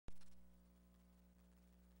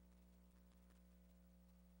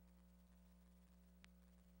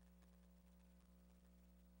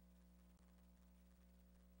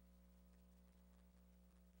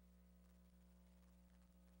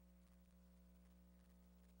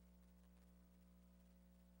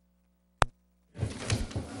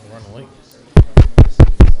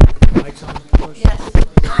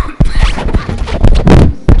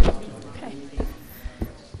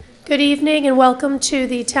Good evening and welcome to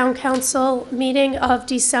the Town Council meeting of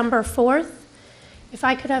December 4th. If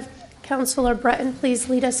I could have Councilor Breton please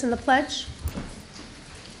lead us in the pledge.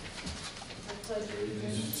 I pledge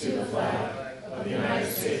allegiance to the flag of the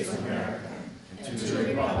United States of America and to the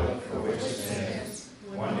republic for which it stands,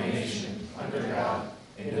 one nation, under God,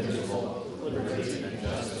 indivisible, with liberty and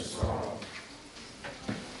justice for all.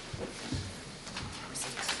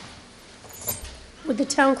 Would the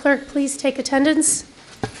town clerk please take attendance?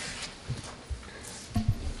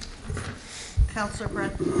 Councilor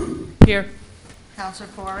Breton. Here. Councilor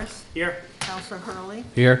Forrest. Here. Councilor Hurley.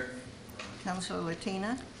 Here. Councilor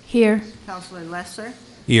Latina. Here. Councilor Lesser.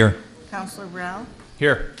 Here. Councilor Brown.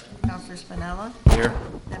 Here. Councilor Spinella. Here.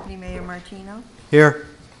 Deputy Mayor Martino. Here.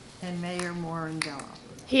 And Mayor Morangello.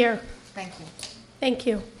 Here. Thank you. Thank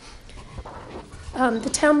you. The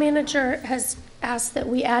town manager has asked that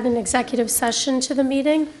we add an executive session to the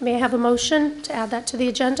meeting. May I have a motion to add that to the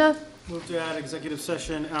agenda? Move to add executive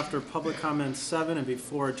session after public comment 7 and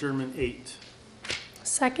before adjournment 8.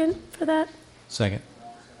 Second for that? Second.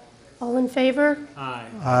 All in favor? Aye.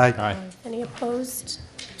 Aye. Any opposed?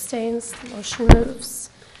 Abstains? The motion moves.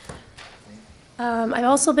 I've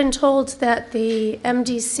also been told that the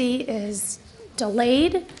MDC is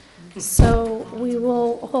delayed, so we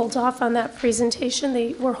will hold off on that presentation.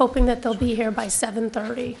 We're hoping that they'll be here by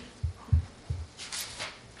 7:30.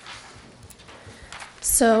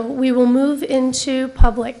 So we will move into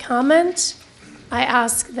public comment. I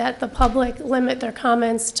ask that the public limit their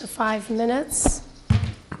comments to 5 minutes.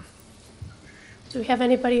 Do we have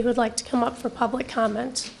anybody who would like to come up for public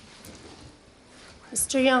comment?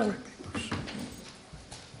 Mr. Young.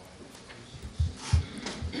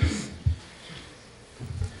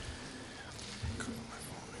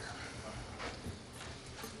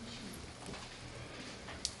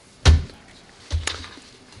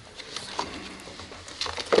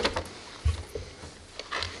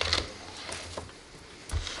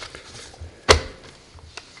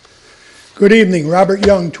 Good evening, Robert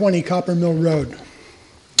Young, 20 Copper Mill Road.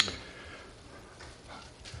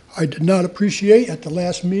 I did not appreciate at the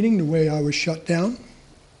last meeting the way I was shut down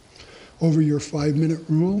over your 5-minute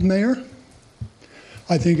rule, Mayor.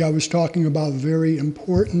 I think I was talking about very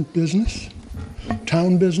important business,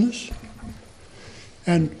 town business,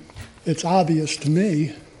 and it's obvious to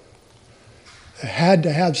me it had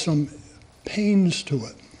to have some pains to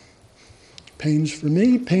it. Pains for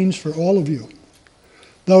me, pains for all of you.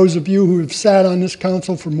 Those of you who have sat on this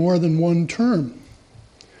council for more than one term,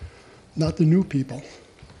 not the new people.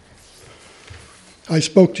 I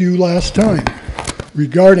spoke to you last time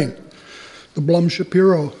regarding the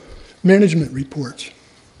Blum-Shapiro management reports.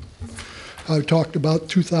 I talked about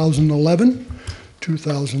 2011,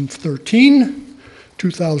 2013,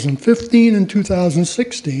 2015, and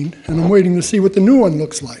 2016, and I'm waiting to see what the new one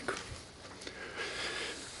looks like.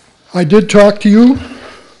 I did talk to you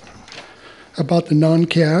about the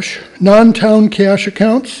non-town cash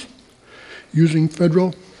accounts using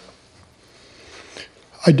federal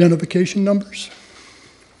identification numbers.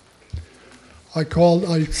 I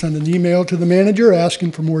sent an email to the manager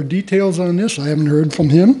asking for more details on this. I haven't heard from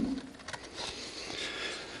him.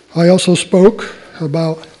 I also spoke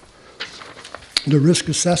about the risk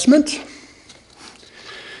assessment.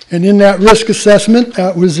 And in that risk assessment,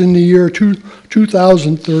 that was in the year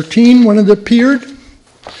 2013 when it appeared.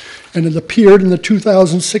 And it appeared in the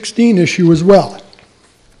 2016 issue as well,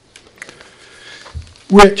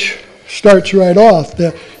 which starts right off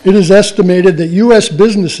that it is estimated that U.S.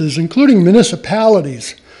 businesses, including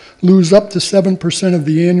municipalities, lose up to 7% of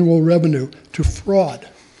the annual revenue to fraud.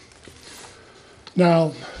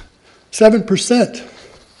 Now,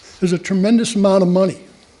 7% is a tremendous amount of money,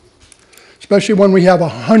 especially when we have a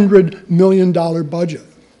 $100 million budget.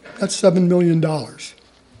 That's $7 million.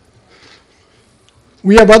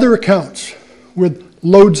 We have other accounts with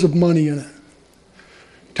loads of money in it,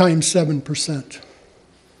 times 7%.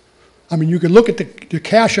 I mean, you can look at the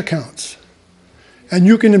cash accounts, and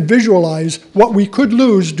you can visualize what we could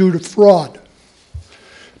lose due to fraud.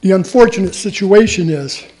 The unfortunate situation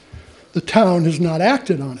is the town has not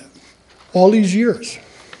acted on it all these years.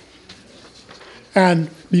 And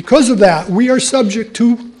because of that, we are subject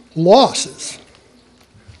to losses.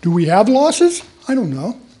 Do we have losses? I don't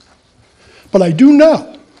know. But I do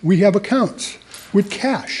know we have accounts with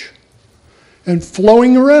cash and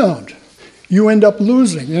flowing around. You end up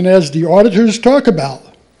losing. And as the auditors talk about,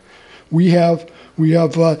 we have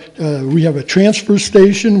a transfer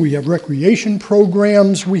station, we have recreation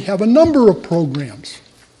programs, we have a number of programs.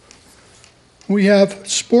 We have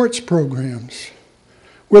sports programs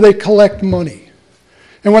where they collect money.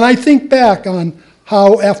 And when I think back on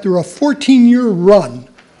how after a 14-year run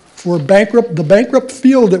for the bankrupt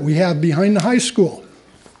field that we have behind the high school,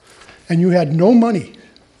 and you had no money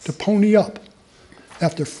to pony up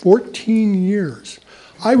after 14 years,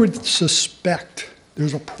 I would suspect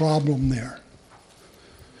there's a problem there.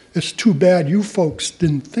 It's too bad you folks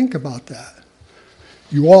didn't think about that.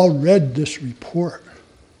 You all read this report.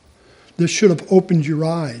 This should have opened your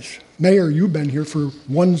eyes. Mayor, you've been here for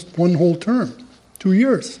one whole term, 2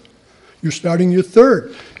 years. You're starting your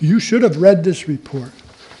third. You should have read this report.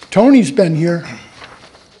 Tony's been here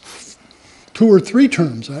 2 or 3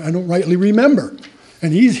 terms, I don't rightly remember.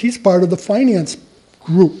 And he's part of the finance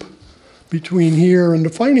group between here and the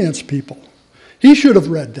finance people. He should have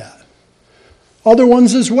read that. Other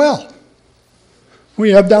ones as well. We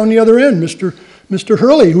have down the other end, Mr.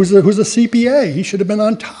 Hurley, who's a CPA. He should have been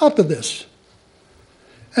on top of this.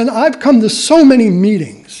 And I've come to so many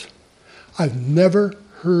meetings. I've never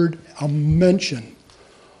heard a mention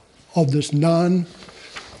of this non-town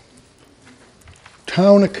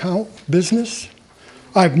account business.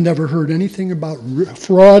 I've never heard anything about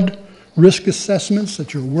fraud risk assessments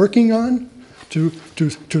that you're working on to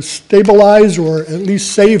stabilize or at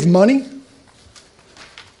least save money.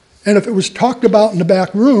 And if it was talked about in the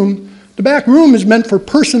back room is meant for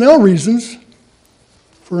personnel reasons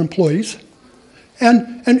for employees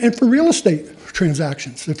and for real estate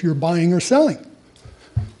transactions if you're buying or selling.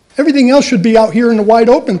 Everything else should be out here in the wide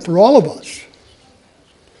open for all of us.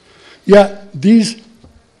 Yet these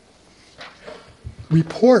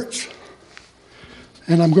reports,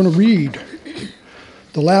 and I'm going to read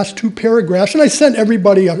the last 2 paragraphs, and I sent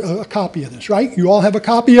everybody a copy of this, right? You all have a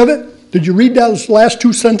copy of it? Did you read those last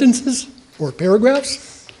 2 sentences or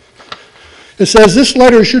paragraphs? It says, this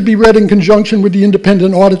letter should be read in conjunction with the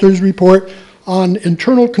independent auditor's report on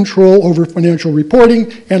internal control over financial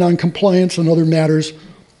reporting and on compliance and other matters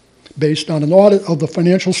based on an audit of the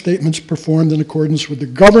financial statements performed in accordance with the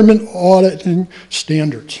government auditing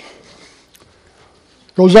standards.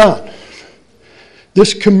 Goes on.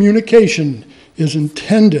 This communication is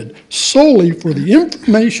intended solely for the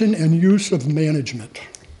information and use of management,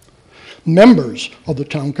 members of the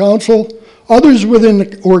town council, others within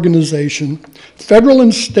the organization, federal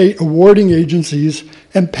and state awarding agencies,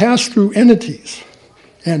 and pass-through entities,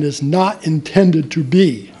 and is not intended to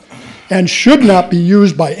be, and should not be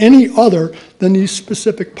used by any other than these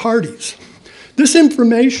specific parties. This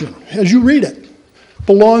information, as you read it,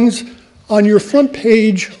 belongs on your front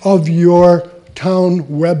page of your town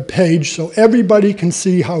web page so everybody can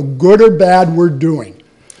see how good or bad we're doing.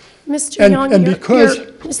 Mr. Young,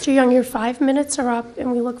 Mr. Young, your 5 minutes are up, and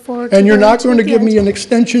we look forward to and you're not hearing going to give me an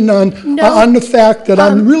extension on the fact that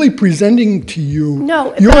I'm really presenting to you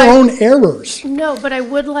your own errors. No, but I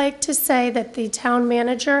would like to say that the town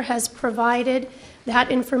manager has provided that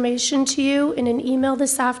information to you in an email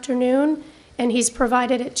this afternoon, and he's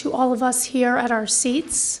provided it to all of us here at our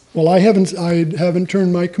seats. Well, I haven't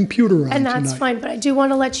turned my computer on And that's tonight. fine, but I do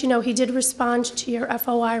want to let you know he did respond to your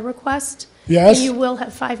FOI request. Yes? And you will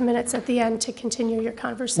have 5 minutes at the end to continue your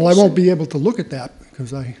conversation. Well, I won't be able to look at that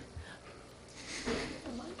because I'd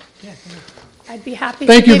be happy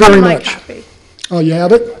Thank to you give very you my much. copy. Oh, you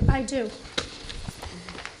have it? I do.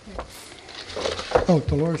 Oh,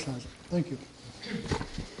 Dolores has it. Thank you.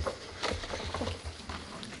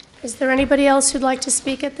 Is there anybody else who'd like to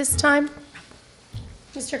speak at this time?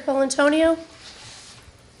 Mr. Colantonio?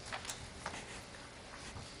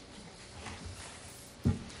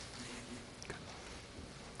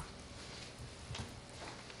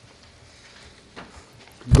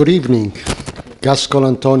 Good evening. Gus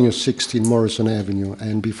Colantonio, 16 Morrison Avenue.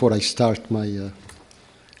 And before I start my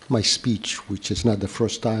speech, which is not the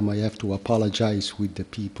first time, I have to apologize with the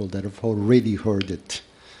people that have already heard it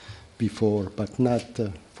before, but not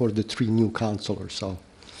for the 3 new councilors. So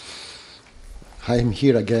I am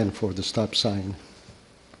here again for the stop sign,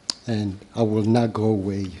 and I will not go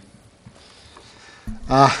away.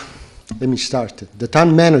 Let me start. The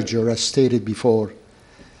town manager has stated before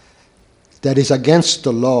that it's against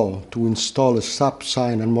the law to install a stop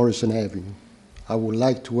sign on Morrison Avenue. I would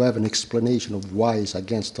like to have an explanation of why it's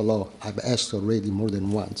against the law. I've asked already more than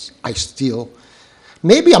once.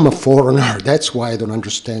 Maybe I'm a foreigner, that's why I don't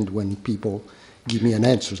understand when people give me an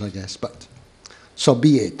answer, I guess, but so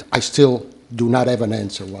be it. I still do not have an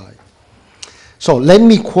answer why. So let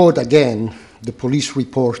me quote again the police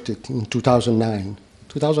reported in 2009.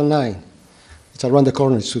 2009, it's around the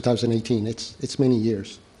corner, it's 2018, it's many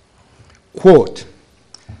years. Quote,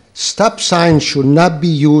 stop signs should not be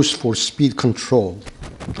used for speed control.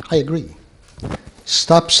 I agree.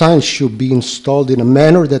 Stop signs should be installed in a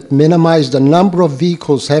manner that minimizes the number of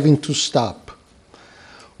vehicles having to stop.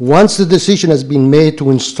 Once the decision has been made to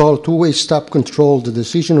install two-way stop control, the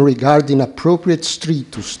decision regarding appropriate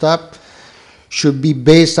street to stop should be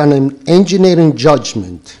based on an engineering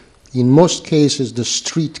judgment. In most cases, the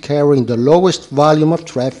street carrying the lowest volume of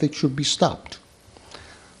traffic should be stopped.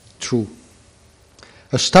 True.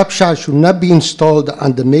 A stop sign should not be installed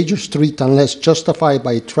on the major street unless justified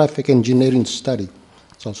by a traffic engineering study.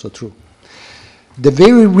 It's also true. The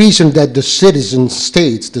very reason that the citizen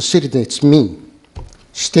states, the citizen, it's me,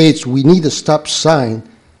 states we need a stop sign,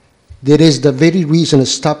 that is the very reason a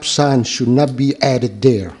stop sign should not be added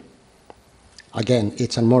there. Again,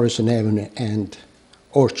 it's on Morrison Avenue and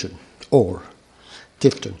Orchard, or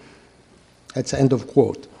Tifton. That's the end of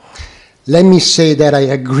quote. Let me say that I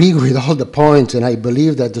agree with all the points, and I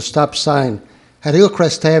believe that the stop sign at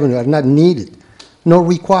Hillcrest Avenue are not needed, nor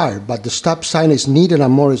required, but the stop sign is needed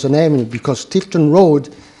on Morrison Avenue because Tifton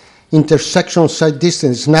Road intersectional sight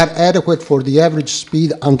distance is not adequate for the average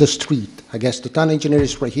speed on the street. I guess the town engineer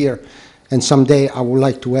is right here, and someday I would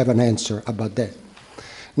like to have an answer about that.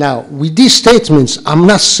 Now, with these statements, I'm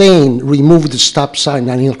not saying remove the stop sign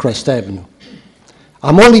on Hillcrest Avenue.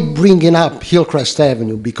 I'm only bringing up Hillcrest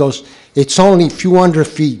Avenue because it's only a few hundred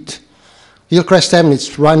feet. Hillcrest Avenue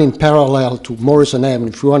is running parallel to Morrison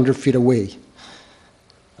Avenue, a few hundred feet away.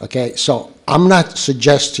 Okay, so I'm not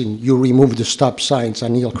suggesting you remove the stop signs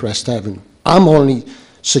on Hillcrest Avenue. I'm only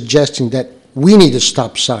suggesting that we need a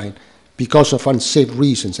stop sign because of unsafe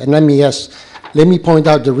reasons. And let me point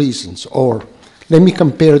out the reasons, or let me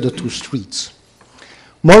compare the two streets.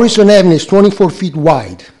 Morrison Avenue is 24 feet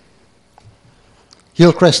wide.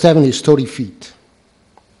 Hillcrest Avenue is 30 feet.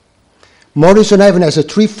 Morrison Avenue has a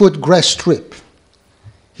 3-foot grass strip.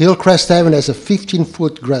 Hillcrest Avenue has a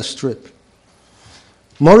 15-foot grass strip.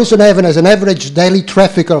 Morrison Avenue has an average daily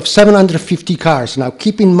traffic of 750 cars. Now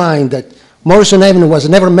keep in mind that Morrison Avenue was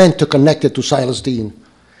never meant to connect it to Silas Dean.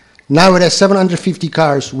 Now it has 750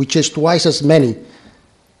 cars, which is twice as many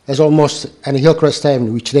as almost on Hillcrest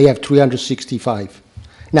Avenue, which they have 365.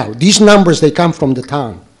 Now, these numbers, they come from the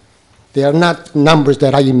town. They are not numbers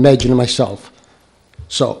that I imagine myself.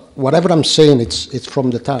 So whatever I'm saying, it's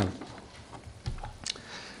from the town.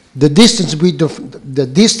 The distance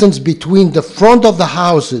between the front of the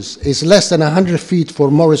houses is less than 100 feet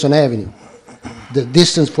for Morrison Avenue. The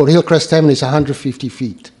distance for Hillcrest Avenue is 150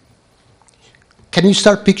 feet. Can you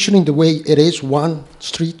start picturing the way it is, one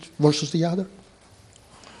street versus the other?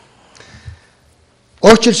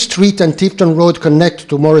 Orchard Street and Tifton Road connect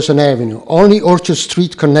to Morrison Avenue. Only Orchard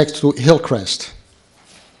Street connects to Hillcrest.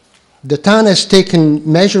 The town has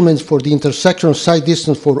taken measurements for the intersectional side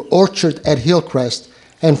distance for Orchard at Hillcrest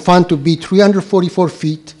and found to be 344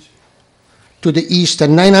 feet to the east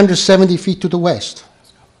and 970 feet to the west.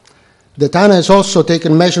 The town has also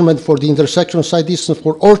taken measurement for the intersectional side distance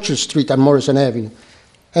for Orchard Street and Morrison Avenue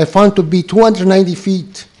and found to be 290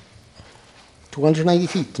 feet. 290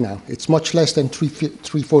 feet now. It's much less than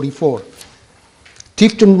 344.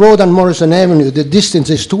 Tifton Road and Morrison Avenue, the distance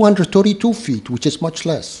is 232 feet, which is much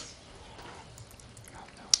less.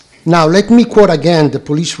 Now, let me quote again the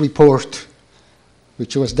police report,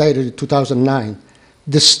 which was dated in 2009.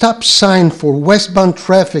 The stop sign for westbound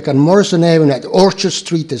traffic on Morrison Avenue at Orchard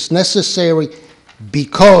Street is necessary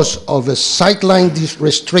because of a sightline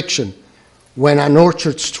restriction when on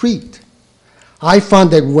Orchard Street. I found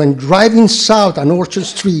that when driving south on Orchard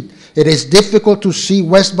Street, it is difficult to see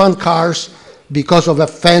westbound cars because of a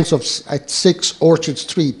fence at 6 Orchard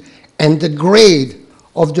Street. And the grade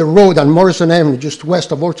of the road on Morrison Avenue, just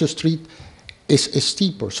west of Orchard Street, is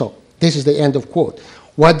steeper. So this is the end of quote.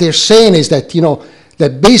 What they're saying is that,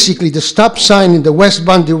 that basically the stop sign in the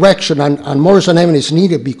westbound direction on Morrison Avenue is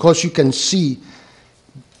needed because you can see,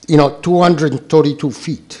 232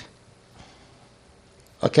 feet.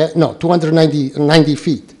 Okay, no, 290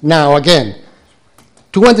 feet. Now again,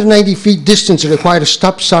 290 feet distance requires a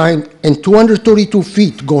stop sign, and 232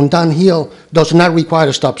 feet going downhill does not require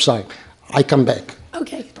a stop sign. I come back.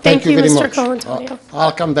 Okay, thank you, very Mr. much. Colantonio.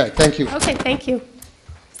 I'll come back, thank you. Okay, thank you.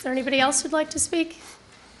 Is there anybody else who'd like to speak?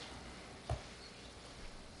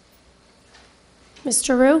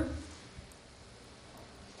 Mr. Rue?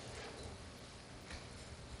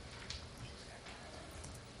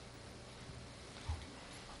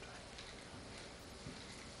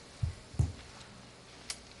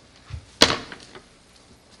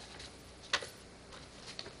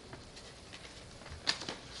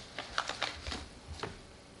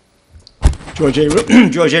 George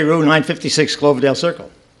A. Rue, 956 Cloverdale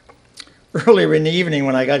Circle. Earlier in the evening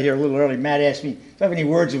when I got here a little early, Matt asked me if I have any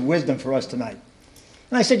words of wisdom for us tonight.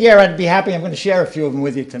 And I said, yeah, I'd be happy. I'm going to share a few of them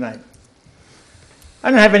with you tonight. I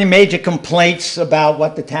don't have any major complaints about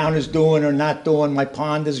what the town is doing or not doing. My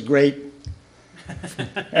pond is great.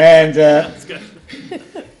 And, That's good.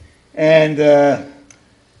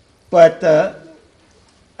 but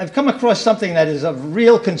I've come across something that is of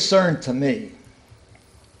real concern to me.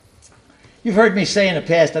 You've heard me say in the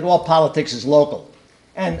past that all politics is local.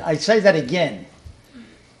 And I say that again.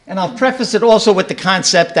 And I'll preface it also with the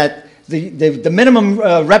concept that the minimum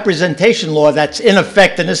representation law that's in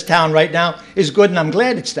effect in this town right now is good, and I'm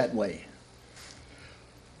glad it's that way.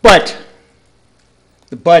 But,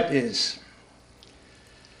 the but is,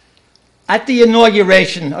 at the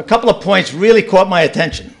inauguration, a couple of points really caught my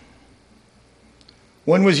attention.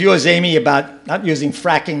 One was yours, Amy, about not using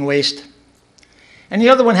fracking waste. And the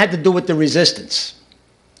other one had to do with the resistance.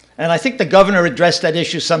 And I think the governor addressed that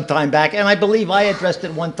issue some time back, and I believe I addressed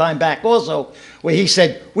it one time back also, where he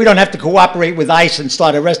said, we don't have to cooperate with ICE and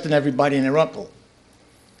start arresting everybody and their uncle.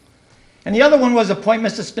 And the other one was a point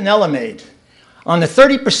Mr. Spinella made on the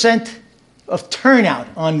 30% of turnout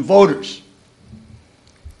on voters.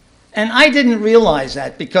 And I didn't realize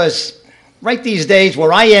that because right these days,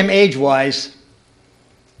 where I am age-wise,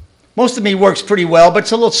 most of me works pretty well, but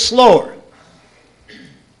it's a little slower.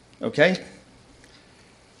 Okay?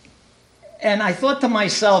 And I thought to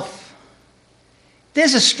myself,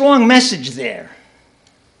 there's a strong message there.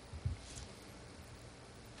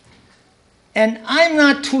 And I'm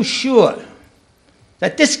not too sure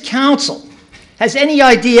that this council has any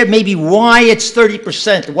idea maybe why it's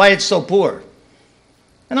 30%, why it's so poor.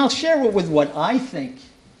 And I'll share it with what I think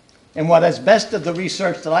and what is best of the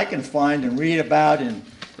research that I can find and read about in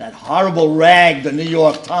that horrible rag, the New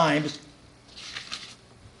York Times.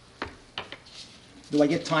 Do I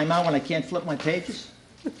get time out when I can't flip my pages?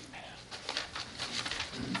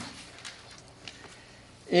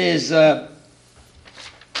 Is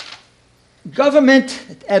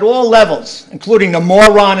government at all levels, including the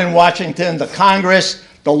moron in Washington, the Congress,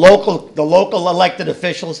 the local elected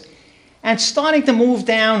officials, and starting to move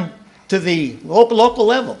down to the local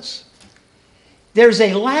levels. There's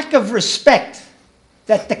a lack of respect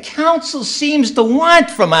that the council seems to want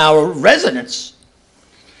from our residents.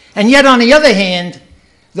 And yet, on the other hand,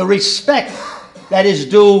 the respect that is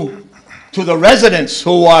due to the residents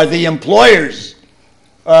who are the employers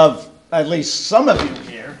of at least some of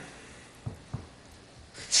you here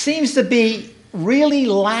seems to be really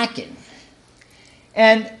lacking.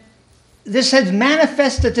 And this has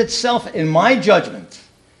manifested itself, in my judgment,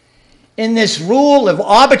 in this rule of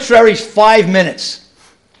arbitrary 5 minutes.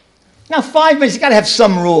 Now, 5 minutes, you've got to have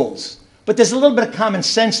some rules. But there's a little bit of common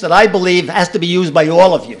sense that I believe has to be used by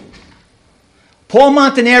all of you. Paul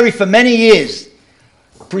Montanari, for many years,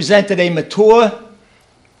 presented a mature,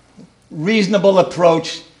 reasonable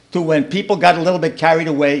approach to when people got a little bit carried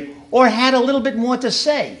away or had a little bit more to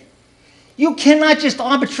say. You cannot just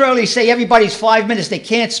arbitrarily say everybody's 5 minutes. They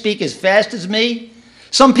can't speak as fast as me.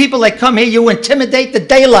 Some people that come here, you intimidate the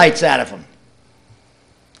daylights out of them.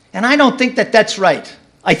 And I don't think that that's right.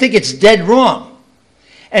 I think it's dead wrong.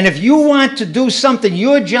 And if you want to do something,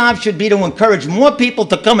 your job should be to encourage more people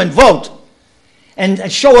to come and vote and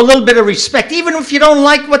show a little bit of respect, even if you don't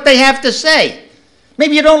like what they have to say.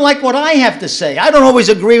 Maybe you don't like what I have to say. I don't always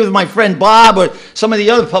agree with my friend Bob or some of the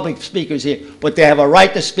other public speakers here, but they have a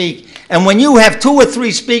right to speak. And when you have 2 or 3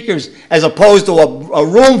 speakers as opposed to a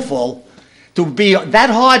room full, to be that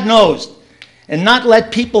hard-nosed and not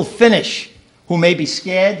let people finish who may be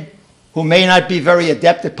scared, who may not be very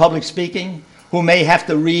adept at public speaking, who may have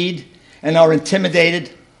to read and are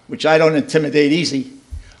intimidated, which I don't intimidate easy,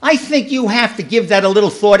 I think you have to give that a little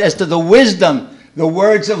thought as to the wisdom, the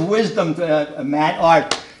words of wisdom, Matt, are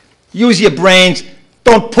use your brains,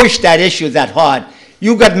 don't push that issue that hard.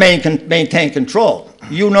 You've got to maintain control.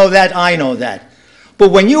 You know that, I know that. But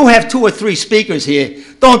when you have 2 or 3 speakers here,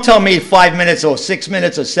 don't tell me 5 minutes or 6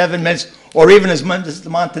 minutes or 7 minutes, or even as Mr.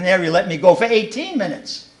 Montanari let me go for 18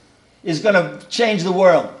 minutes is going to change the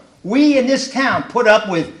world. We in this town put up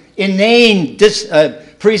with inane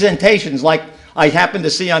presentations like I happened to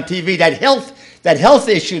see on TV, that health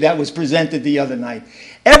issue that was presented the other night.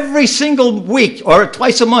 Every single week or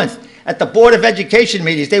twice a month at the Board of Education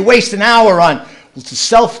meetings, they waste an hour on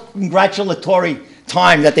self-congratulatory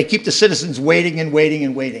time that they keep the citizens waiting and waiting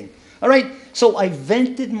and waiting. All right? So I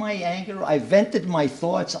vented my anger. I vented my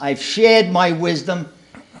thoughts. I've shared my wisdom.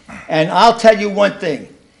 And I'll tell you one thing.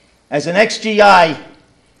 As an ex-GI,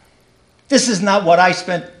 this is not what I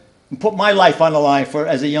spent and put my life on the line for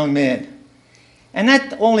as a young man. And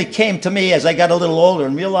that only came to me as I got a little older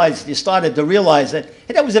and started to realize that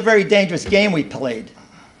hey, that was a very dangerous game we played.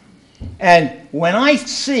 And when I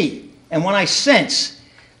see and when I sense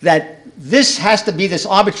that this has to be this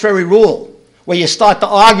arbitrary rule, where you start to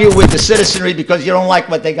argue with the citizenry because you don't like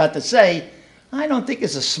what they got to say, I don't think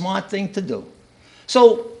is a smart thing to do.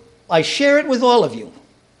 So I share it with all of you.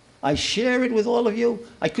 I share it with all of you.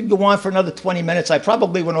 I could go on for another 20 minutes. I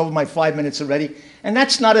probably went over my 5 minutes already, and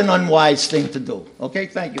that's not an unwise thing to do. Okay,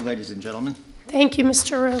 thank you, ladies and gentlemen. Thank you,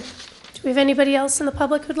 Mr. Rue. Do we have anybody else in the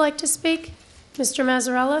public who'd like to speak? Mr.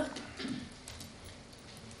 Mazzarella?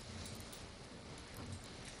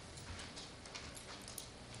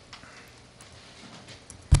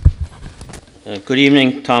 Good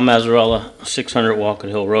evening, Tom Mazzarella, 600 Walcott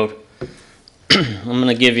Hill Road. I'm going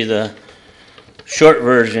to give you the short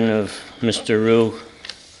version of Mr. Rue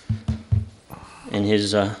and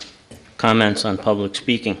his comments on public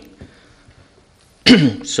speaking.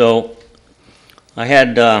 So I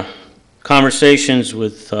had conversations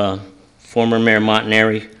with former Mayor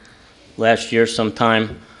Montanari last year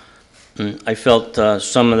sometime. And I felt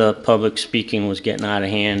some of the public speaking was getting out of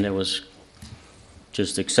hand. It was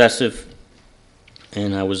just excessive.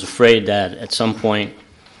 And I was afraid that at some point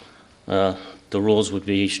the rules would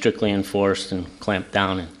be strictly enforced and clamped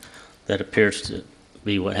down, and that appears to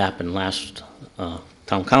be what happened last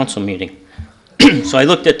town council meeting. So I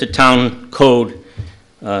looked at the town code,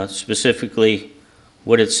 specifically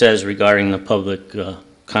what it says regarding the public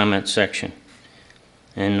comment section.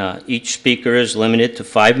 And each speaker is limited to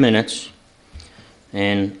 5 minutes,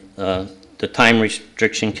 and the time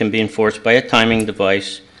restriction can be enforced by a timing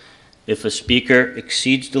device. If a speaker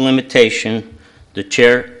exceeds the limitation, the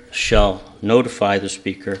chair shall notify the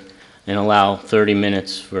speaker and allow 30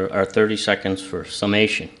 minutes for, or 30 seconds for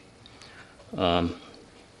summation. I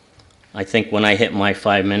think when I hit my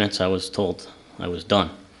 5 minutes, I was told I was done.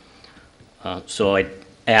 So I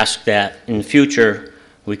asked that in the future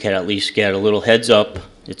we could at least get a little heads up.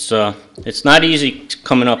 It's not easy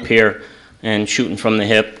coming up here and shooting from the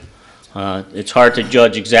hip. It's hard to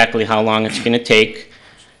judge exactly how long it's going to take.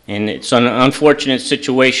 And it's an unfortunate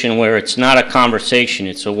situation where it's not a conversation,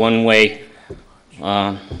 it's a one-way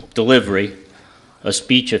delivery, a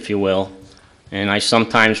speech, if you will. And I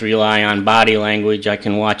sometimes rely on body language. I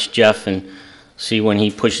can watch Jeff and see when he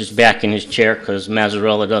pushes back in his chair because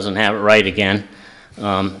Mazzarella doesn't have it right again.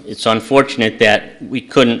 It's unfortunate that we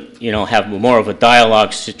couldn't, have more of a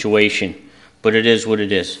dialogue situation, but it is what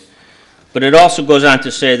it is. But it also goes on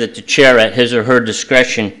to say that the chair, at his or her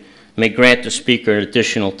discretion, may grant the speaker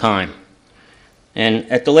additional time. And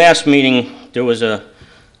at the last meeting, there was a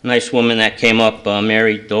nice woman that came up,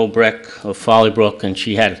 Mary Dobreck of Follybrook, and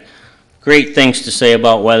she had great things to say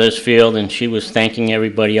about Wethersfield, and she was thanking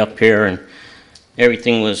everybody up here, and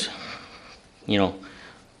everything was,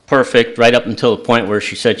 perfect right up until the point where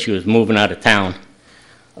she said she was moving out of town.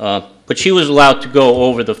 But she was allowed to go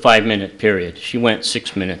over the 5-minute period. She went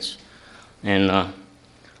 6 minutes. And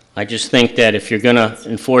I just think that if you're going to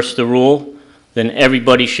enforce the rule, then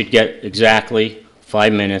everybody should get exactly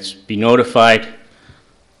 5 minutes. Be notified.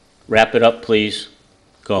 Wrap it up, please.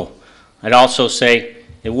 Go. I'd also say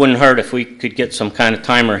it wouldn't hurt if we could get some kind of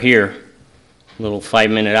timer here, a little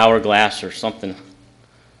 5-minute hourglass or something,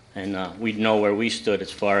 and we'd know where we stood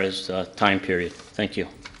as far as time period. Thank you.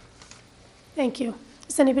 Thank you.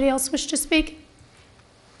 Does anybody else wish to speak?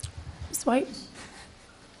 Ms. White?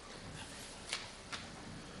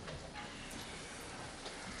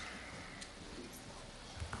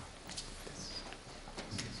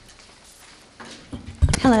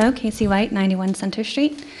 Hello, Casey White, 91 Center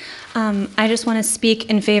Street. I just want to speak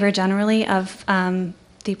in favor generally of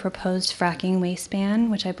the proposed fracking waste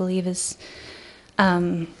ban, which I believe is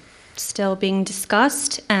still being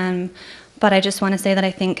discussed. But I just want to say that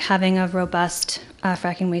I think having a robust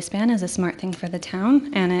fracking waste ban is a smart thing for the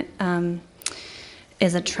town, and it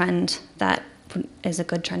is a trend that is a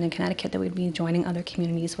good trend in Connecticut that we'd be joining other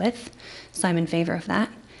communities with. So I'm in favor of that.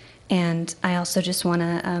 And I also just want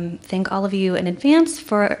to thank all of you in advance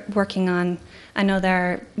for working on, I know there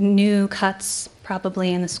are new cuts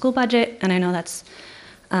probably in the school budget, and I know that's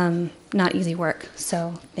not easy work.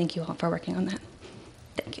 So thank you all for working on that.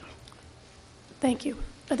 Thank you. Thank you.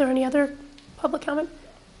 Are there any other public comment?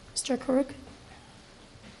 Mr. Karuk?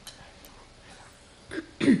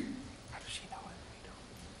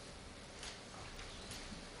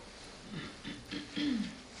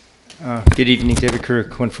 Good evening, David Kirk,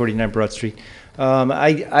 149 Broad Street.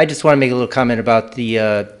 I just want to make a little comment about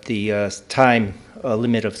the time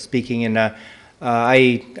limit of speaking, and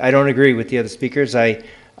I don't agree with the other speakers.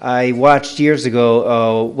 I watched years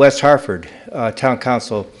ago West Hartford Town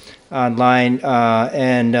Council online,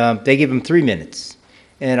 and they gave them 3 minutes,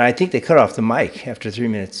 and I think they cut off the mic after 3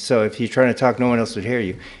 minutes. So if you're trying to talk, no one else would hear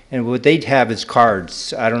you. And what they'd have is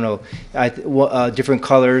cards. I don't know, different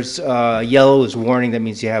colors. Yellow is warning. That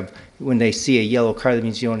means you have, when they see a yellow card, that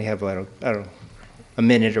means you only have, I don't know, a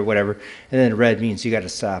minute or whatever. And then red means you got to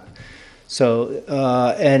stop. So,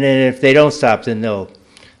 and then if they don't stop, then they'll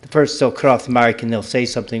cut off the mic and they'll say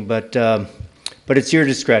something. But it's your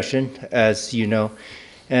discretion, as you know.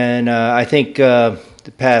 And I think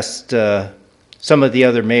some of the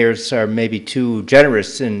other mayors are maybe too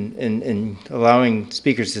generous in allowing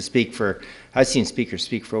speakers to speak for. I've seen speakers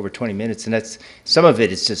speak for over 20 minutes, and that's, some of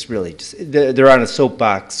it is just really they're on a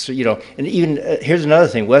soapbox, you know. And even here's another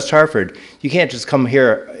thing: West Hartford, you can't just come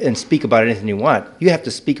here and speak about anything you want. You have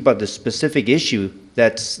to speak about the specific issue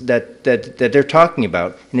that they're talking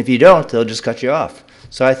about, and if you don't, they'll just cut you off.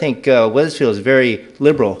 So I think Wethersfield is very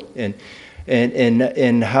liberal in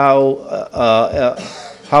how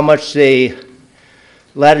much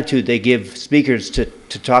latitude they give speakers to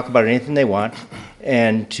talk about anything they want,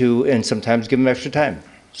 and sometimes give them extra time.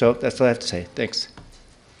 So that's all I have to say. Thanks.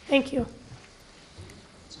 Thank you.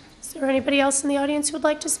 Is there anybody else in the audience who would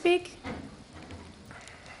like to speak?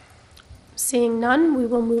 Seeing none, we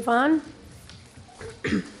will move on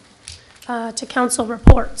to council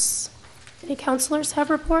reports. Any councilors have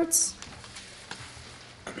reports?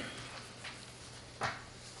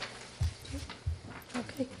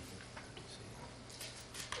 Okay.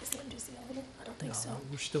 Is the MDC over there? I don't think so.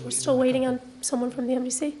 We're Still waiting on someone from the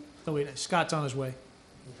MDC? Oh, wait, Scott's on his way.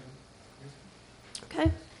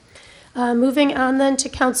 Okay. Moving on then to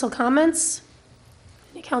council comments.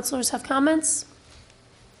 Any councilors have comments?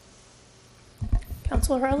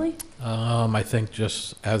 Councilor Hurley? I think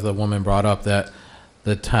just as the woman brought up that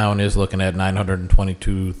the town is looking at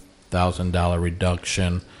 $922,000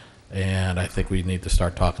 reduction, and I think we need to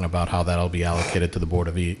start talking about how that'll be allocated to the Board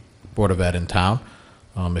of Ed in town.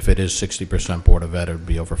 If it is 60% Board of Ed, it would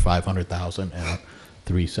be over $500,000 and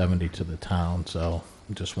 $370 to the town. So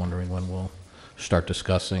I'm just wondering when we'll start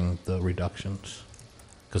discussing the reductions,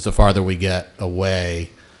 because the farther we get away,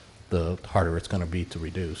 the harder it's going to be to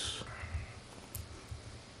reduce.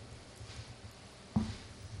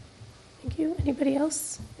 Thank you. Anybody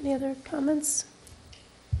else? Any other comments?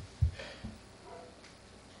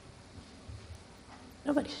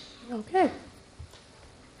 Nobody. Okay.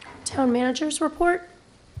 Town manager's report.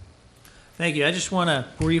 Thank you. I just want to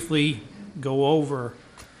briefly go over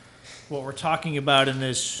what we're talking about in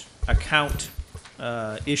this account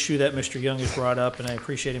issue that Mr. Young has brought up, and I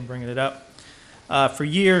appreciate him bringing it up. For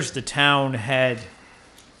years, the town had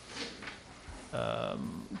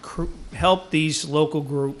helped these local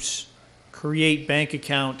groups create bank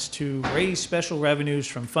accounts to raise special revenues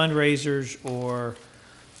from fundraisers or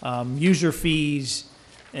user fees,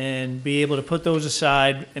 and be able to put those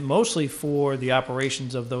aside, and mostly for the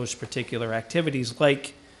operations of those particular activities,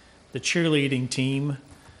 like the cheerleading team,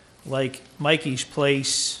 like Mikey's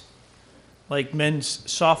Place, like men's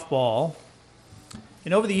softball.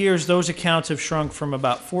 And over the years, those accounts have shrunk from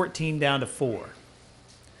about 14 down to 4.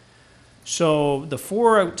 So the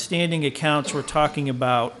 4 outstanding accounts we're talking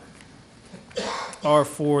about are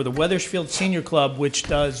for the Wethersfield Senior Club, which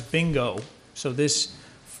does bingo. So this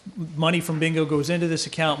money from bingo goes into this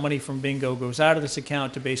account, money from bingo goes out of this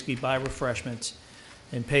account to basically buy refreshments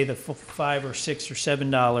and pay the $5 or $6 or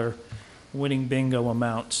 $7 winning bingo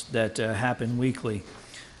amounts that happen weekly.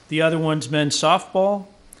 The other one's men's softball,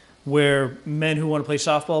 where men who want to play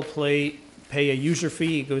softball pay a user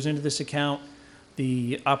fee. It goes into this account.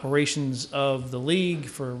 The operations of the league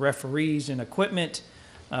for referees and equipment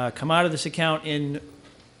come out of this account, and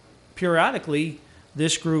periodically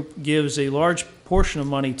this group gives a large portion of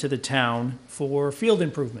money to the town for field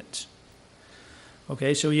improvements.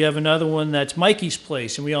 Okay, so you have another one that's Mikey's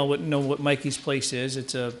Place, and we all know what Mikey's Place is.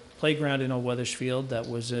 It's a playground in Old Wethersfield that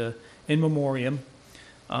was in memoriam.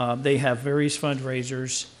 They have various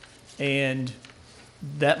fundraisers, and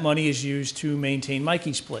that money is used to maintain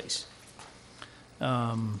Mikey's Place.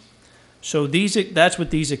 So that's what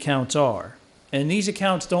these accounts are. And these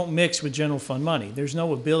accounts don't mix with general fund money. There's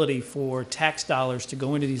no ability for tax dollars to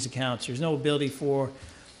go into these accounts. There's no ability for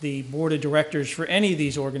the board of directors for any of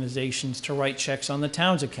these organizations to write checks on the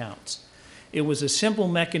town's accounts. It was a simple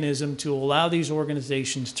mechanism to allow these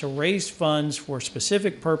organizations to raise funds for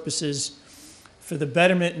specific purposes for the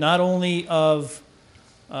betterment not only of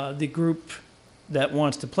the group that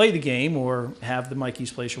wants to play the game or have the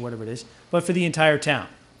Mikey's Place or whatever it is, but for the entire town.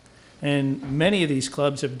 And many of these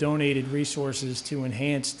clubs have donated resources to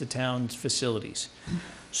enhance the town's facilities.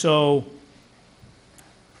 So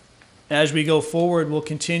as we go forward, we'll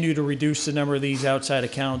continue to reduce the number of these outside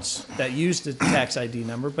accounts that use the tax ID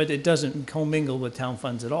number, but it doesn't commingle with town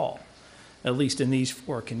funds at all. at least in these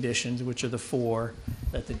 4 conditions, which are the 4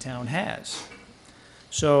 that the town has.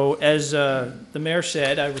 So as the mayor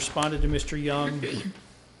said, I responded to Mr. Young,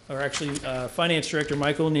 or actually Finance Director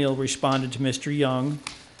Michael O'Neill responded to Mr. Young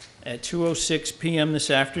at 2:06 p.m.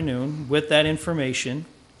 this afternoon with that information.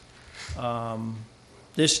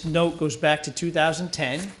 This note goes back to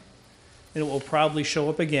 2010, and it will probably show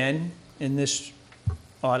up again in this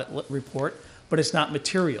audit report, but it's not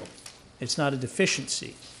material. It's not a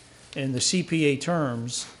deficiency. In the CPA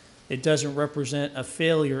terms, it doesn't represent a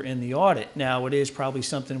failure in the audit. Now, it is probably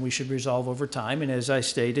something we should resolve over time, and as I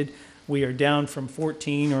stated, we are down from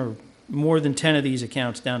 14 or more than 10 of these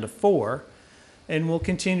accounts down to 4, and we'll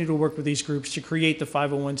continue to work with these groups to create the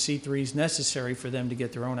 501c3s necessary for them to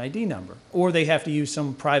get their own ID number, or they have to use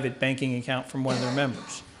some private banking account from one of their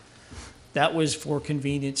members. That was for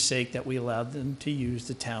convenience sake that we allowed them to use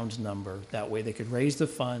the town's number. That way they could raise the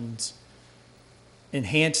funds,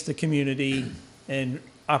 enhance the community, and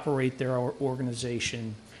operate their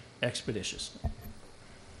organization expeditiously.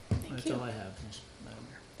 That's you. all I have, Madam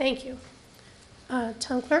Mayor. Thank you.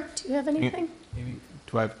 Town clerk, do you have anything?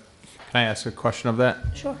 Can I ask a question of that?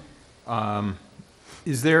 Sure.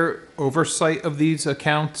 Is there oversight of these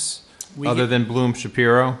accounts We other get- than Bloom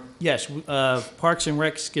Shapiro? Yes, Parks and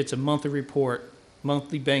Recs gets a monthly report,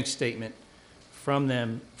 monthly bank statement from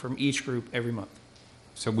them, from each group every month.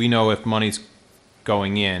 So we know if money's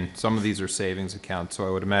going in. Some of these are savings accounts, so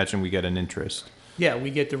I would imagine we get an interest. Yeah,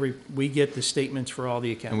 we get the statements for all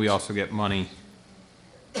the accounts. And we also get money,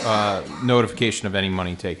 notification of any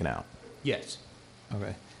money taken out. Yes.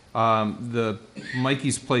 Okay. The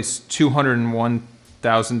Mikey's Place,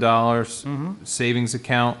 $201,000 savings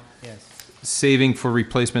account, Yes. saving for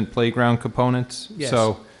replacement playground components. Yes.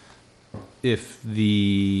 So if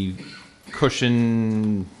the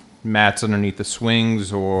cushion mats underneath the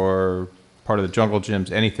swings or part of the jungle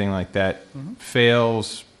gyms, anything like that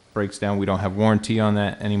fails, breaks down, we don't have warranty on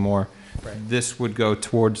that anymore. Right. This would go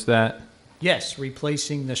towards that. Yes,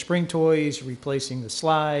 replacing the spring toys, replacing the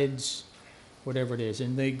slides, whatever it is.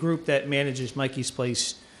 And the group that manages Mikey's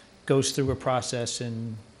Place goes through a process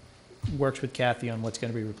and works with Kathy on what's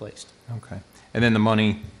going to be replaced. Okay. And then the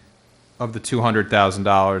money of the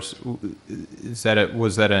 $200,000,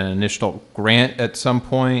 was that an initial grant at some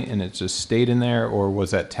point and it just stayed in there, or was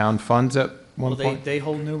that town funds at one Well, point? they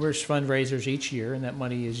hold numerous fundraisers each year, and that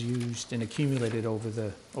money is used and accumulated over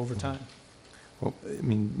time. Well, I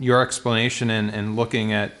mean, your explanation and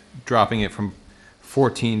looking at dropping it from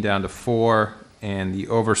 14 down to 4 and the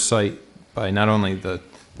oversight by not only the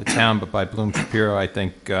town but by Bloom Shapiro, I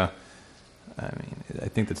think the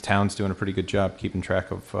town's doing a pretty good job keeping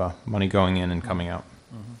track of money going in and coming out.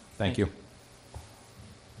 Thank you. Are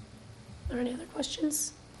there any other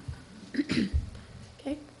questions?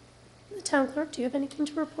 Okay. The town clerk, do you have anything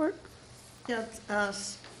to report? Yes,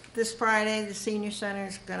 this Friday, the senior center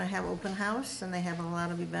is going to have open house, and they have a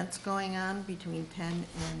lot of events going on between 10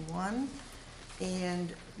 and 1.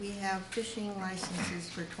 And we have fishing licenses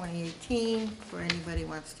for 2018 for anybody who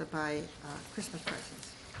wants to buy Christmas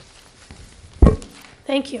presents.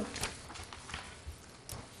 Thank you.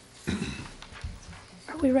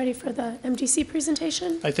 Are we ready for the MDC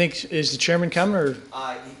presentation? I think, is the chairman coming, or?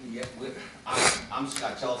 Yeah, I'm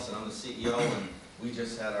Scott Jellison, I'm the CEO, and we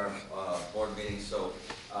just had our board meeting, so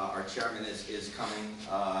our chairman is coming.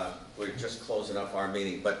 We're just closing up our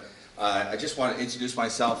meeting, but I just want to introduce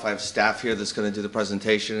myself. I have staff here that's going to do the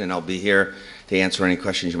presentation, and I'll be here to answer any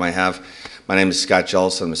questions you might have. My name is Scott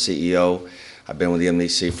Jellison, I'm the CEO. I've been with the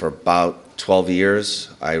MDC for about 12 years.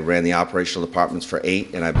 I ran the operational departments for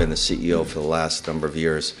 8, and I've been the CEO for the last number of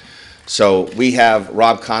years. So we have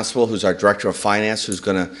Rob Constable, who's our Director of Finance, who's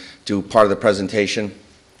going to do part of the presentation.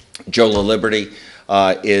 Joe LaLiberty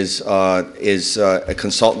is a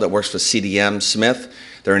consultant that works for CDM Smith.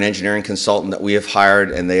 They're an engineering consultant that we have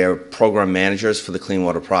hired, and they are program managers for the Clean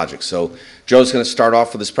Water Project. So Joe's going to start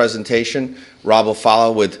off with this presentation. Rob will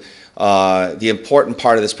follow with the important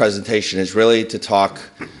part of this presentation is really to talk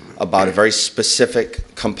about a very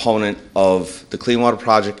specific component of the Clean Water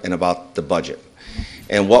Project and about the budget.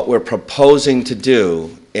 And what we're proposing to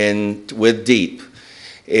do with DEEP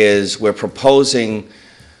is we're proposing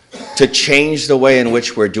to change the way in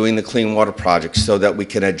which we're doing the Clean Water Project so that we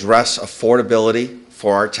can address affordability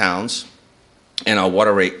for our towns and our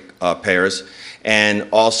water rate payers, and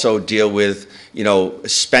also deal with,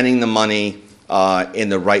 spending the money in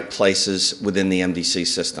the right places within the MDC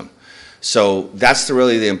system. So that's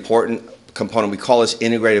really the important component. We call this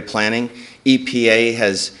integrated planning. EPA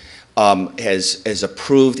has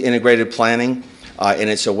approved integrated planning, and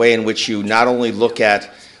it's a way in which you not only look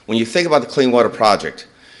at, when you think about the Clean Water Project,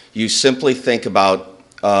 you simply think about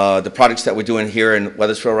the projects that we're doing here in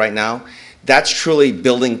Wethersfield right now, that's truly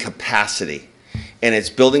building capacity. And it's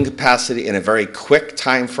building capacity in a very quick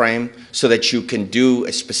time frame so that you can do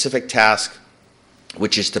a specific task,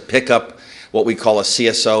 which is to pick up what we call a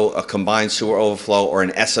CSO, a combined sewer overflow, or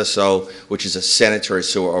an SSO, which is a sanitary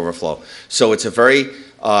sewer overflow. So it's a very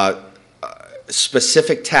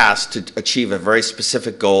specific task to achieve a very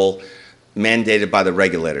specific goal mandated by the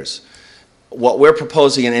regulators. What we're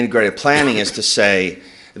proposing in integrated planning is to say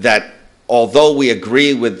that although we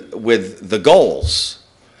agree with the goals,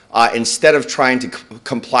 instead of trying to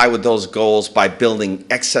comply with those goals by building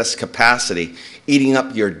excess capacity, eating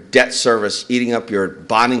up your debt service, eating up your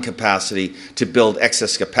bonding capacity to build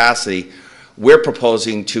excess capacity, we're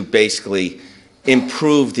proposing to basically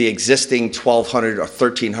improve the existing 1,200 or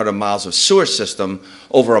 1,300 miles of sewer system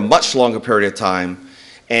over a much longer period of time,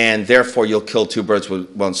 and therefore you'll kill two birds with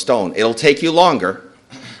one stone. It'll take you longer,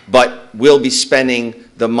 but we'll be spending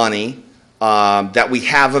the money that we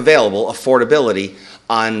have available, affordability,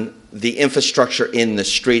 on the infrastructure in the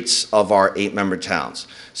streets of our 8-member towns.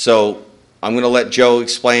 So I'm going to let Joe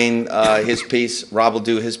explain his piece. Rob will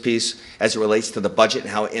do his piece as it relates to the budget and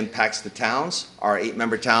how it impacts the towns, our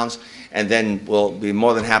 8-member towns, and then we'll be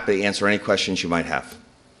more than happy to answer any questions you might have.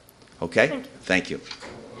 Okay? Thank you.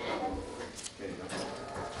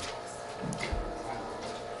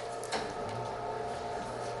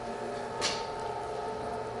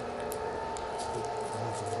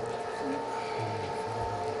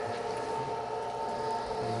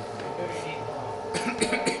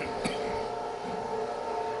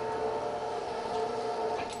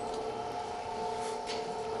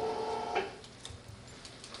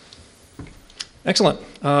 Excellent.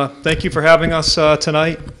 Thank you for having us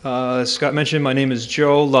tonight. As Scott mentioned, my name is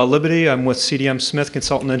Joe LaLiberte. I'm with CDM Smith,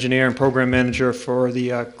 Consultant Engineer and Program Manager for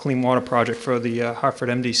the Clean Water Project for the Hartford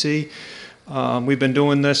MDC. We've been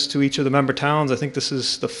doing this to each of the member towns. I think this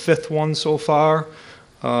is the 5th one so far.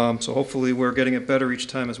 So hopefully we're getting it better each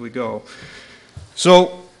time as we go.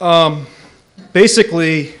 So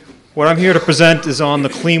basically, what I'm here to present is on the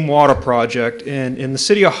Clean Water Project. And in the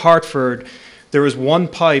city of Hartford, there is one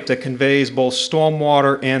pipe that conveys both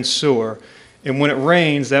stormwater and sewer. And when it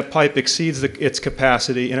rains, that pipe exceeds its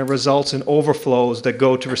capacity, and it results in overflows that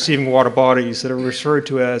go to receiving water bodies that are referred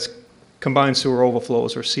to as combined sewer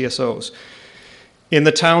overflows, or CSOs. In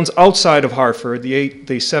the towns outside of Hartford,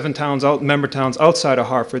 the 7 member towns outside of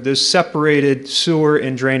Hartford, there's separated sewer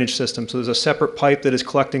and drainage systems. So there's a separate pipe that is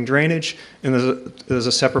collecting drainage, and there's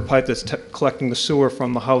a separate pipe that's collecting the sewer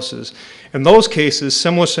from the houses. In those cases,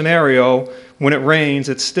 similar scenario, when it rains,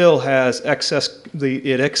 it still has excess,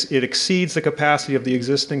 it exceeds the capacity of the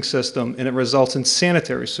existing system, and it results in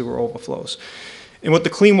sanitary sewer overflows. And what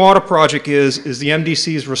the Clean Water Project is the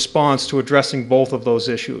MDC's response to addressing both of those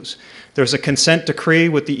issues. There's a consent decree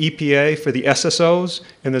with the EPA for the SSOs,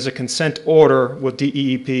 and there's a consent order with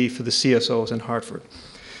DEEP for the CSOs in Hartford.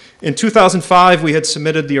 In 2005, we had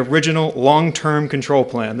submitted the original long-term control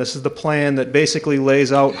plan. This is the plan that basically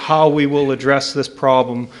lays out how we will address this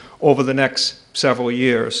problem over the next several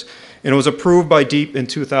years. And it was approved by DEEP in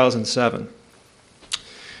 2007.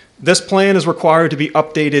 This plan is required to be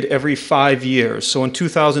updated every 5 years. So in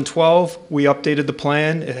 2012, we updated the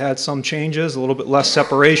plan. It had some changes, a little bit less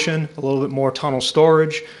separation, a little bit more tunnel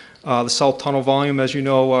storage. The south tunnel volume, as you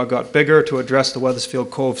know, got bigger to address the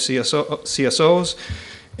Wethersfield Cove CSOs.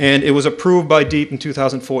 And it was approved by DEEP in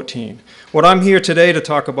 2014. What I'm here today to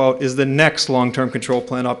talk about is the next long-term control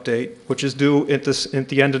plan update, which is due at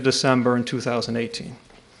the end of December in 2018.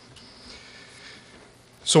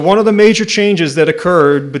 So one of the major changes that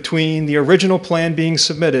occurred between the original plan being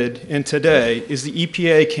submitted and today is the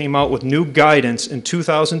EPA came out with new guidance in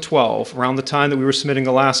 2012, around the time that we were submitting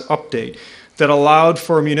the last update, that allowed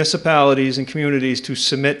for municipalities and communities to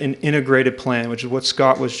submit an integrated plan, which is what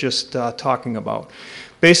Scott was just talking about.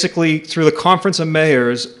 Basically, through the Conference of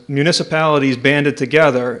Mayors, municipalities banded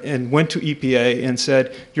together and went to EPA and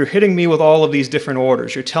said, you're hitting me with all of these different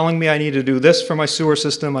orders. You're telling me I need to do this for my sewer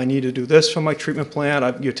system, I need to do this for my treatment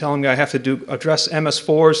plant, you're telling me I have to address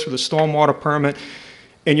MS4s for the stormwater permit,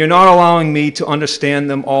 and you're not allowing me to understand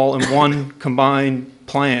them all in one combined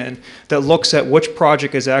plan that looks at which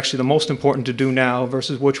project is actually the most important to do now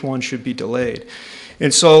versus which one should be delayed.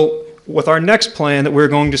 And so, with our next plan that we're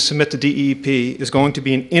going to submit to DEP is going to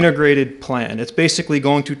be an integrated plan. It's basically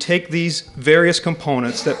going to take these various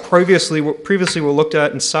components that previously were looked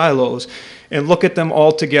at in silos and look at them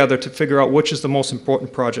all together to figure out which is the most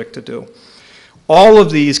important project to do. All of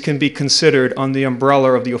these can be considered on the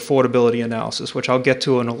umbrella of the affordability analysis, which I'll get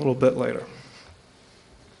to in a little bit later.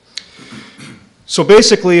 So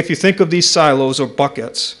basically, if you think of these silos or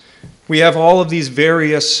buckets, we have all of these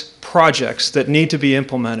various projects that need to be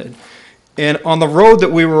implemented. And on the road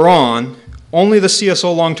that we were on, only the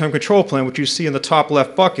CSO long-term control plan, which you see in the top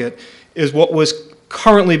left bucket, is what was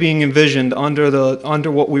currently being envisioned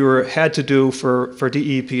under what we had to do for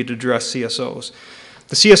DEP to address CSOs.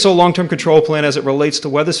 The CSO long-term control plan as it relates to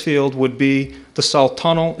Wethersfield would be the South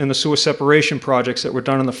Tunnel and the sewer separation projects that were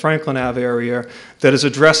done in the Franklin Ave area that is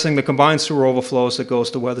addressing the combined sewer overflows that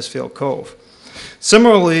goes to Wethersfield Cove.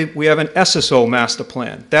 Similarly, we have an SSO master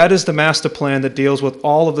plan. That is the master plan that deals with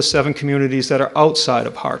all of the 7 communities that are outside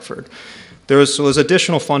of Hartford. There's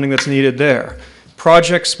additional funding that's needed there.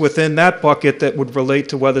 Projects within that bucket that would relate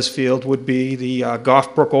to Wethersfield would be the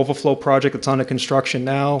Goff Brook Overflow project that's under construction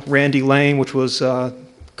now, Randy Lane, which was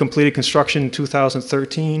completed construction in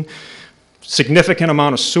 2013. Significant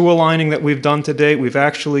amount of sewer lining that we've done to date. We've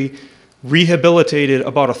actually rehabilitated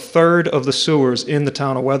about 1/3 of the sewers in the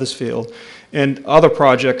town of Wethersfield, and other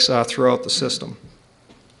projects throughout the system.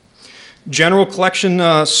 General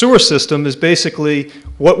collection sewer system is basically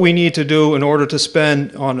what we need to do in order to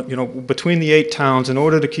spend on, between the 8 towns in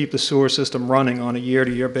order to keep the sewer system running on a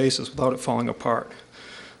year-to-year basis without it falling apart.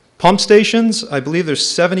 Pump stations, I believe there's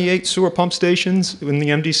 78 sewer pump stations in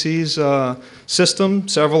the MDC's system,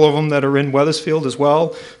 several of them that are in Wethersfield as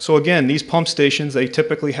well. So again, these pump stations, they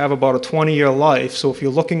typically have about a 20-year life. So if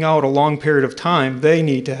you're looking out a long period of time, they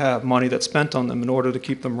need to have money that's spent on them in order to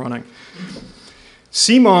keep them running.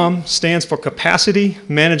 CMOM stands for Capacity,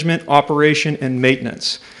 Management, Operation, and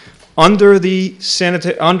Maintenance. Under the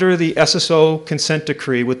SSO consent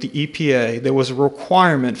decree with the EPA, there was a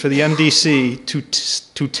requirement for the MDC to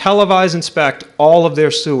televise inspect all of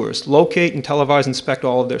their sewers, locate and televise inspect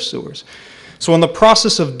all of their sewers. So in the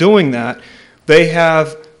process of doing that, they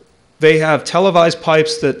have televised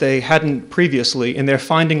pipes that they hadn't previously, and they're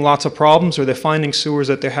finding lots of problems, or they're finding sewers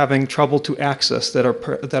that they're having trouble to access that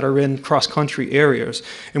are in cross-country areas.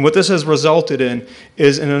 And what this has resulted in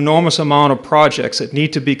is an enormous amount of projects that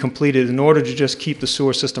need to be completed in order to just keep the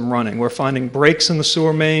sewer system running. We're finding breaks in the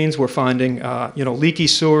sewer mains. We're finding leaky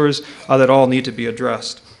sewers that all need to be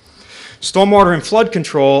addressed. Stormwater and flood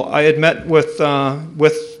control, I had met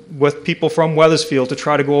with people from Wethersfield to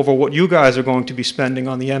try to go over what you guys are going to be spending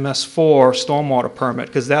on the MS4 stormwater permit,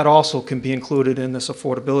 because that also can be included in this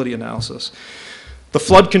affordability analysis. The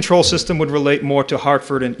flood control system would relate more to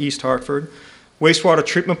Hartford and East Hartford. Wastewater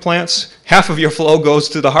treatment plants, half of your flow goes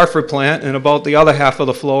to the Hartford plant, and about the other half of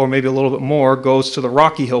the flow, or maybe a little bit more, goes to the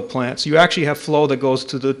Rocky Hill plant. So you actually have flow that goes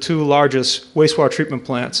to the 2 largest wastewater treatment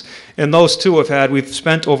plants. And those two we've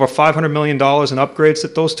spent over $500 million in upgrades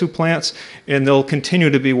at those 2 plants, and there'll continue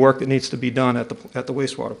to be work that needs to be done at the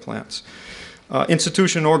wastewater plants.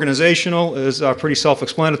 Institution and organizational is pretty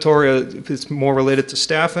self-explanatory. It's more related to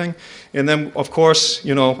staffing. And then, of course,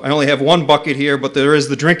 I only have one bucket here, but there is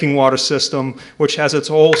the drinking water system, which has its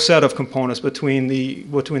whole set of components between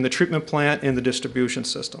the treatment plant and the distribution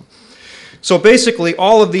system. So basically,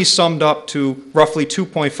 all of these summed up to roughly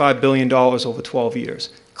 $2.5 billion over 12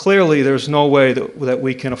 years. Clearly, there's no way that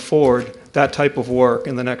we can afford that type of work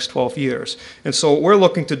in the next 12 years. And so what we're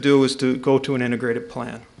looking to do is to go to an integrated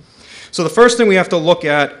plan. So the first thing we have to look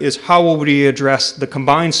at is how will we address the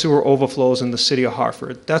combined sewer overflows in the city of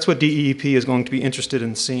Hartford. That's what DEP is going to be interested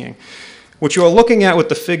in seeing. What you are looking at with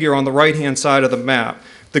the figure on the right-hand side of the map,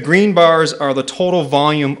 the green bars are the total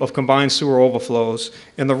volume of combined sewer overflows,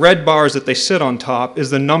 and the red bars that they sit on top is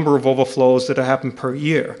the number of overflows that happen per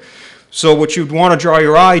year. So what you'd want to draw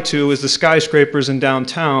your eye to is the skyscrapers in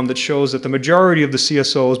downtown that shows that the majority of the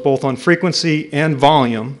CSOs, both on frequency and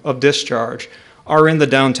volume of discharge, are in the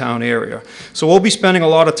downtown area. So we'll be spending a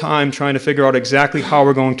lot of time trying to figure out exactly how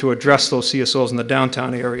we're going to address those CSOs in the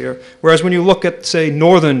downtown area. Whereas when you look at, say,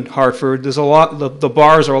 northern Hartford, there's the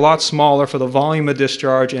bars are a lot smaller for the volume of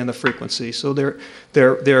discharge and the frequency. So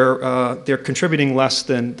they're contributing less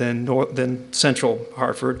than central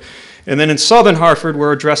Hartford. And then in southern Hartford,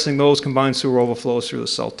 we're addressing those combined sewer overflows through the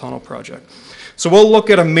South Tunnel project. So we'll look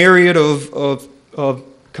at a myriad of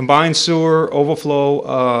combined sewer overflow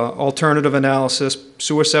alternative analysis,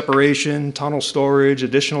 sewer separation, tunnel storage,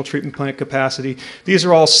 additional treatment plant capacity. These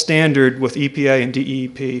are all standard with EPA and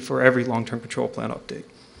DEP for every long-term control plan update.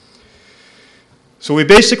 So what we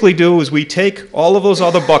basically do is we take all of those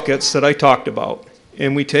other buckets that I talked about,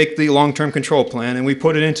 and we take the long-term control plan and we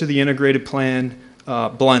put it into the integrated plan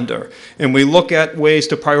blender. And we look at ways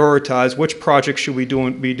to prioritize which projects should we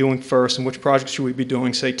be doing first and which projects should we be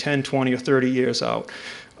doing, say, 10, 20, or 30 years out.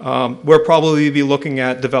 We'll probably be looking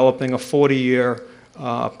at developing a 40-year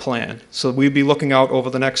plan. So we'd be looking out over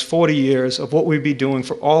the next 40 years of what we'd be doing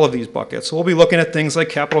for all of these buckets. So we'll be looking at things like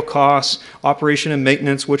capital costs, operation and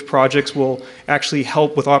maintenance, which projects will actually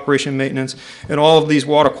help with operation and maintenance, and all of these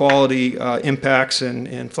water quality impacts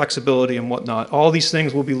and flexibility and whatnot. All these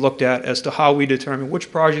things will be looked at as to how we determine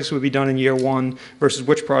which projects would be done in year 1 versus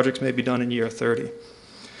which projects may be done in year 30.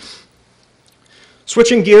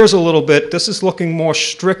 Switching gears a little bit, this is looking more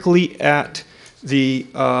strictly at the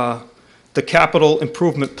capital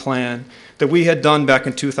improvement plan that we had done back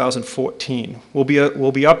in 2014. We'll be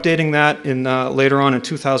updating that later on in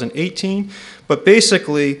 2018. But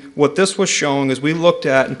basically, what this was showing is we looked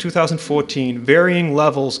at, in 2014, varying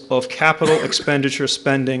levels of capital expenditure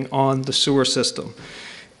spending on the sewer system.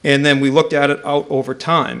 And then we looked at it out over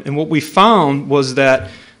time. And what we found was that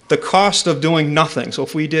the cost of doing nothing, so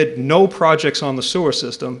if we did no projects on the sewer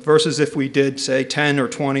system versus if we did, say, 10 or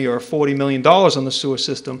 20 or $40 million on the sewer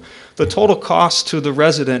system, the total cost to the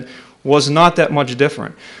resident was not that much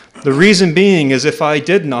different. The reason being is if I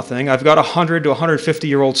did nothing, I've got a 100 to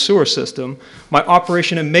 150-year-old sewer system, my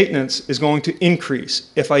operation and maintenance is going to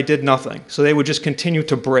increase if I did nothing. So they would just continue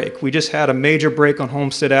to break. We just had a major break on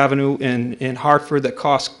Homestead Avenue in Hartford that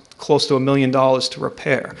cost close to $1 million to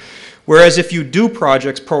repair. Whereas if you do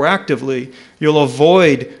projects proactively, you'll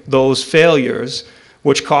avoid those failures,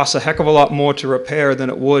 which costs a heck of a lot more to repair than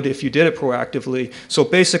it would if you did it proactively. So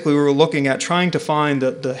basically, we were looking at trying to find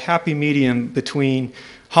the happy medium between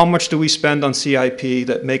how much do we spend on CIP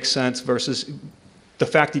that makes sense versus the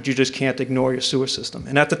fact that you just can't ignore your sewer system.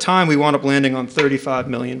 And at the time, we wound up landing on $35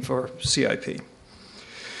 million for CIP.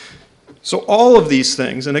 So all of these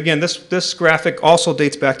things, and again, this graphic also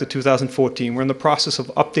dates back to 2014. We're in the process of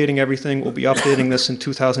updating everything. We'll be updating this in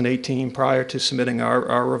 2018 prior to submitting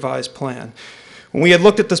our revised plan. When we had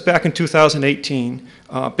looked at this back in 2018,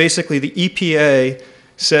 basically the EPA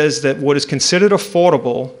says that what is considered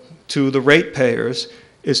affordable to the ratepayers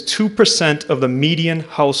is 2% of the median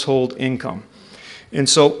household income. And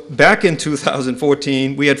so back in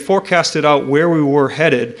 2014, we had forecasted out where we were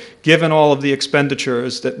headed, given all of the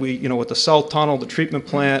expenditures that we, with the salt tunnel, the treatment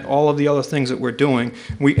plant, all of the other things that we're doing.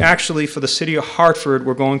 We actually, for the city of Hartford,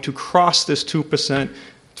 we're going to cross this 2%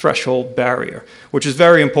 threshold barrier, which is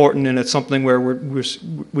very important, and it's something where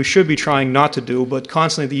we should be trying not to do, but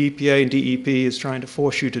constantly the EPA and DEP is trying to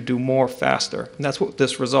force you to do more faster, and that's what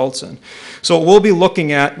this results in. So what we'll be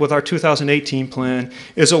looking at with our 2018 plan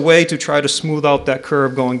is a way to try to smooth out that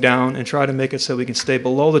curve going down and try to make it so we can stay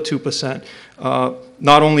below the 2%,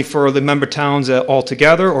 not only for the member towns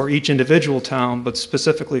altogether or each individual town, but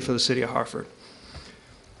specifically for the city of Hartford.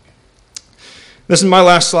 This is my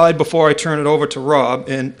last slide before I turn it over to Rob,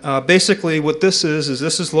 and basically what this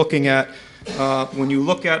is looking at, when you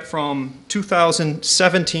look at from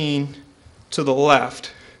 2017 to the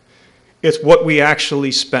left, it's what we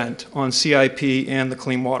actually spent on CIP and the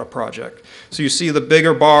Clean Water Project. So you see the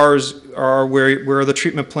bigger bars are where the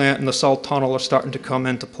treatment plant and the salt tunnel are starting to come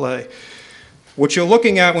into play. What you're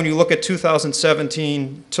looking at when you look at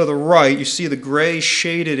 2017 to the right, you see the gray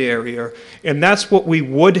shaded area, and that's what we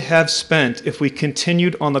would have spent if we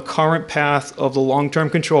continued on the current path of the long-term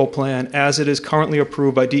control plan as it is currently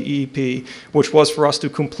approved by DEP, which was for us to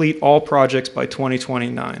complete all projects by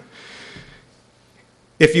 2029.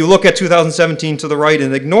 If you look at 2017 to the right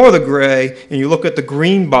and ignore the gray, and you look at the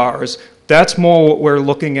green bars, that's more what we're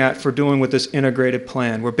looking at for doing with this integrated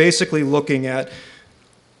plan. We're basically looking at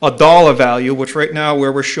a dollar value, which right now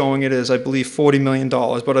where we're showing it is, I believe, $40 million,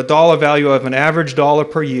 but a dollar value of an average dollar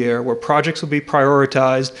per year where projects will be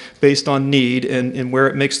prioritized based on need and where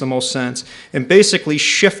it makes the most sense, and basically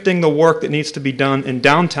shifting the work that needs to be done in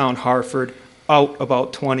downtown Hartford out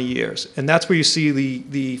about 20 years. And that's where you see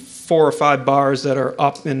the 4 or 5 bars that are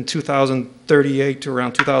up in 2038 to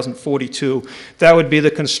around 2042. That would be the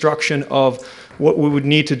construction of what we would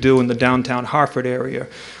need to do in the downtown Hartford area.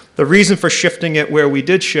 The reason for shifting it where we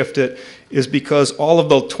did shift it is because all of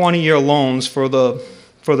the 20-year loans for the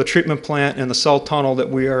treatment plant and the salt tunnel that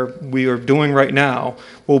we are doing right now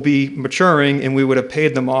will be maturing, and we would have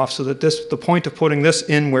paid them off, so that the point of putting this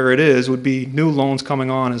in where it is would be new loans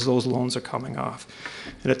coming on as those loans are coming off.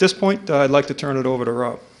 And at this point, I'd like to turn it over to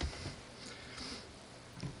Rob.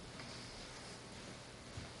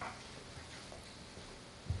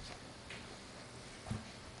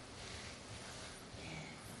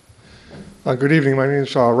 Good evening. My name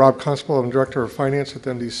is Rob Constable. I'm Director of Finance at the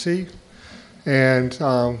MDC. And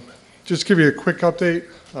just to give you a quick update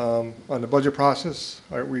on the budget process.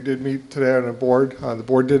 We did meet today on the board. The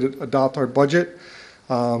board did adopt our budget.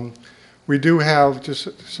 We do have,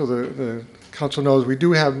 just so the council knows, we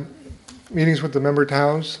do have meetings with the member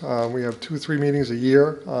towns. We have 2-3 meetings a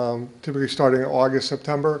year, typically starting in August,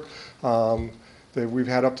 September. We've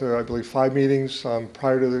had up to, I believe, 5 meetings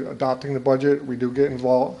prior to adopting the budget. We do get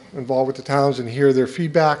involved with the towns and hear their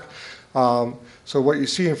feedback. So what you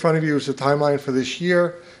see in front of you is the timeline for this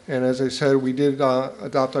year. And as I said, we did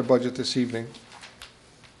adopt our budget this evening.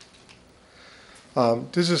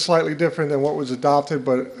 This is slightly different than what was adopted,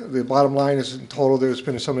 but the bottom line is in total there's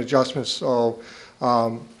been some adjustments. So,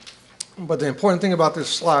 but the important thing about this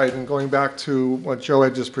slide, and going back to what Joe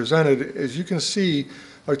had just presented, is you can see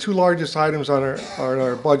our 2 largest items on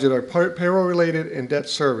our budget are payroll-related and debt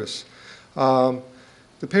service. The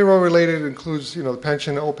payroll-related includes, the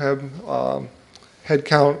pension, OPEB,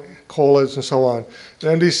 headcount, COLAs, and so on. The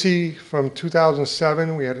MDC from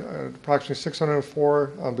 2007, we had approximately 604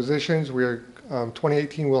 positions.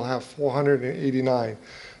 2018 we'll have 489.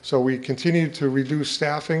 So we continue to reduce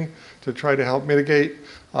staffing to try to help mitigate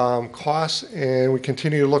costs, and we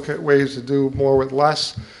continue to look at ways to do more with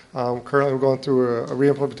less. Currently, we're going through a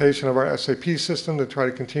re-implementation of our SAP system to try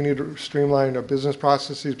to continue to streamline our business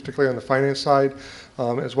processes, particularly on the finance side,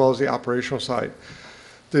 as well as the operational side.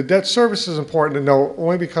 The debt service is important to know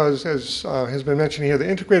only because, as has been mentioned here, the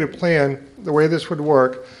integrated plan, the way this would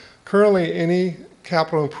work, currently any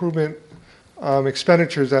capital improvement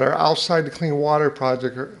expenditures that are outside the clean water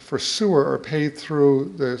project for sewer are paid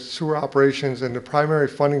through the sewer operations, and the primary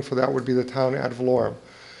funding for that would be the town ad valorem.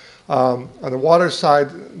 On the water side,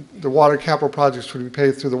 the water capital projects would be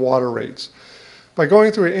paid through the water rates. By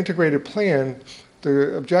going through an integrated plan,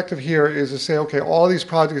 the objective here is to say, okay, all these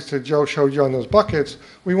projects that Joe showed you on those buckets,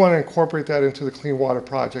 we want to incorporate that into the clean water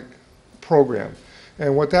project program.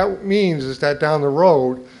 And what that means is that down the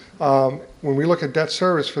road, when we look at debt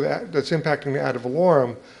service for that, that's impacting the ad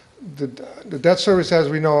valorem, the debt service as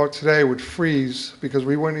we know it today would freeze because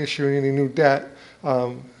we weren't issuing any new debt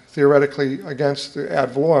theoretically against the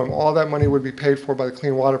ad valorem. All that money would be paid for by the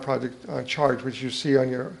Clean Water Project charge, which you see on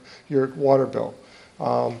your water bill.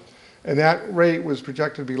 And that rate was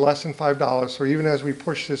projected to be less than $5. So even as we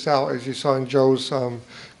push this out, as you saw in Joe's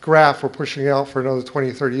graph, we're pushing it out for another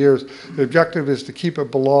 20, 30 years. The objective is to keep it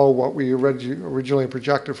below what we originally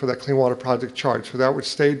projected for that Clean Water Project charge. So that would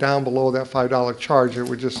stay down below that $5 charge. It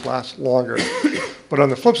would just last longer. But on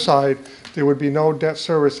the flip side, there would be no debt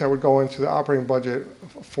service that would go into the operating budget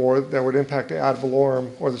that would impact the ad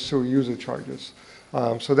valorem or the sewer user charges.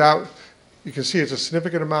 So that, you can see it's a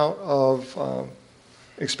significant amount of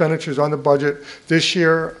expenditures on the budget. This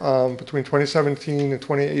year, between 2017 and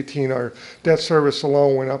 2018, our debt service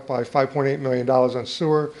alone went up by $5.8 million on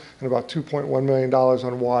sewer and about $2.1 million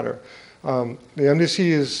on water. The MDC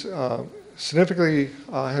is significantly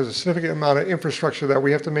has a significant amount of infrastructure that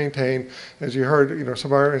we have to maintain. As you heard,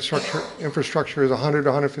 some of our infrastructure is 100 to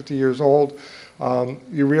 150 years old.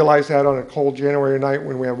 You realize that on a cold January night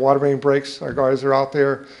when we have water main breaks, our guys are out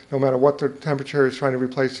there, no matter what the temperature is, trying to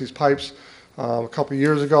replace these pipes. A couple of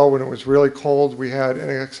years ago, when it was really cold, we had in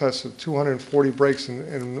excess of 240 breaks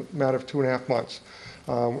in a matter of 2.5 months.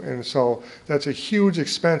 And so that's a huge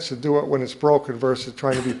expense to do it when it's broken versus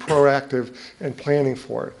trying to be proactive and planning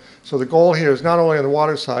for it. So the goal here is not only on the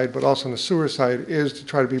water side, but also on the sewer side, is to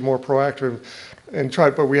try to be more proactive and try,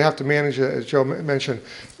 but we have to manage it, as Joe mentioned,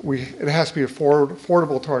 it has to be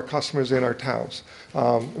affordable to our customers in our towns.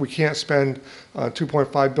 We can't spend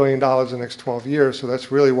 $2.5 billion in the next 12 years, so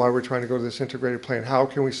that's really why we're trying to go to this integrated plan. How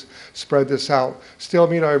can we spread this out, still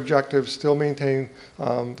meet our objectives, still maintain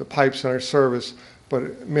the pipes and our service,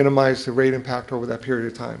 but minimize the rate impact over that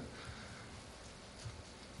period of time.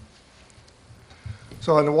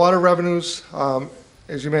 So on the water revenues,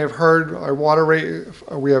 as you may have heard, our water rate,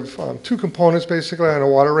 we have 2 components basically on a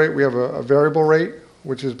water rate. We have a variable rate,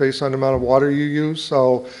 which is based on the amount of water you use.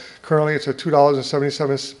 So currently it's at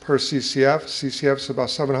 $2.77 per CCF. CCF is about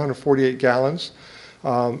 748 gallons.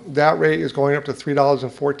 That rate is going up to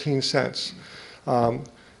 $3.14.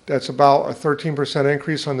 That's about a 13%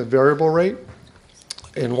 increase on the variable rate.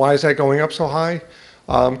 And why is that going up so high?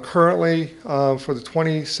 Currently, for the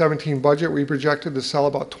 2017 budget, we projected to sell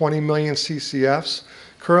about 20 million CCFs.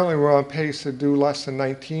 Currently, we're on pace to do less than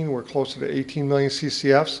 19. We're closer to 18 million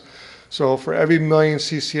CCFs. So for every million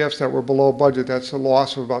CCFs that were below budget, that's a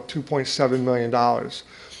loss of about $2.7 million.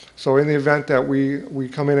 So in the event that we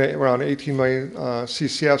come in at around 18 million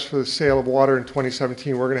CCFs for the sale of water in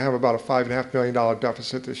 2017, we're going to have about a $5.5 million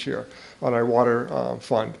deficit this year on our water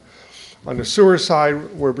fund. On the sewer side,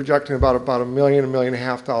 we're projecting about $1 million,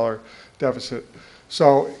 $1.5 million deficit.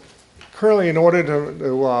 So currently, in order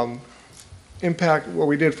to impact what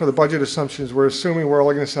we did for the budget assumptions, we're assuming we're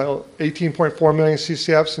only going to sell 18.4 million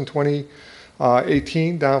CCFs in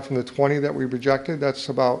 18, down from the 20 that we projected. That's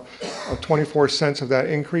about 24 cents of that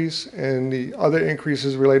increase, and the other increase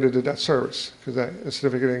is related to debt service, because that is a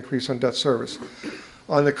significant increase on debt service.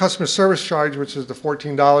 On the customer service charge, which is the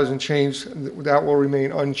 $14 and change, that will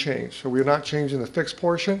remain unchanged. So we're not changing the fixed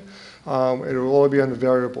portion. It will only be on the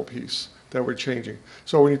variable piece that we're changing.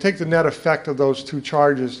 So when you take the net effect of those two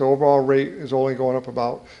charges, the overall rate is only going up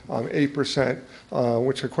about 8%,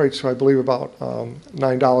 which equates to, I believe, about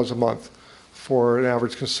 $9 a month for an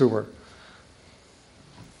average consumer.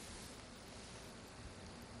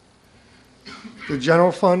 The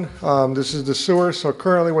general fund, this is the sewer. So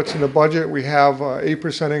currently what's in the budget, we have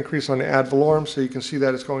 8% increase on the ad valorem. So you can see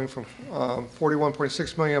that it's going from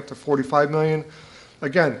 41.6 million up to 45 million.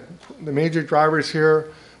 Again, the major drivers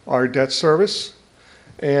here are debt service.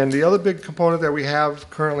 And the other big component that we have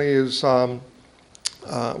currently is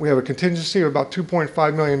we have a contingency of about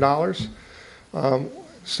 $2.5 million.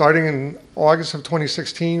 Starting in August of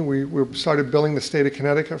 2016, we started billing the state of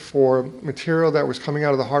Connecticut for material that was coming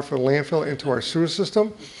out of the Hartford landfill into our sewer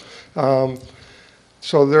system. So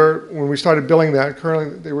when we started billing that,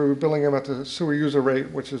 currently they were billing them at the sewer user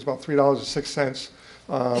rate, which is about $3.06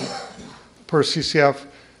 per CCF.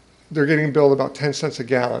 They're getting billed about 10 cents a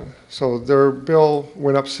gallon. So their bill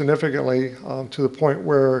went up significantly to the point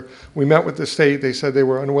where we met with the state. They said they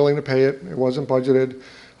were unwilling to pay it. It wasn't budgeted.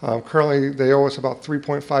 Currently, they owe us about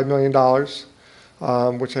 $3.5 million,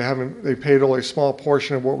 which they paid only a small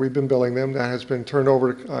portion of what we've been billing them. That has been turned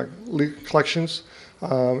over to collections,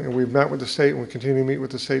 and we've met with the state, and we continue to meet with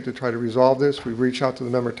the state to try to resolve this. We've reached out to the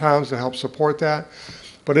member towns to help support that.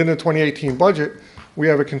 But in the 2018 budget, we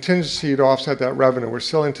have a contingency to offset that revenue. We're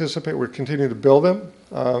still we're continuing to bill them.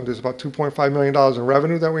 There's about $2.5 million in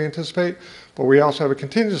revenue that we anticipate, but we also have a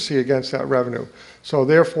contingency against that revenue. So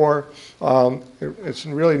therefore, it's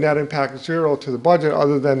really net impact zero to the budget,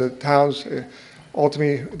 other than the towns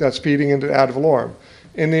ultimately that's feeding into ad valorem.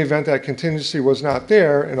 In the event that contingency was not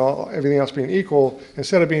there and everything else being equal,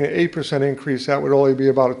 instead of being an 8% increase, that would only be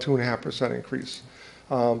about a 2.5% increase.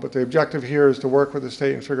 But the objective here is to work with the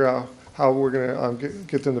state and figure out how we're going to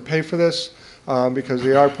get them to pay for this, because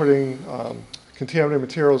they are putting contaminated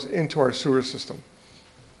materials into our sewer system.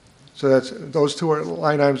 So those two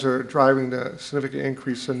line items are driving the significant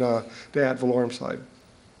increase in the ad valorem side.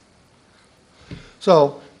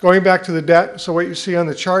 So going back to the debt, so what you see on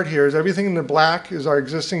the chart here is everything in the black is our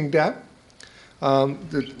existing debt.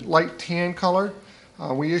 The light tan color,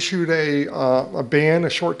 we issued a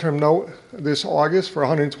short-term note this August for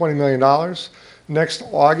 $120 million. Next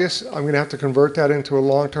August, I'm going to have to convert that into a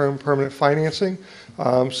long-term permanent financing.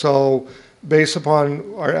 So based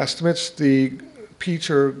upon our estimates, the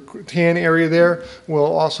peach or tan area there will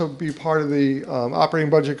also be part of the operating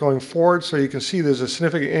budget going forward. So you can see there's a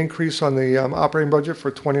significant increase on the operating budget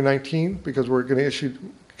for 2019 because we're going to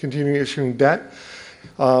continue issuing debt.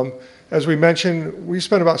 As we mentioned, we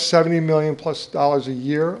spend about $70 million plus a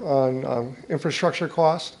year on infrastructure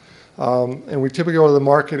costs. And we typically go to the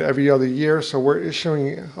market every other year, so we're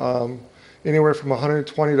issuing anywhere from $120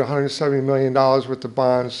 to $170 million worth of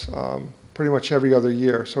bonds pretty much every other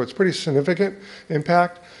year. So it's pretty significant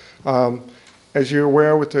impact. As you're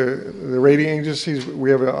aware, with the rating agencies, we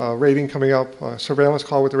have a rating coming up, a surveillance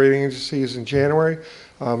call with the rating agencies in January.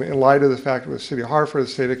 In light of the fact with the City of Hartford, the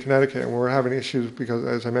State of Connecticut, and we're having issues because,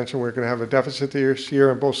 as I mentioned, we're going to have a deficit this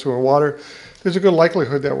year in both sewer and water, there's a good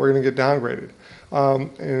likelihood that we're going to get downgraded.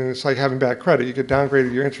 And it's like having bad credit. You get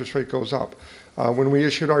downgraded, your interest rate goes up. When we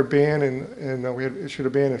issued our ban, and we had issued a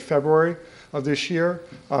ban in February of this year,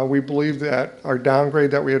 we believe that our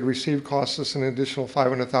downgrade that we had received cost us an additional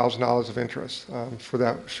 $500,000 of interest for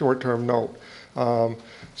that short-term note.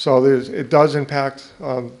 So it does impact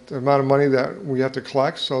the amount of money that we have to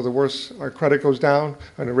collect. So the worse our credit goes down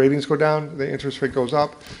and the ratings go down, the interest rate goes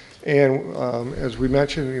up. And as we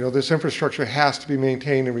mentioned, this infrastructure has to be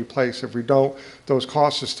maintained and replaced. If we don't, those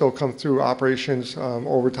costs will still come through operations,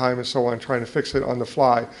 overtime, and so on, trying to fix it on the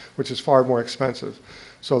fly, which is far more expensive.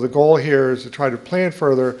 So the goal here is to try to plan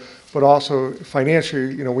further, but also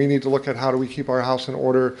financially, we need to look at how do we keep our house in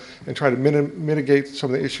order and try to mitigate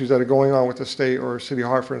some of the issues that are going on with the state or City of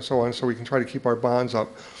Hartford and so on, so we can try to keep our bonds up.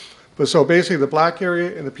 But so basically the black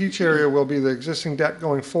area and the peach area will be the existing debt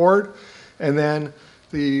going forward, and then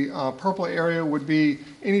the purple area would be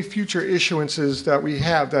any future issuances that we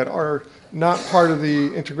have that are not part of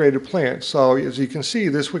the integrated plan. So as you can see,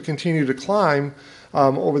 this would continue to climb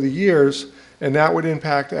over the years, and that would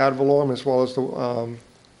impact ad valorem as well as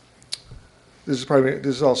This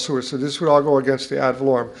is all sewer, so this would all go against the ad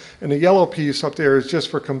valorem. And the yellow piece up there is just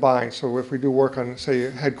for combined, so if we do work on,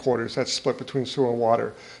 say, headquarters, that's split between sewer and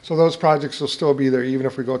water. So those projects will still be there even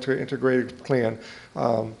if we go to an integrated plan.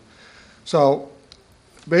 So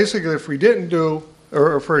basically, if we didn't do,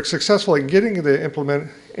 or if we're successful in getting the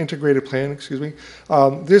integrated plan,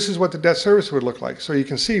 this is what the debt service would look like. So you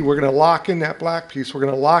can see we're going to lock in that black piece, we're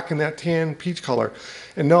going to lock in that tan peach color.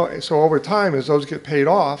 And so over time, as those get paid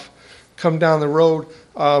off, come down the road,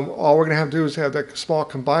 all we're going to have to do is have that small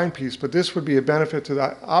combined piece, but this would be a benefit to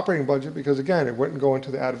the operating budget because, again, it wouldn't go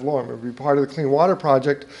into the ad valorem. It would be part of the Clean Water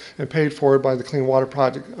Project and paid for by the Clean Water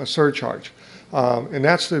Project surcharge. And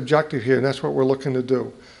that's the objective here, and that's what we're looking to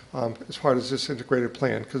do as part of this integrated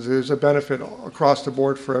plan, because there's a benefit across the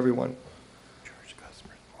board for everyone.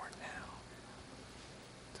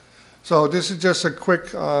 So this is just a quick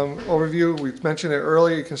overview. We've mentioned it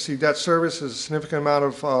earlier. You can see debt service is a significant amount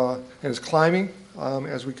of, and is climbing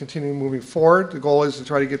as we continue moving forward. The goal is to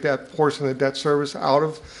try to get that portion of the debt service out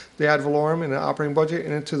of the ad valorem and the operating budget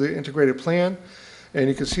and into the integrated plan. And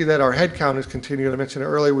you can see that our head count is continuing. I mentioned it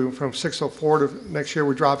earlier. We went from 604 to next year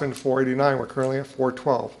we're dropping to 489. We're currently at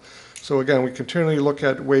 412. So again, we continually look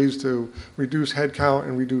at ways to reduce head count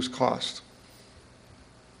and reduce cost.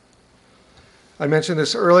 I mentioned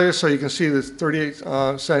this earlier, so you can see this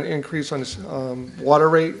 38-cent increase on this water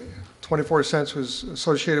rate. 24 cents was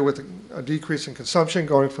associated with a decrease in consumption,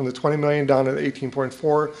 going from the 20 million down to the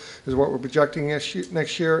 18.4 is what we're projecting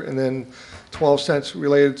next year, and then 12 cents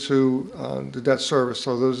related to the debt service.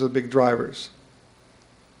 So those are the big drivers.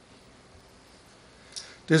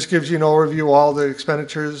 This gives you an overview of all the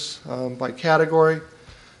expenditures by category.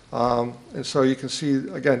 And so you can see,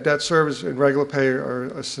 again, debt service and regular pay are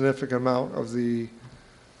a significant amount of the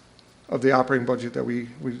operating budget that we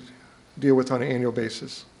deal with on an annual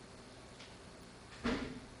basis.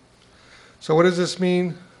 So what does this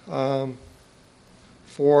mean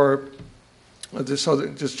for this? So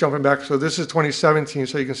just jumping back, so this is 2017,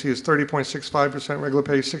 so you can see it's 30.65% regular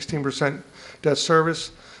pay, 16% debt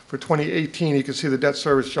service. For 2018, you can see the debt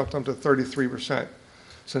service jumped up to 33%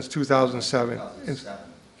 since 2007. 2007.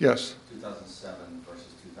 Yes. 2007 versus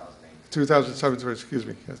 2008. 2007, excuse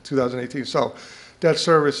me, 2018. So debt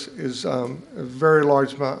service is a very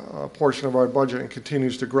large portion of our budget and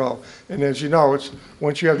continues to grow. And as you know,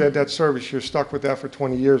 once you have that debt service, you're stuck with that for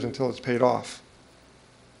 20 years until it's paid off.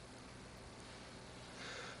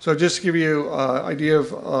 So just to give you an idea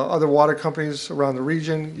of other water companies around the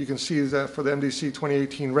region, you can see that for the MDC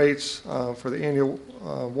 2018 rates, for the annual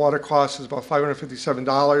water cost is about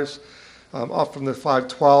 $557. Up from the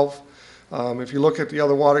 512. If you look at the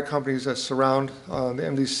other water companies that surround the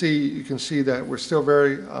MDC, you can see that we're still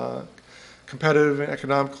very competitive and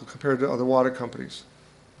economical compared to other water companies.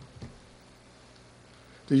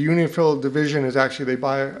 The Unionville division is actually, they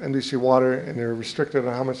buy MDC water and they're restricted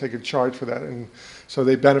on how much they can charge for that. And so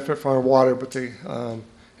they benefit from our water, but they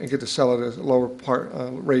and get to sell it at a lower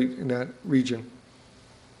rate in that region.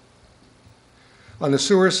 On the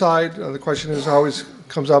sewer side, the question is always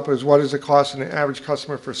comes up is what is the cost of an average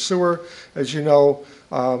customer for sewer? As you know,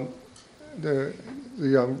 the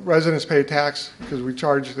residents pay a tax because we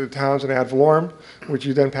charge the towns an ad valorem, which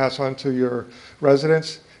you then pass on to your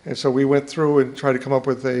residents. And so we went through and tried to come up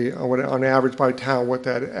with on average by town, what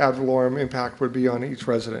that ad valorem impact would be on each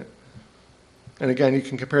resident. And again, you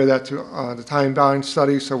can compare that to the time-bound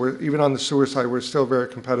study. So even on the sewer side, we're still very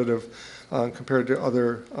competitive compared to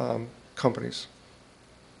other companies.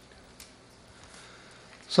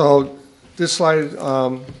 So this slide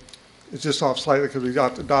is just off slightly because we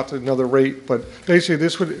adopted another rate, but basically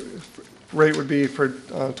this rate would be for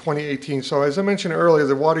 2018. So as I mentioned earlier,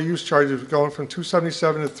 the water use charge is going from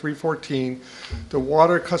 $277 to $314. The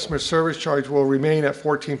water customer service charge will remain at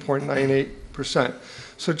 14.98%.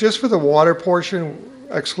 So just for the water portion,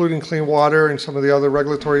 excluding clean water and some of the other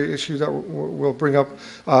regulatory issues that we'll bring up,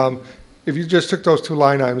 if you just took those two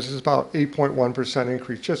line items, it's about 8.1%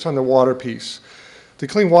 increase just on the water piece. The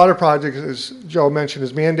Clean Water Project, as Joe mentioned,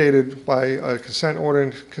 is mandated by a consent order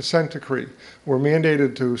and consent decree. We're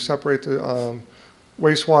mandated to separate the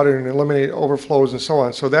wastewater and eliminate overflows and so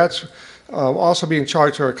on. So that's also being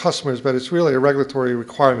charged to our customers, but it's really a regulatory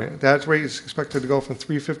requirement. That rate is expected to go from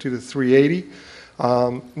 $350 to $380.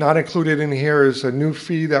 Not included in here is a new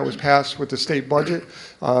fee that was passed with the state budget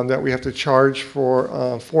that we have to charge for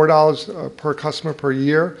 $4 per customer per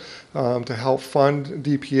year to help fund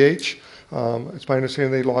DPH. It's my understanding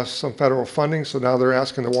they lost some federal funding, so now they're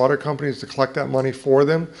asking the water companies to collect that money for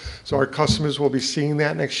them. So our customers will be seeing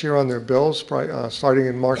that next year on their bills, starting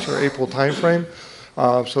in March or April timeframe.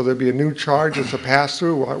 So there'd be a new charge. It's a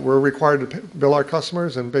pass-through. We're required to bill our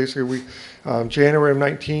customers, and basically, January of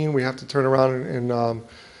 19, we have to turn around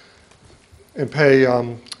and pay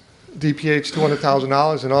DPH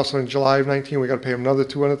 $200,000, and also in July of 19, we got to pay them another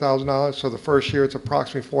 $200,000. So the first year, it's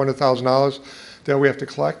approximately $400,000 that we have to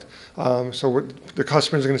collect. The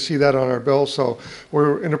customers are going to see that on our bill. So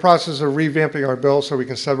we're in the process of revamping our bill so we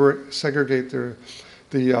can segregate the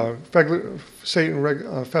state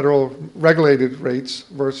and federal regulated rates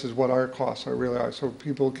versus what our costs really are, so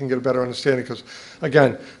people can get a better understanding. Because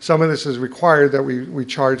again, some of this is required that we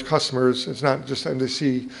charge customers. It's not just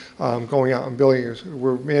MDC going out and billing us.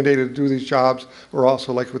 We're mandated to do these jobs. We're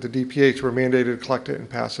also, like with the DPH, we're mandated to collect it and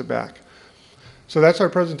pass it back. So that's our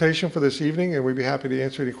presentation for this evening, and we'd be happy to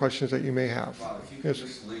answer any questions that you may have. Bob, if you could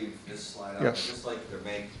just leave this slide up, Yes. I'd just like to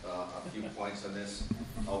make a few points on this.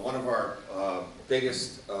 One of our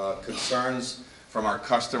biggest concerns from our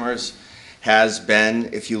customers has been,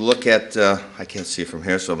 if you look at, I can't see from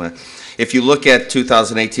here, so if you look at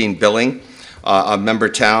 2018 billing of member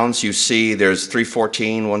towns, you see there's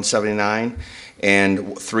 $314, $179, and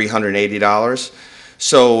 $380.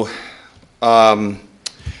 So the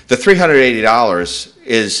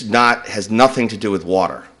 $380 has nothing to do with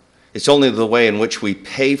water. It's only the way in which we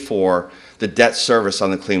pay for the debt service on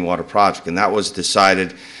the Clean Water Project, and that was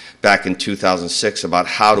decided back in 2006 about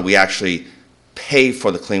how do we actually pay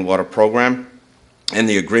for the Clean Water Program. And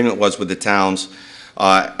the agreement was with the towns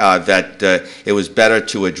that it was better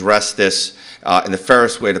to address this, and the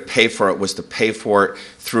fairest way to pay for it was to pay for it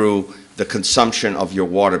through the consumption of your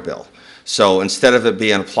water bill. So instead of it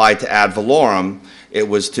being applied to ad valorem, it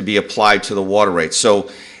was to be applied to the water rate. So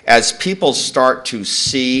as people start to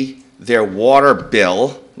see their water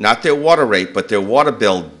bill, not their water rate, but their water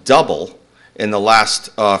bill double in the last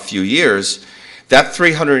few years, that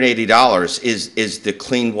 $380 is the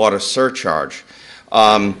clean water surcharge.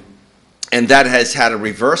 And that has had a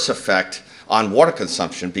reverse effect on water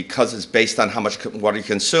consumption because it's based on how much water you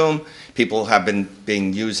consume. People have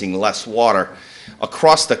been using less water.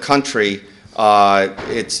 Across the country,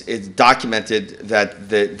 it's documented that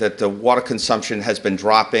the water consumption has been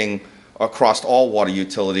dropping across all water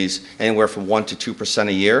utilities anywhere from 1% to 2%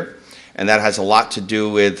 a year, and that has a lot to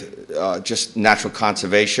do with just natural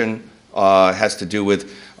conservation. Has to do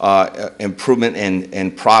with improvement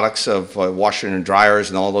in products of washing and dryers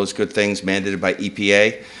and all those good things mandated by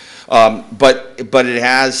EPA. But it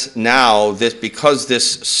has now because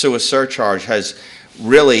this sewer surcharge has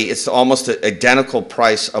really, it's almost an identical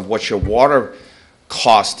price of what your water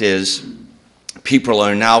cost is. People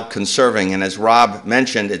are now conserving, and as Rob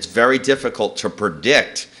mentioned, it's very difficult to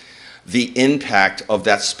predict the impact of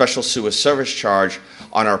that special sewer service charge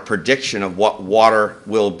on our prediction of what water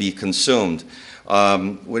will be consumed.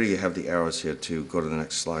 Where do you have the arrows here to go to the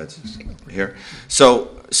next slides? Here.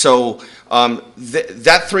 So that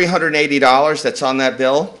 $380 that's on that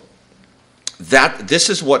bill, this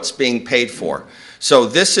is what's being paid for. So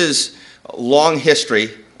this is a long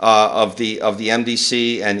history of the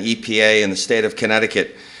MDC and EPA in the state of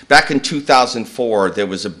Connecticut. Back in 2004, there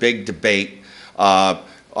was a big debate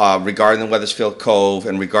regarding the Wethersfield Cove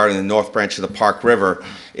and regarding the North Branch of the Park River.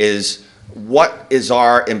 Is what is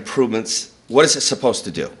our improvements? What is it supposed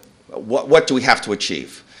to do? What do we have to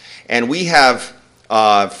achieve? And we have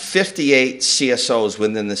 58 CSOs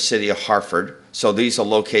within the city of Hartford. So these are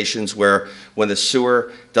locations where when the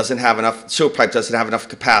sewer pipe doesn't have enough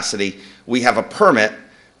capacity, we have a permit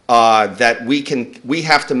that we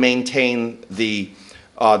have to maintain the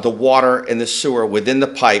water in the sewer within the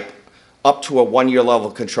pipe up to a 1-year level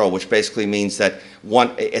of control, which basically means that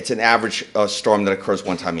it's an average storm that occurs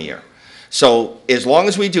one time a year. So as long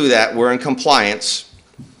as we do that, we're in compliance,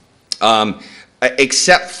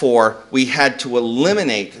 except for we had to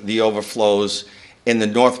eliminate the overflows in the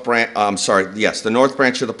North Branch, the North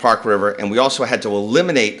Branch of the Park River, and we also had to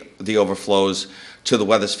eliminate the overflows to the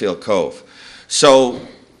Wethersfield Cove. So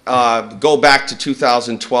go back to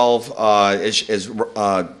 2012, as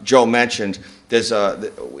Joe mentioned,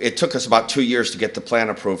 it took us about 2 years to get the plan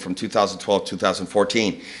approved from 2012 to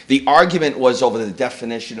 2014. The argument was over the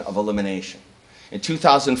definition of elimination. In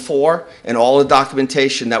 2004, in all the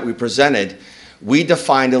documentation that we presented, we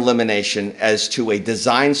defined elimination as to a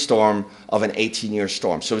design storm of an 18-year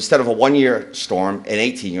storm. So instead of a 1-year storm, an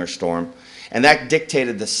 18-year storm, and that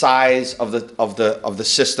dictated the size of the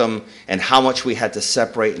system and how much we had to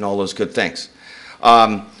separate and all those good things.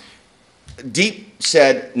 DEEP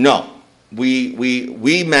said no.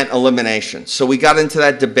 We meant elimination. So we got into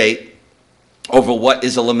that debate over what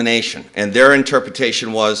is elimination. And their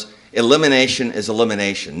interpretation was elimination is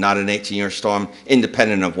elimination, not an 18-year storm,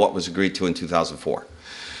 independent of what was agreed to in 2004.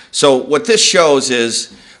 So what this shows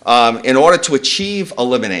is, in order to achieve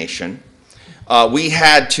elimination, we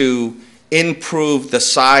had to improve the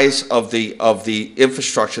size of the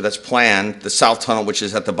infrastructure that's planned, the south tunnel, which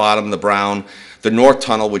is at the bottom, the brown, the north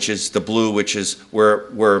tunnel, which is the blue, which is where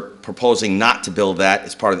we're proposing not to build that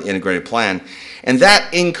as part of the integrated plan. And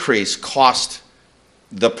that increase cost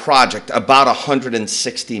the project about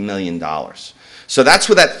 $160 million. So that's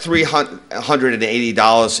where that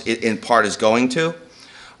 $380 in part is going to.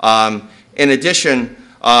 In addition,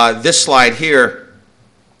 this slide here,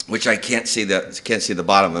 which I can't see the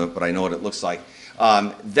bottom of it, but I know what it looks like.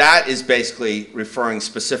 That is basically referring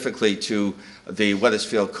specifically to the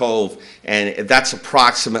Wethersfield Cove, and that's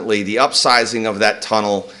approximately the upsizing of that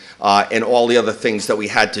tunnel and all the other things that we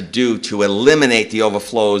had to do to eliminate the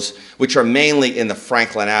overflows, which are mainly in the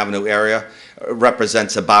Franklin Avenue area,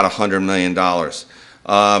 represents about $100 million.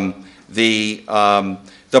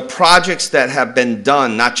 The projects that have been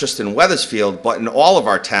done, not just in Wethersfield, but in all of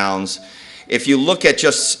our towns, if you look at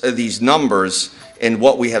just these numbers and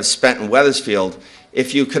what we have spent in Wethersfield,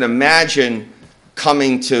 if you can imagine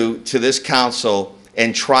coming to this council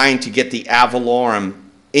and trying to get the ad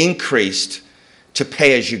valorem increased to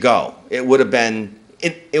pay as you go, it would have been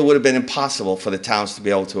impossible for the towns to be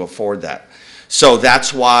able to afford that. So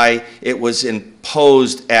that's why it was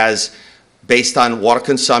imposed as based on water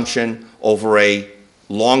consumption over a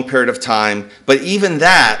long period of time. But even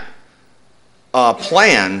that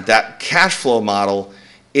plan, that cash flow model,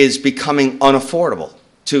 is becoming unaffordable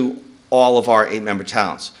to all of our 8-member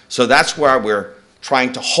towns. So that's where we're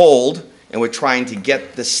trying to hold, and we're trying to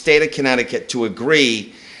get the state of Connecticut to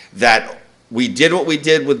agree that we did what we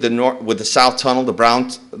did with the south tunnel, the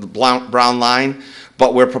brown line,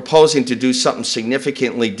 but we're proposing to do something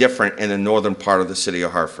significantly different in the northern part of the city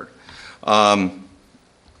of Hartford.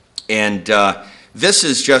 This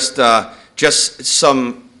is just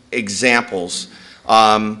some examples.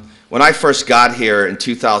 When I first got here in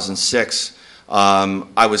 2006,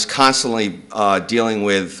 I was constantly dealing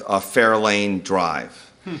with Fairlane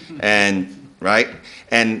Drive,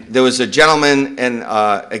 and there was a gentleman and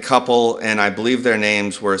a couple, and I believe their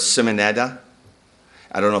names were Simonetta.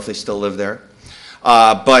 I don't know if they still live there,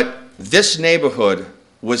 but this neighborhood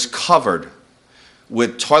was covered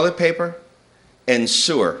with toilet paper and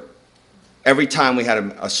sewer every time we had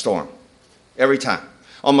a storm. Every time.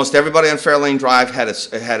 Almost everybody on Fairlane Drive had a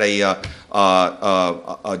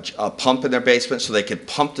pump in their basement so they could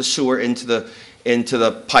pump the sewer into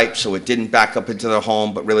the pipe so it didn't back up into their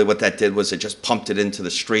home, but really what that did was it just pumped it into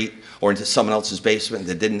the street or into someone else's basement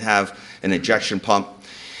that didn't have an ejection pump.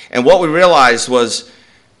 And what we realized was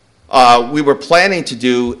we were planning to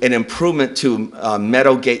do an improvement to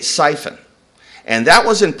Meadowgate Siphon. And that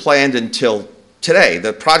wasn't planned until today.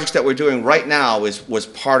 The project that we're doing right now was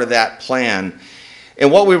part of that plan. And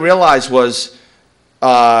what we realized was,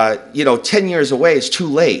 10 years away is too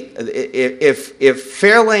late. If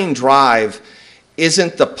Fairlane Drive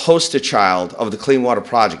isn't the poster child of the Clean Water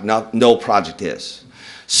Project, no project is.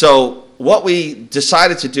 So what we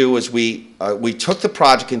decided to do was we took the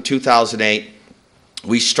project in 2008,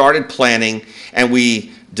 we started planning, and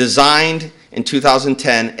we designed in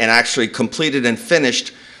 2010 and actually completed and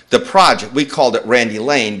finished the project. We called it Randy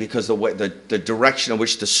Lane because the direction in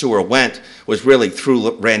which the sewer went was really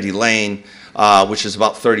through Randy Lane, which is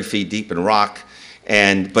about 30 feet deep in rock.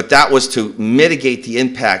 But that was to mitigate the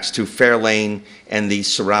impacts to Fairlane and the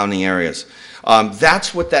surrounding areas.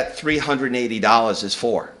 That's what that $380 is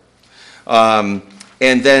for. And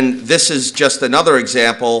then this is just another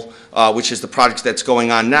example, which is the project that's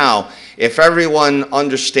going on now. If everyone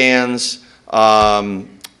understands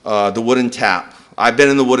the wooden tap, I've been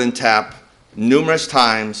in the wooden tap numerous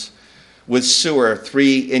times with sewer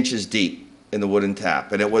 3 inches deep in the wooden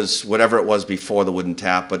tap, and it was whatever it was before the wooden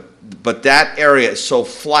tap, but that area is so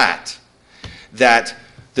flat that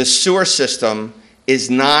the sewer system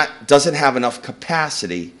doesn't have enough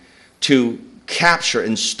capacity to capture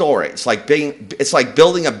and store it. It's like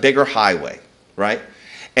building a bigger highway, right?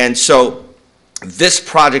 And so this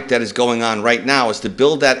project that is going on right now is to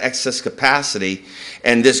build that excess capacity,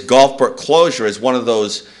 and this Gulfbrook closure is one of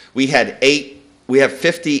those. We have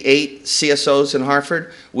 58 CSOs in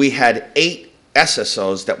Hartford. We had 8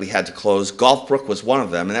 SSOs that we had to close. Gulfbrook was one of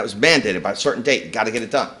them, and that was mandated by a certain date. You got to get it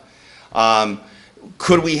done.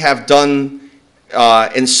 Could we have done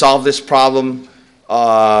and solved this problem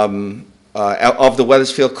of the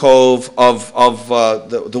Wethersfield Cove, of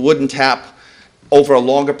the wooden tap over a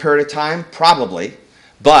longer period of time? Probably.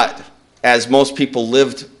 But as most people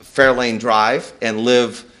lived Fairlane Drive and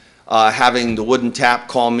live having the wooden tap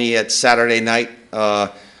call me at Saturday night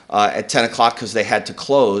at 10 o'clock because they had to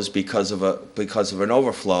close because of an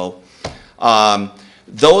overflow.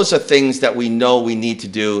 Those are things that we know we need to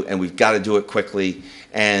do, and we've got to do it quickly,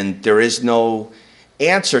 and there is no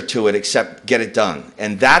answer to it except get it done.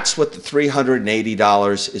 And that's what the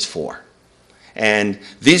 $380 is for. And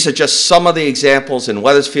these are just some of the examples in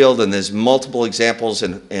Wethersfield, and there's multiple examples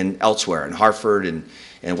in elsewhere, in Hartford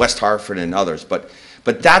and West Hartford and others. But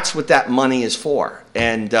that's what that money is for.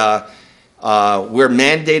 And we're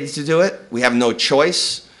mandated to do it. We have no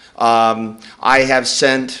choice. I have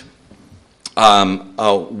sent,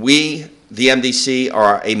 we, the MDC,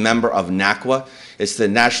 are a member of NACWA. It's the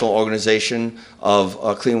National Organization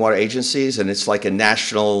of Clean Water Agencies, and it's like a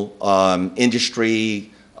national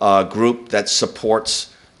industry group that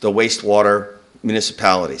supports the wastewater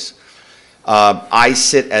municipalities. I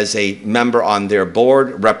sit as a member on their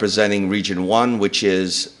board representing Region 1, which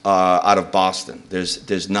is out of Boston.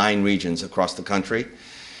 There's 9 regions across the country.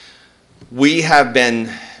 We have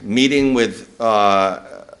been meeting with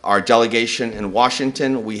our delegation in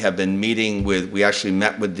Washington. We have been meeting with, we actually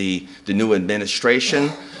met with the new administration.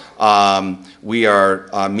 We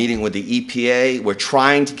are meeting with the EPA. We're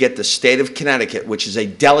trying to get the state of Connecticut, which is a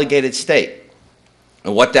delegated state.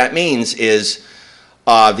 And what that means is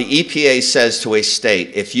the EPA says to a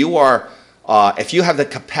state, if you have the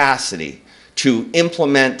capacity to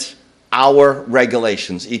implement our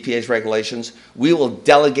regulations, EPA's regulations, we will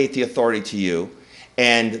delegate the authority to you.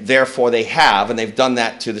 And therefore they have, and they've done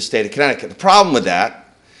that to the state of Connecticut. The problem with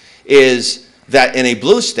that is that in a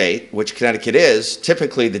blue state, which Connecticut is,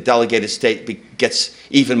 typically the delegated state gets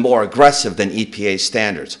even more aggressive than EPA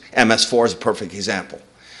standards. MS4 is a perfect example.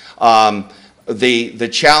 The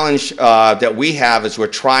challenge that we have is we're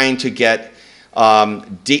trying to get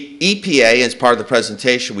EPA, as part of the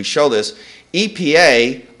presentation, we show this,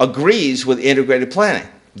 EPA agrees with integrated planning.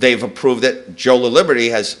 They've approved it. Joe LaLiberty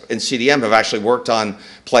and CDM have actually worked on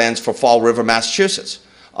plans for Fall River, Massachusetts,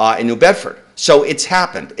 in New Bedford. So it's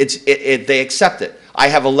happened. They accept it. I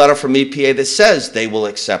have a letter from EPA that says they will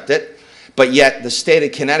accept it, but yet the state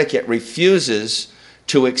of Connecticut refuses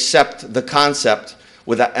to accept the concept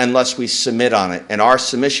unless we submit on it, and our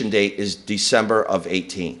submission date is December of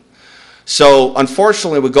 18. So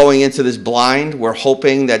unfortunately, we're going into this blind. We're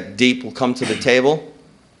hoping that DEEP will come to the table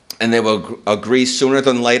and they will agree sooner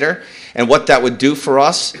than later. And what that would do for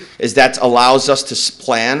us is that allows us to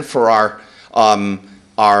plan for our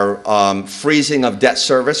freezing of debt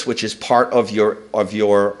service, which is part of your ad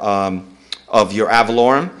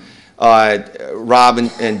valorem. Rob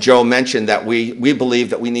and Joe mentioned that we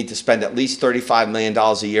believe that we need to spend at least $35 million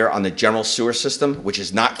a year on the general sewer system, which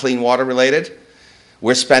is not clean water related.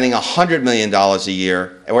 We're spending $100 million a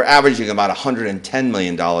year, and we're averaging about $110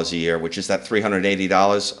 million a year, which is that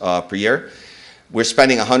 $380 per year. We're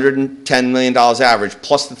spending $110 million average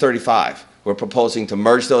plus the 35. We're proposing to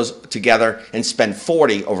merge those together and spend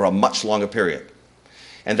 40 over a much longer period.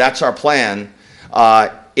 And that's our plan.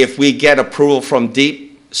 If we get approval from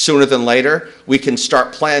DEEP sooner than later, we can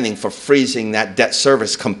start planning for freezing that debt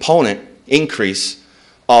service component increase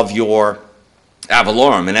of your ad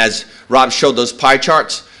valorem. And as Rob showed those pie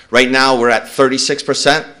charts, right now we're at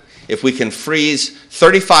 36%. If we can freeze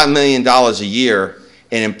 $35 million a year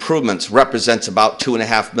in improvements, represents about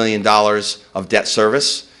 $2.5 million of debt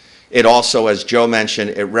service. It also, as Joe mentioned,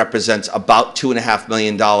 it represents about $2.5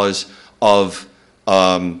 million of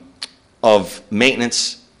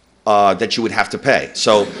maintenance that you would have to pay.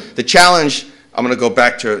 So the challenge, I'm going to go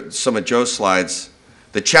back to some of Joe's slides.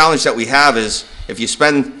 The challenge that we have is if you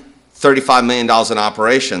spend $35 million in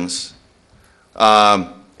operations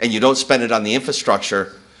and you don't spend it on the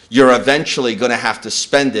infrastructure, you're eventually going to have to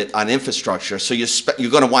spend it on infrastructure. So you're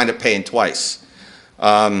going to wind up paying twice.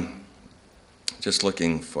 Just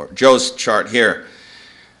looking for Joe's chart here.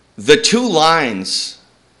 The two lines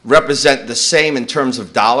represent the same in terms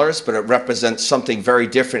of dollars, but it represents something very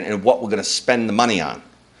different in what we're going to spend the money on.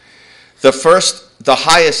 The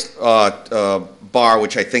highest bar,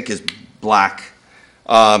 which I think is black,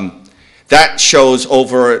 that shows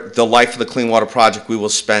over the life of the Clean Water Project, we will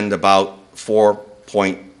spend about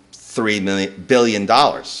 $4.3 billion.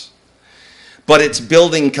 But it's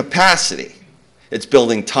building capacity. It's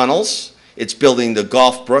building tunnels. It's building the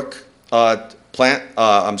Gulf Brook pipe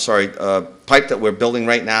that we're building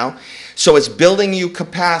right now. So it's building you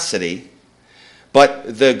capacity.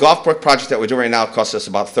 But the Gulf Brook project that we're doing right now costs us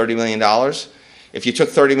about $30 million. If you took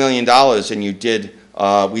 $30 million and you did,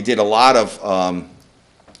 we did a lot of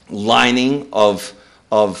lining of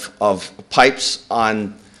pipes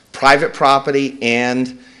on private property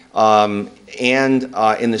and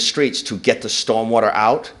in the streets to get the stormwater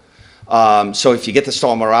out. So if you get the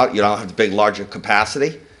stormwater out, you don't have the big, larger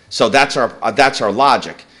capacity. So that's our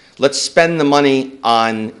logic. Let's spend the money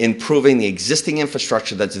on improving the existing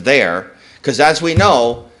infrastructure that's there, because as we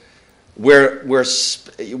know, we're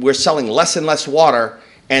selling less and less water,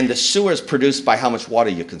 and the sewer is produced by how much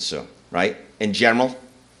water you consume, right? In general,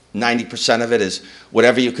 90% of it is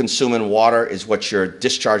whatever you consume in water is what you're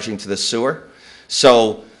discharging to the sewer.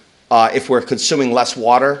 So if we're consuming less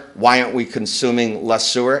water, why aren't we consuming less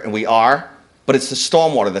sewer? And we are, but it's the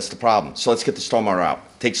stormwater that's the problem. So let's get the stormwater out.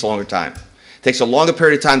 It takes a longer time. It takes a longer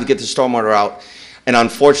period of time to get the stormwater out, and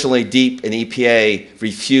unfortunately, DEEP and EPA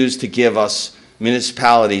refuse to give us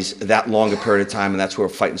municipalities that longer period of time, and that's what we're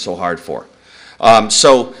fighting so hard for.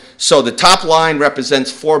 So the top line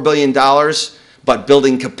represents $4 billion, but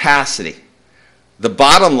building capacity. The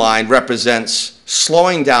bottom line represents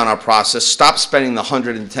slowing down our process, stop spending the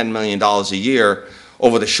 $110 million a year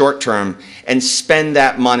over the short term, and spend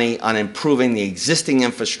that money on improving the existing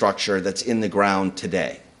infrastructure that's in the ground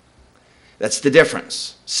today. That's the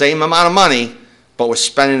difference. Same amount of money, but we're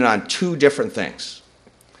spending it on two different things.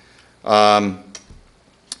 So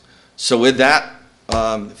with that,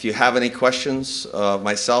 if you have any questions,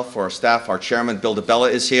 myself or our staff, our chairman, Bill DiBella,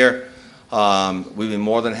 is here. We'd be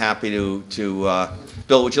more than happy to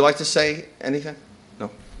Bill, would you like to say anything? No?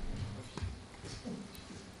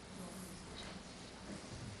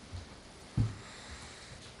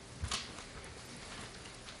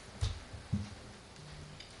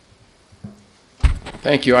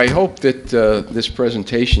 Thank you. I hope that this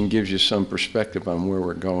presentation gives you some perspective on where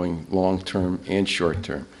we're going long-term and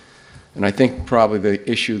short-term. And I think probably the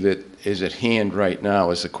issue that is at hand right now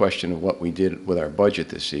is the question of what we did with our budget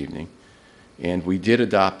this evening. And we did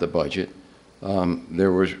adopt the budget.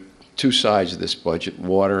 There were two sides of this budget,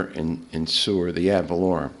 water and sewer, the ad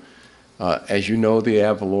valorem. As you know, the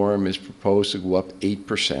ad valorem is proposed to go up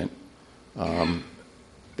 8%.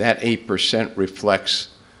 That 8% reflects,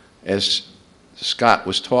 as Scott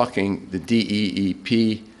was talking, the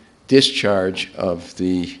DEEP discharge of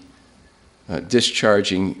the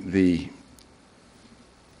discharging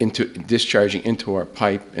into our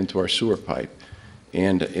pipe, into our sewer pipe,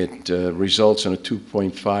 and it results in a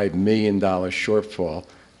 $2.5 million shortfall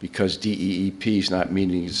because DEEP is not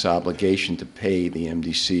meeting its obligation to pay the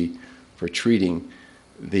MDC for treating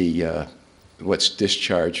the what's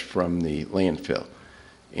discharged from the landfill.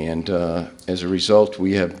 And as a result,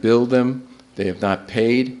 we have billed them. They have not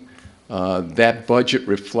paid. That budget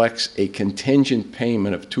reflects a contingent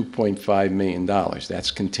payment of $2.5 million.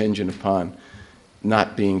 That's contingent upon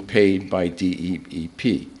not being paid by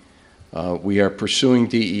DEEP. We are pursuing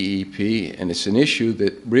DEEP, and it's an issue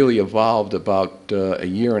that really evolved about a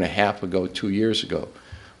year and a half ago, 2 years ago,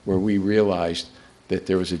 where we realized that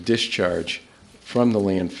there was a discharge from the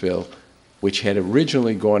landfill which had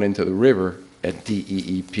originally gone into the river at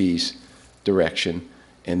DEEP's direction,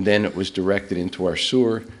 and then it was directed into our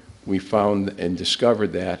sewer. We found and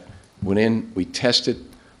discovered that. Went in, we tested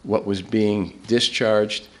what was being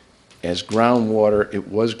discharged as groundwater. It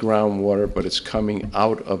was groundwater, but it's coming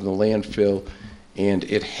out of the landfill, and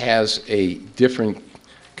it has a different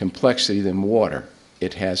complexity than water.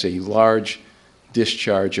 It has a large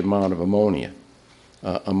discharge amount of ammonia.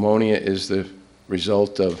 Ammonia is the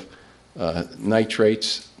result of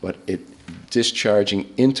nitrates, but it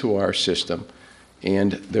discharging into our system.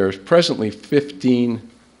 And there's presently 15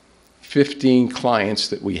 clients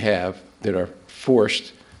that we have that are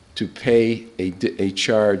forced to pay a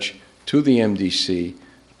charge to the MDC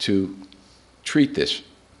to treat this.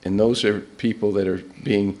 And those are people that are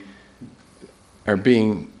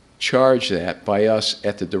being charged that by us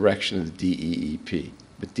at the direction of the DEEP.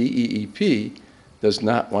 But DEEP does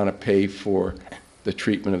not want to pay for the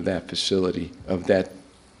treatment of that facility, of that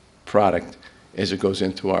product, as it goes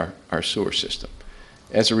into our sewer system.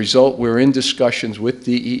 As a result, we're in discussions with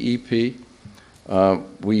DEEP.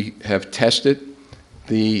 We have tested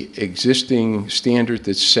the existing standard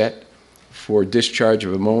that's set for discharge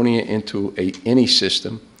of ammonia into any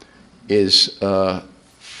system is,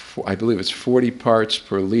 I believe it's 40 parts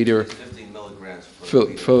per liter. 50 milligrams per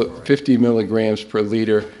liter. 50 milligrams per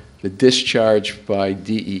liter. The discharge by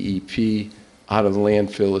DEEP out of the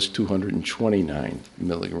landfill is 229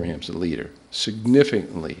 milligrams a liter,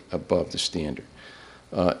 significantly above the standard.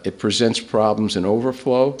 It presents problems in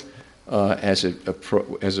overflow as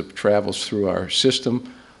it travels through our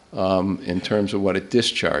system in terms of what it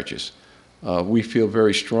discharges. We feel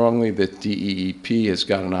very strongly that DEEP has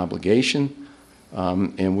got an obligation,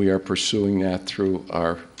 and we are pursuing that through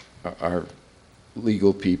our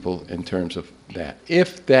legal people in terms of that.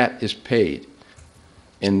 If that is paid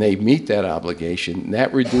and they meet that obligation,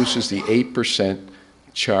 that reduces the 8%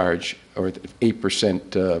 charge or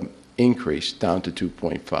 8% increase down to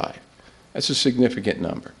 2.5. That's a significant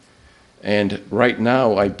number. And right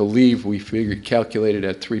now, I believe we calculated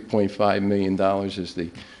at $3.5 million is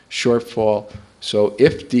the shortfall. So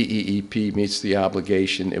if DEEP meets the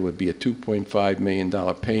obligation, it would be a $2.5 million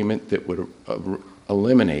payment that would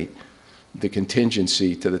eliminate the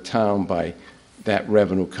contingency to the town by that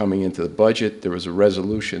revenue coming into the budget. There was a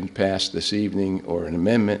resolution passed this evening, or an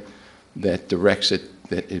amendment, that directs it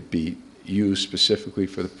that it be used specifically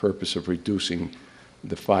for the purpose of reducing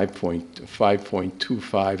the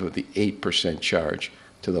 5.25 of the 8% charge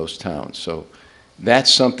to those towns. So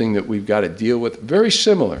that's something that we've got to deal with, very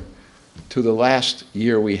similar to the last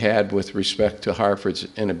year we had with respect to Hartford's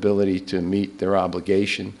inability to meet their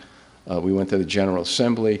obligation. We went to the General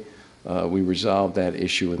Assembly. We resolved that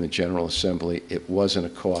issue in the General Assembly. It wasn't a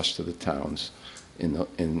cost to the towns in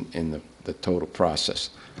the total process.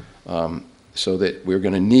 So that we're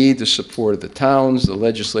going to need the support of the towns, the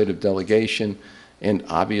legislative delegation, and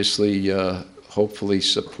obviously, hopefully,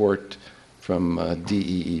 support from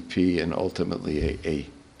DEEP and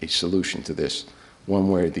ultimately a solution to this, one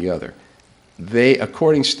way or the other. They,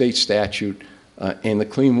 according state statute and the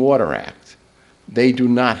Clean Water Act, they do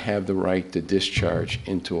not have the right to discharge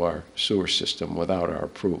into our sewer system without our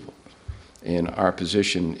approval. And our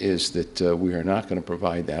position is that we are not going to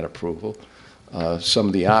provide that approval. Some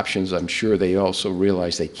of the options, I'm sure they also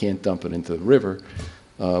realize they can't dump it into the river.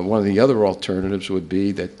 One of the other alternatives would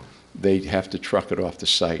be that they'd have to truck it off the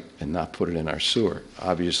site and not put it in our sewer,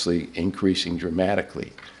 obviously increasing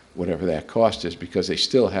dramatically whatever that cost is, because they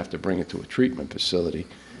still have to bring it to a treatment facility,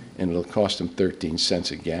 and it'll cost them 13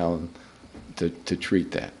 cents a gallon to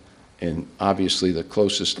treat that. And obviously the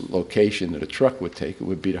closest location that a truck would take it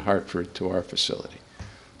would be to Hartford, to our facility.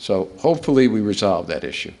 So hopefully we resolve that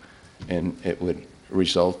issue, and it would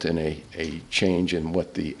result in a change in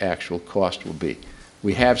what the actual cost will be.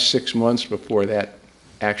 We have 6 months before that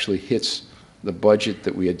actually hits the budget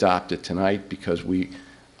that we adopted tonight, because we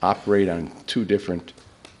operate on 2 different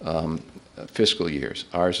fiscal years.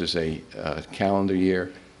 Ours is a calendar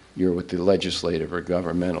year. You're with the legislative or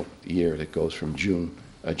governmental year that goes from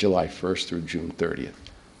July 1st through June 30th.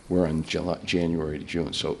 We're on January to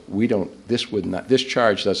June. So we don't, this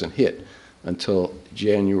charge doesn't hit until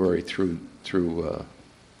January through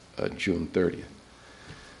June 30th.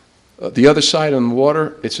 The other side on the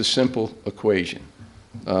water, it's a simple equation.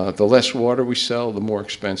 The less water we sell, the more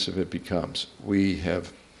expensive it becomes. We're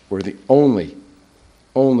the only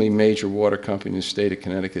major water company in the state of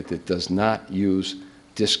Connecticut that does not use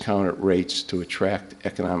discounted rates to attract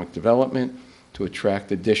economic development, to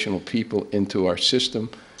attract additional people into our system,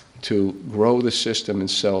 to grow the system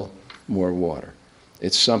and sell more water.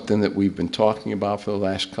 It's something that we've been talking about for the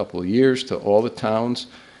last couple of years to all the towns,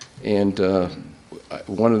 and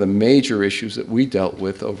one of the major issues that we dealt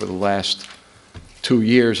with over the last 2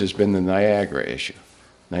 years has been the Niagara issue.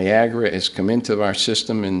 Niagara has come into our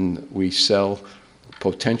system, and we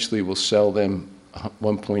potentially will sell them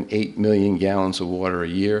 1.8 million gallons of water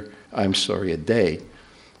a day.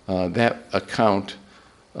 That account,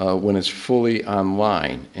 when it's fully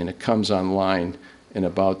online, and it comes online in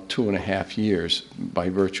about 2.5 years by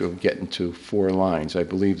virtue of getting to 4 lines. I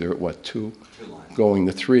believe they're at, 2 lines. Going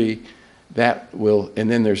to 3. That will, and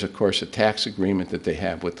then there's, of course, a tax agreement that they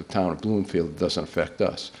have with the town of Bloomfield that doesn't affect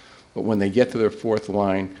us. But when they get to their 4th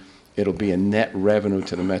line, it'll be a net revenue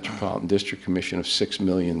to the Metropolitan District Commission of $6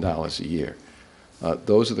 million a year.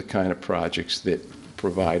 Those are the kind of projects that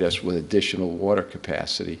provide us with additional water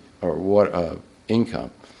capacity or water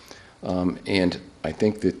income. And I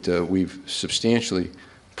think that we've substantially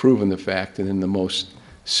proven the fact that in the most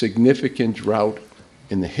significant drought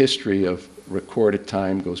in the history of recorded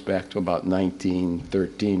time, goes back to about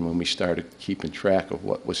 1913 when we started keeping track of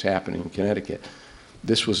what was happening in Connecticut.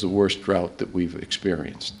 This was the worst drought that we've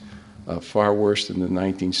experienced, far worse than the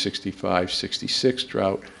 1965-66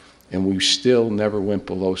 drought, and we still never went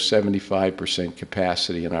below 75%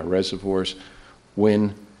 capacity in our reservoirs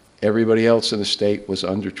when everybody else in the state was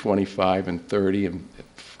under 25 and 30 and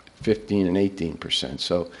 15 and 18%.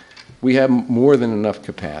 So we have more than enough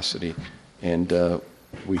capacity, and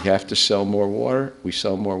we have to sell more water. We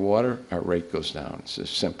sell more water, our rate goes down. It's a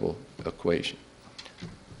simple equation.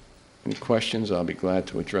 Any questions? I'll be glad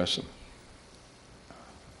to address them.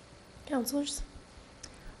 Councilors?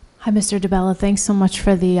 Hi, Mr. DeBella. Thanks so much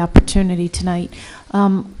for the opportunity tonight.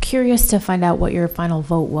 Curious to find out what your final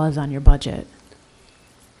vote was on your budget.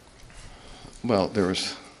 Well, there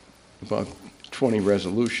was about 20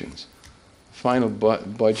 resolutions. Final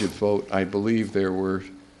budget vote, I believe there were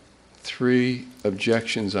 3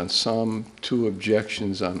 objections on some, 2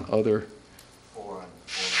 objections on other,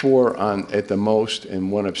 4 at the most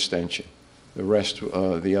and 1 abstention. The rest,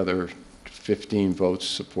 the other 15 votes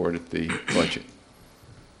supported the budget.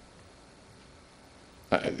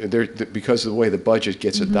 Because of the way the budget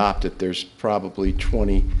gets adopted, there's probably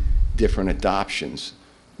 20 different adoptions,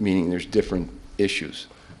 meaning there's different issues.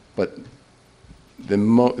 But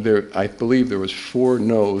I believe there was 4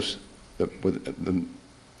 no's.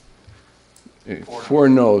 4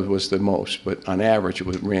 no's was the most, but on average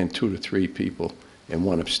it ran 2 to 3 people and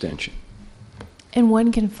 1 abstention. And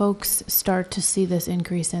when can folks start to see this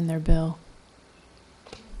increase in their bill?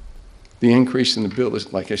 The increase in the bill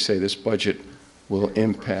is, like I say, this budget will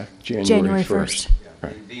impact January 1st.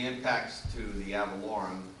 Right. The impacts to the ad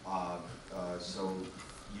valorem, so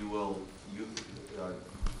you will,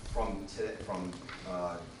 from today, correct me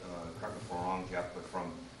if I'm wrong, Jeff, but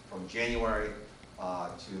from January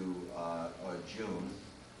to June,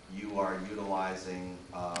 you are utilizing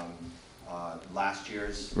last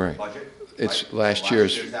year's budget. It's right? last so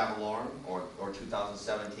year's ad valorem or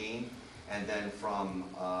 2017, and then from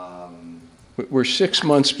we're 6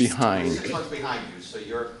 months behind. 6 months behind you, so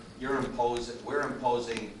we're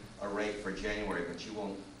imposing a rate for January, but you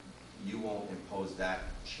won't impose that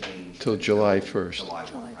change till July 1st. July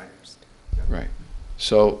 1st, right? Right.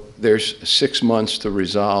 So there's 6 months to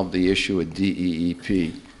resolve the issue of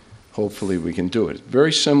DEEP. Hopefully we can do it.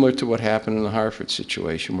 Very similar to what happened in the Hartford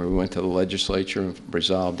situation, where we went to the legislature and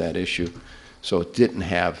resolved that issue. So it didn't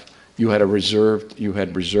have, you had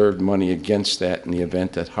reserved money against that in the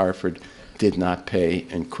event that Hartford did not pay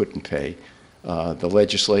and couldn't pay. The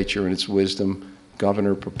legislature, in its wisdom,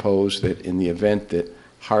 governor proposed that in the event that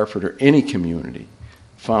Hartford or any community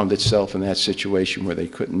found itself in that situation where they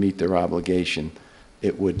couldn't meet their obligation,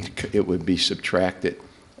 it would be subtracted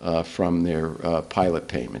from their pilot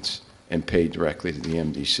payments and paid directly to the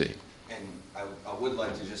MDC. And I would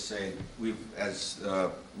like to just say, as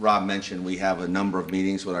Rob mentioned, we have a number of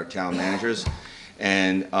meetings with our town managers.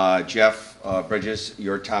 And Jeff Bridges,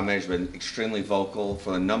 your town manager, has been extremely vocal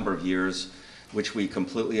for a number of years, which we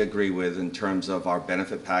completely agree with in terms of our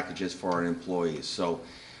benefit packages for our employees. So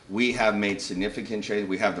we have made significant changes.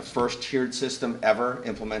 We have the first tiered system ever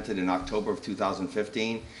implemented in October of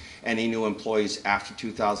 2015. Any new employees after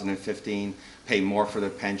 2015 pay more for their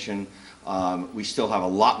pension. We still have a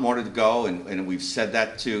lot more to go, and we've said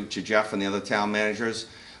that to Jeff and the other town managers.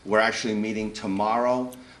 We're actually meeting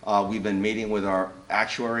tomorrow. We've been meeting with our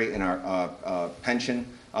actuary and our pension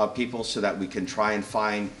people so that we can try and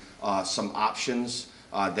find some options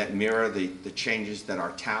that mirror the changes that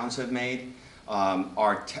our towns have made.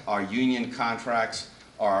 Our union contracts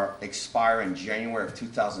expire in January of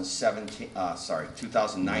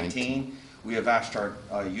 2019. We have asked our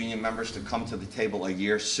union members to come to the table a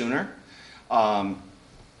year sooner. So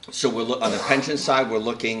on the pension side, we're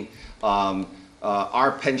looking.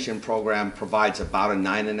 Our pension program provides about a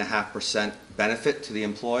 9.5% benefit to the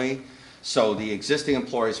employee. So the existing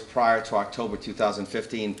employees prior to October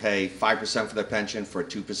 2015 pay 5% for their pension for a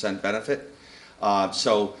 2% benefit.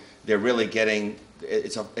 So they're really getting,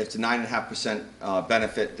 it's a 9.5%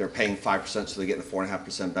 benefit. They're paying 5%, so they're getting a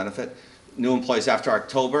 4.5% benefit. New employees after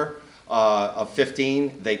October of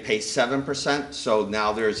 15, they pay 7%. So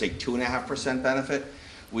now there's a 2.5% benefit.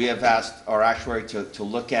 We have asked our actuary to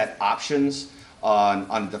look at options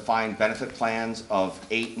on defined benefit plans of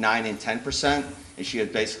 8%, 9%, and 10%. And she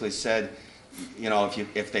had basically said, you know,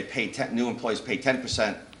 if they pay new employees pay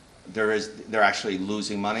 10%, they're actually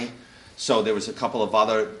losing money. So there was a couple of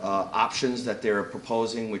other options that they're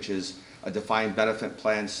proposing, which is a defined benefit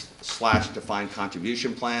plan / defined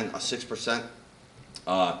contribution plan, a 6%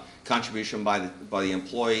 contribution by the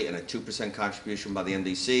employee and a 2% contribution by the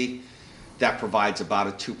MDC. That provides about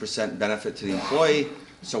a 2% benefit to the employee.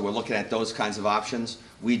 So we're looking at those kinds of options.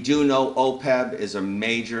 We do know OPEB is a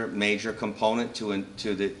major component to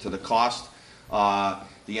the cost. The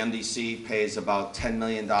MDC pays about $10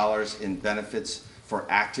 million in benefits for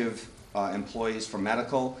active employees for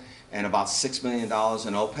medical, and about $6 million in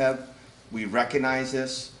OPEB. We recognize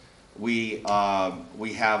this. We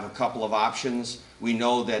have a couple of options. We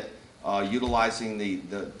know that utilizing the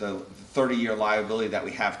 30-year liability that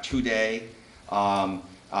we have today,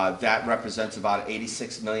 that represents about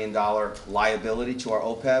 $86 million liability to our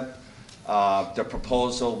OPEB. The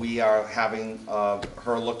proposal we are having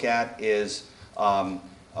her look at is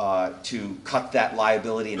to cut that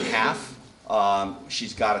liability in half.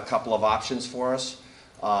 She's got a couple of options for us,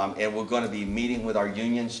 and we're going to be meeting with our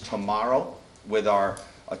unions tomorrow with our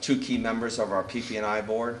 2 key members of our PP&I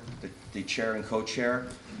board, the chair and co-chair.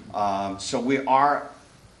 So we are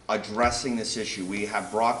addressing this issue. We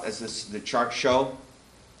have brought, as the charts show,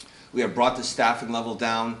 we have brought the staffing level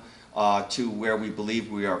down to where we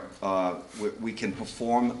believe we can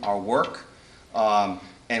perform our work.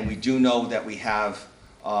 And we do know that we have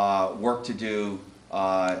work to do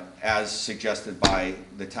as suggested by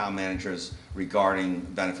the town managers regarding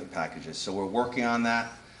benefit packages. So we're working on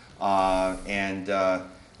that, and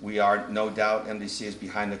we are, no doubt, MDC is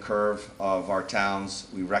behind the curve of our towns.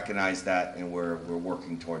 We recognize that, and we're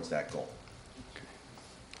working towards that goal.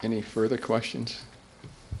 Any further questions?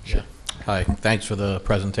 Sure. Hi, thanks for the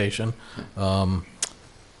presentation.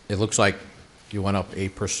 It looks like you went up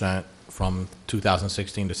 8% from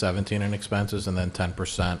 2016 to 17 in expenses, and then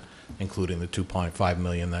 10%, including the 2.5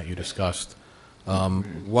 million that you discussed.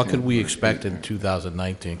 What could we expect in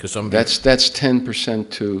 2019? Because that's 10%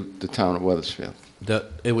 to the town of Wethersfield.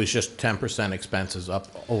 It was just 10% expenses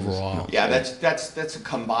up overall. Yeah, that's a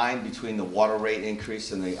combined between the water rate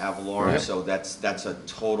increase and the ad valorem, Right. so that's a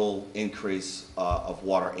total increase of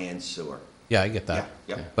water and sewer. Yeah, I get that.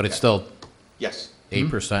 Yeah, yeah, But it's yeah. still Yes.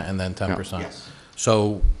 8% and then 10%. Yes.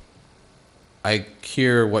 So I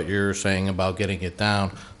hear what you're saying about getting it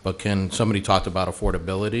down, but can somebody talked about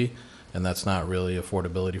affordability, and that's not really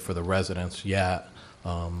affordability for the residents yet.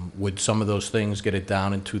 Would some of those things get it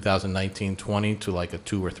down in 2019-20 to like a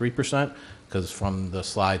 2 or 3%? Because from the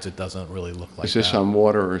slides, it doesn't really look like that. Is this on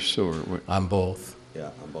water or sewer? On both. Yeah,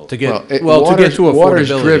 on both. To get, to get to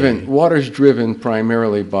affordability. Water's driven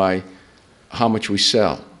primarily by how much we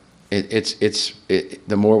sell.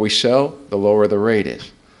 The more we sell, the lower the rate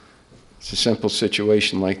is. It's a simple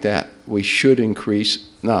situation like that. We should increase.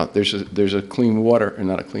 Now, there's a clean water, or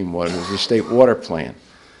not a clean water. There's a state water plan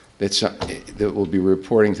that will be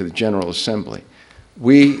reporting to the General Assembly.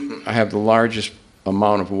 We have the largest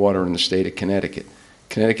amount of water in the state of Connecticut.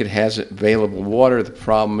 Connecticut has available water. The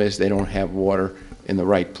problem is they don't have water in the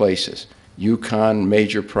right places. Yukon,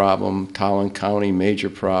 major problem. Tolland County,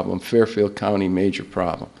 major problem. Fairfield County, major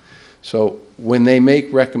problem. So when they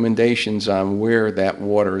make recommendations on where that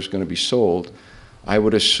water is going to be sold, I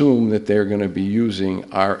would assume that they're going to be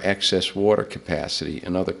using our excess water capacity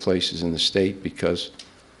in other places in the state, because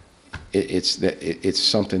it's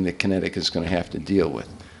something that Connecticut is going to have to deal with.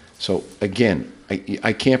 So again,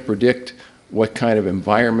 I can't predict what kind of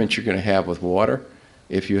environment you're going to have with water.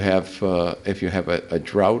 If you have a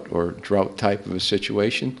drought or drought type of a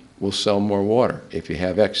situation, we'll sell more water. If you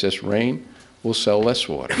have excess rain, we'll sell less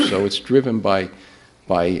water. So it's driven by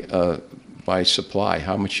supply.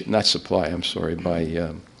 How much? Not supply. I'm sorry.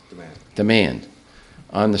 By demand.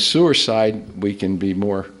 On the sewer side, we can be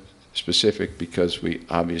more specific, because we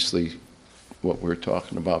obviously, what we're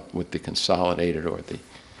talking about with the consolidated or the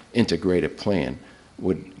integrated plan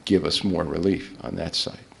would give us more relief on that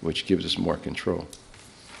side, which gives us more control.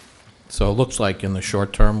 So it looks like in the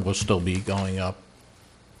short term, we'll still be going up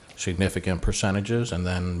significant percentages, and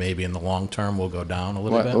then maybe in the long term, we'll go down a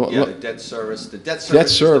little bit? Yeah, the debt service is the biggest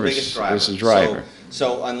driver. Is the driver.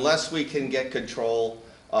 So unless we can get control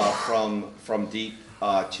from deep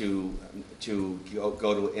to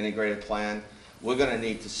go to an integrated plan, we're going to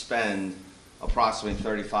need to spend approximately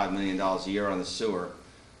 $35 million a year on the sewer,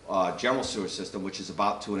 general sewer system, which is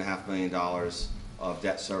about $2.5 million of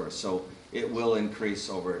debt service. So it will increase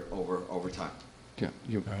over time. Yeah.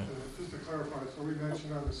 Just to clarify, so we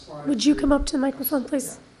mentioned on the slide. Would you come up to the microphone,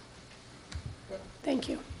 please? Thank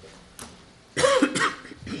you.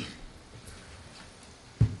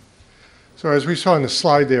 So as we saw in the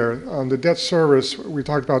slide there, the debt service, we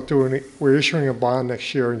talked about we're issuing a bond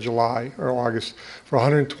next year in July or August for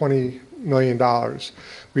 $120 million.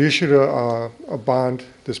 We issued a bond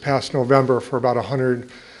this past November for about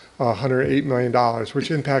 $108 million,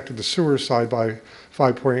 which impacted the sewer side by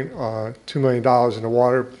 $5.2 million, and the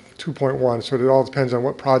water 2.1. So it all depends on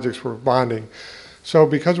what projects we're bonding. So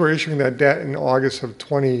because we're issuing that debt in August of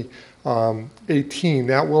 2018,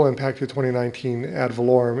 that will impact your 2019 ad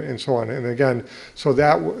valorem and so on. And again, so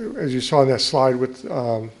that, as you saw in that slide with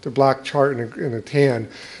the black chart in the tan,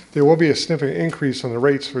 there will be a significant increase on the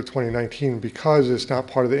rates for 2019 because it's not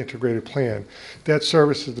part of the integrated plan. Debt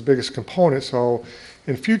service is the biggest component, so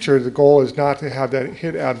in future, the goal is not to have that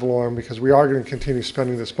hit ad valorem, because we are going to continue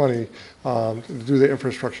spending this money to do the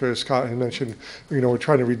infrastructure. As Scott had mentioned, we're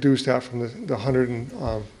trying to reduce that from the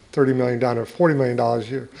 $130 million down to $40 million a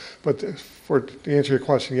year. But to answer your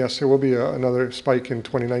question, yes, there will be another spike in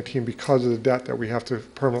 2019 because of the debt that we have to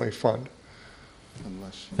permanently fund.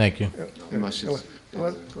 Thank you. Unless it's, Go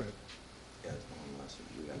ahead.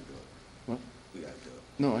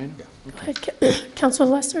 no, I know. Councilor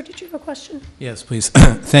Lester, did you have a question? Yes, please.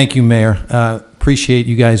 Thank you, Mayor. appreciate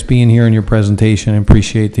you guys being here in your presentation and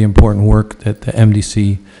appreciate the important work that the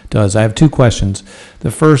MDC does. I have two questions. The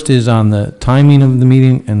first is on the timing of the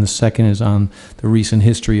meeting, and the second is on the recent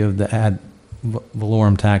history of the ad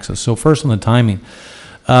valorem taxes. So first on the timing.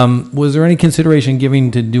 Was there any consideration given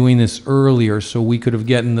to doing this earlier so we could have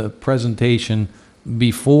gotten the presentation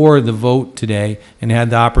before the vote today and had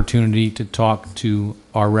the opportunity to talk to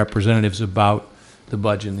our representatives about the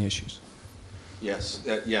budget and the issues? Yes,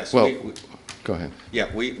 yes. Well, go ahead.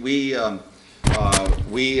 Yeah, we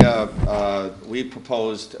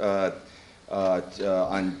proposed on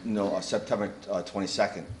September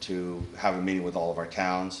 22nd to have a meeting with all of our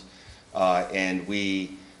towns, and the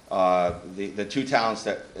two towns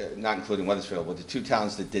that, not including Wethersfield, but the two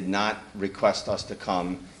towns that did not request us to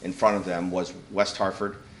come in front of them was West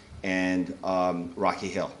Hartford and Rocky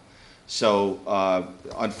Hill. So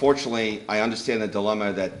unfortunately, I understand the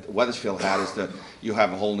dilemma that Wethersfield had is that you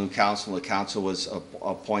have a whole new council. The council was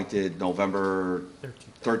appointed November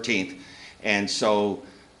 13th. And so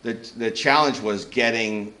the challenge was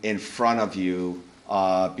getting in front of you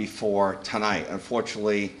before tonight.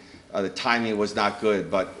 Unfortunately, the timing was not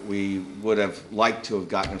good, but we would have liked to have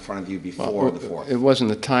gotten in front of you before the 4th. It wasn't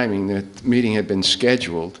the timing. The meeting had been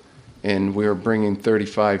scheduled, and we were bringing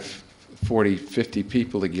 35, 40, 50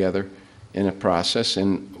 people together in a process,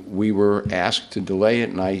 and we were asked to delay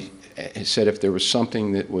it, and I said if there was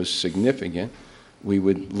something that was significant, we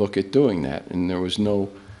would look at doing that. And there was no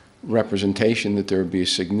representation that there would be a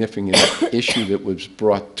significant issue that was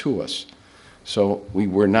brought to us. So we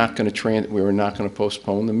were not going to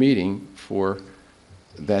postpone the meeting for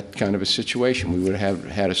that kind of a situation. We would have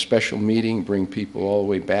had a special meeting, bring people all the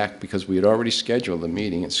way back, because we had already scheduled the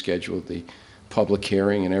meeting and scheduled the public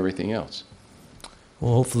hearing and everything else.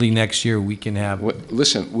 Well, hopefully next year we can have.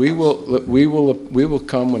 Listen, we will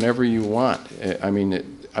come whenever you want. I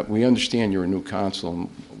mean, we understand you're a new council, and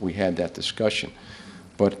we had that discussion,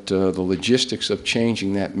 but the logistics of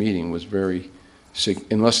changing that meeting was very,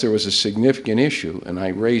 unless there was a significant issue, and I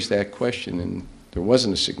raised that question, and there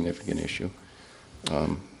wasn't a significant issue.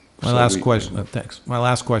 My last question, thanks. My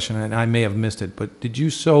last question, and I may have missed it, but did you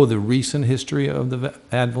show the recent history of the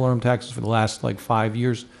ad valorem taxes for the last 5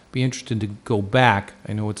 years? Be interested to go back.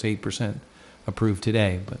 I know it's 8% approved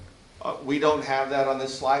today, but We don't have that on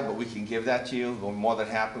this slide, but we can give that to you. We're more than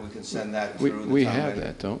happy. We can send that through. We have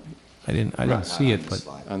that, don't we? I didn't see it, but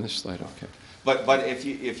on this slide, okay. But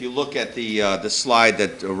if you look at the slide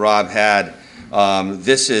that Rob had,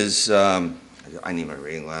 this is I need my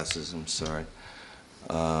reading glasses. I'm sorry.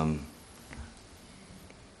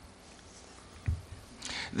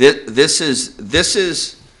 This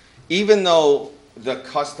is even though the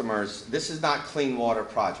customers, this is not clean water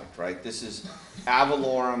project, right? This is ad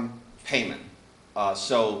valorem payment.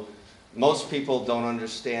 So most people don't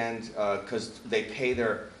understand because they pay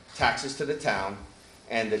their taxes to the town,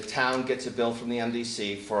 and the town gets a bill from the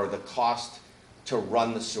MDC for the cost to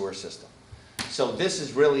run the sewer system. So this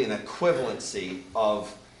is really an equivalency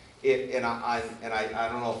of it, and I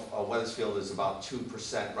don't know if Wethersfield is about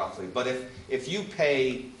 2% roughly, but if you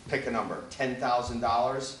pay, pick a number,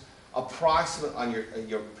 $10,000, approximately on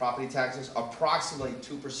your property taxes, approximately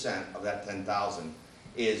 2% of that 10,000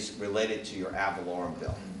 is related to your ad valorem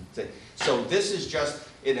bill. So this is just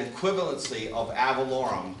an equivalency of ad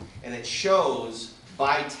valorem, and it shows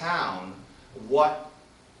by town what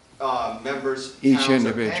members Each towns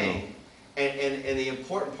individual. are paying. And the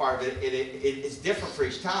important part of it, it's different for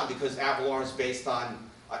each town because ad valorem is based on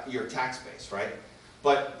your tax base, right?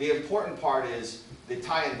 But the important part is the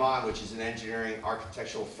Tie and Bond, which is an engineering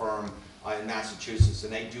architectural firm in Massachusetts,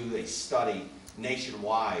 and they do a study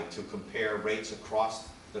nationwide to compare rates across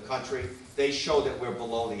the country. They show that we're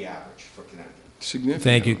below the average for Connecticut. Significant.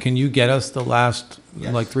 thank you. Can you get us the last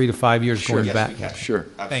 3 to 5 years Sure. going Yes, back? we can. Sure.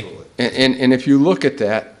 Absolutely. And if you look at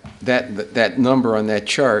that number on that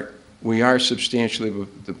chart, we are substantially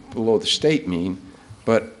below the state mean,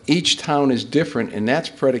 but each town is different, and that's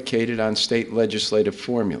predicated on state legislative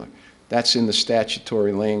formula. That's in the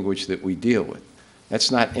statutory language that we deal with. That's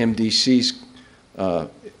not MDC's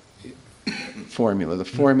formula. The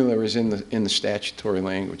formula is in the statutory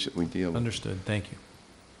language that we deal with. Understood. Thank you.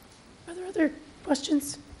 Are there other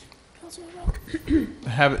questions? Councilman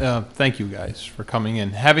Rowe? Thank you guys for coming in.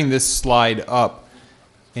 Having this slide up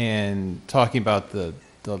and talking about the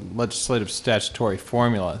legislative statutory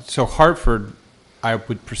formula. So Hartford, I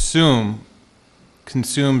would presume,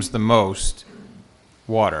 consumes the most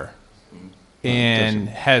water and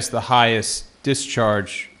has the highest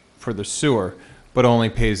discharge for the sewer, but only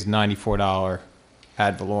pays $94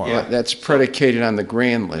 ad valorem. Yeah, that's predicated on the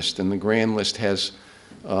grand list, and the grand list has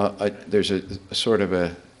there's a sort of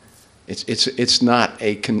a it's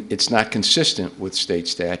not consistent with state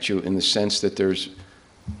statute in the sense that there's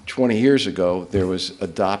 20 years ago there was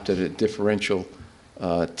adopted a differential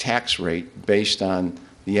tax rate based on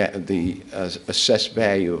the assessed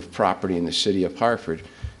value of property in the city of Hartford,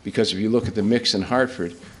 because if you look at the mix in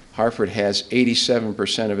Hartford, Hartford has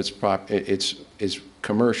 87% of its is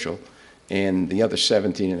commercial, and the other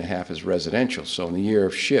 17.5 is residential. So in the year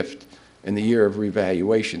of shift, in the year of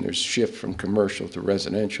revaluation, there's shift from commercial to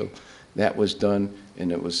residential. That was done,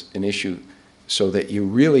 and it was an issue so that you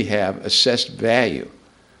really have assessed value.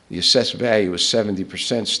 The assessed value is 70%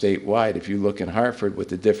 statewide. If you look in Hartford with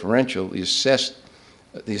the differential, the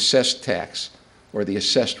assessed tax or the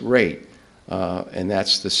assessed rate, and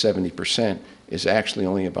that's the 70%, is actually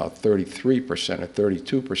only about 33% or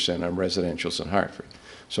 32% on residentials in Hartford.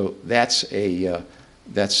 So that's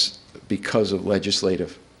because of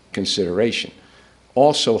legislative consideration.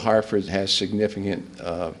 Also, Hartford has significant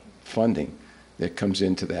funding that comes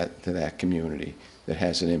into that community that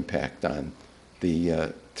has an impact on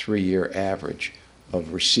the 3-year average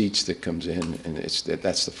of receipts that comes in, and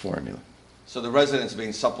that's the formula. So the residents are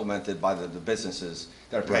being supplemented by the businesses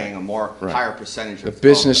that are paying a higher percentage of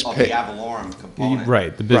the ad valorem component.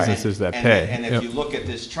 Right, the businesses that pay. And if you look at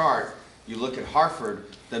this chart, you look at Hartford,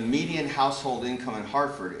 the median household income in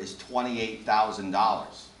Hartford is $28,000,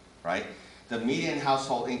 right? The median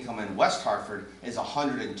household income in West Hartford is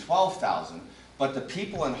 $112,000, but the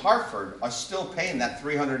people in Hartford are still paying that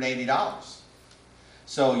 $380.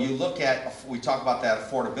 So you look at, we talk about that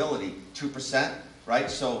affordability, 2%, right?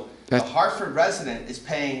 So the Hartford resident is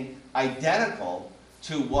paying identical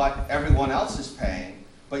to what everyone else is paying,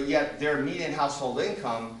 but yet their median household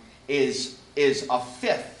income is a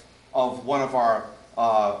fifth of one of our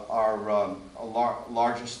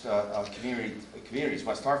largest communities,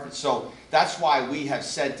 West Hartford. So that's why we have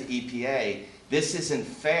said to EPA, this isn't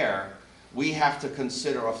fair. We have to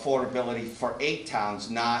consider affordability for 8 towns,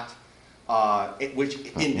 which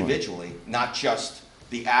individually, not just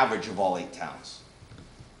the average of all 8 towns.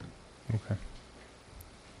 Okay.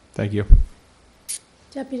 Thank you.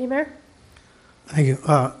 Deputy Mayor? Thank you.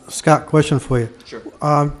 Scott, question for you. Sure.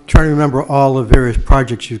 I'm trying to remember all the various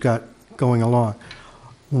projects you've got going along.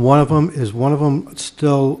 Is one of them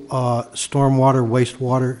still stormwater,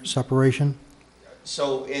 wastewater separation?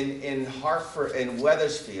 So in Hartford, in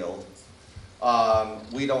Wethersfield,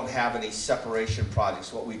 we don't have any separation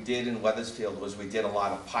projects. What we did in Wethersfield was we did a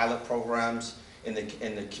lot of pilot programs in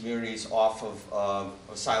the communities off of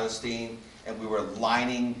Silas Dean, and we were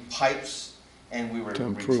lining pipes, and we were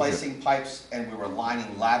replacing pipes, and we were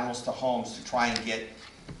lining laterals to homes to try and get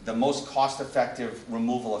the most cost-effective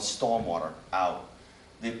removal of stormwater out.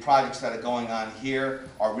 The projects that are going on here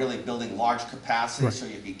are really building large capacity so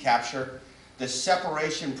you can capture. The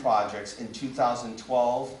separation projects in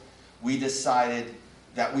 2012, we decided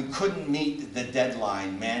that we couldn't meet the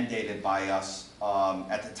deadline mandated by us.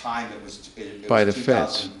 At the time, it was by the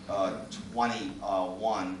feds.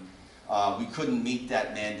 2021. We couldn't meet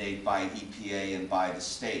that mandate by EPA and by the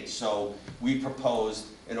state. So we proposed,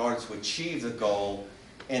 in order to achieve the goal,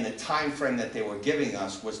 and the time frame that they were giving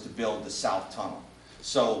us was to build the south tunnel.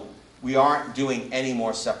 So we aren't doing any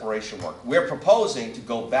more separation work. We're proposing to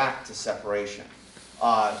go back to separation.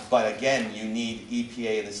 But again, you need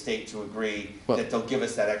EPA and the state to agree that they'll give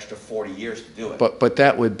us that extra 40 years to do it. But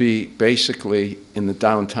that would be basically in the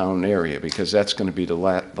downtown area, because that's going to be the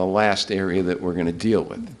last area that we're going to deal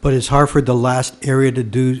with. But is Hartford the last area to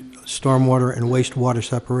do stormwater and wastewater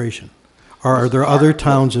separation? Or are there other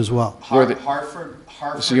towns as well? Hartford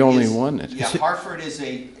is the only one. Hartford is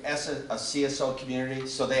a CSO community,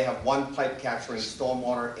 so they have one pipe capturing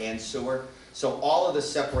stormwater and sewer. So all of the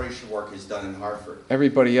separation work is done in Hartford.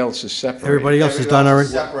 Everybody else is separated. Everybody else is done already?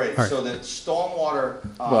 Separated. Right. So the stormwater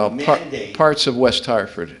mandate. Parts of West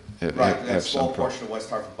Hartford have That's a some small portion of West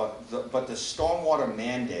Hartford, but the stormwater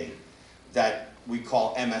mandate that we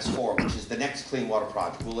call MS4, which is the next clean water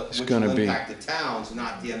project, which will impact the towns,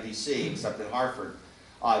 not the MDC, except in Hartford.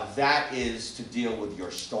 That is to deal with your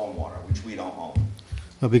stormwater, which we don't own.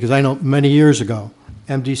 No, because I know many years ago,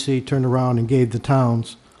 MDC turned around and gave the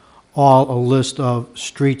towns all a list of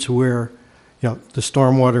streets where, the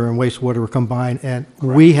stormwater and wastewater were combined, and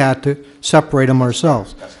we had to separate them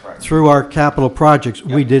ourselves. That's correct. Through our capital projects,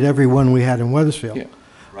 we did every one we had in Wethersfield. Yeah.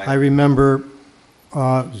 Right. I remember, it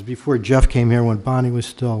was before Jeff came here, when Bonnie was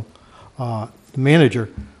still the manager,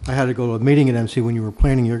 I had to go to a meeting at MC when you were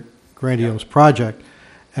planning your grandiose project,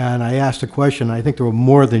 and I asked a question. I think there were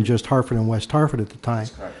more than just Hartford and West Hartford at the time.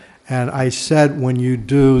 That's correct. And I said, when you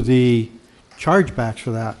do the chargebacks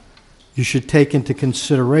for that, you should take into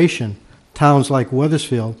consideration towns like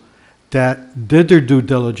Wethersfield that did their due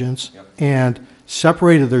diligence and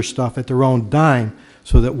separated their stuff at their own dime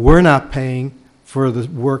so that we're not paying for the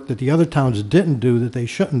work that the other towns didn't do that they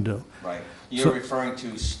shouldn't do. Right. You're So- referring to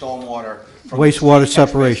stormwater from Wastewater the street catch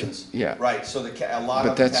separation. basins. Yeah. Right, so a lot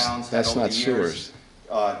But of that's- towns have that's over not the years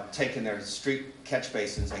sewers. taken their street catch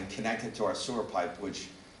basins and connected to our sewer pipe, which,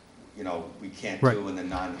 you know, we can't Right. do in the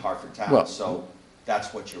non-Hartford Well- towns, so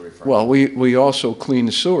that's what you're referring to. Well, we also clean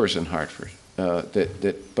the sewers in Hartford.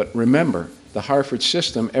 But remember, the Hartford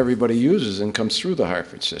system, everybody uses and comes through the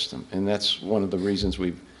Hartford system. And that's one of the reasons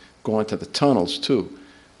we've gone to the tunnels, too.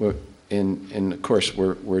 And of course,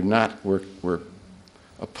 we're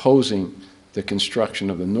opposing the construction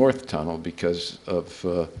of the North Tunnel because of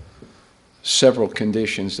several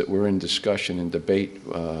conditions that we're in discussion and debate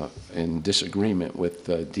and disagreement with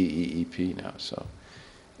DEEP now. So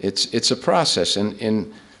it's a process.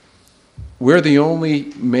 And we're the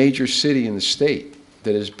only major city in the state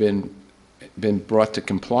that has been brought to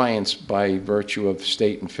compliance by virtue of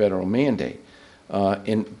state and federal mandate.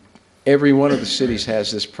 And every one of the cities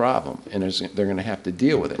has this problem, and they're going to have to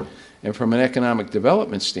deal with it. And from an economic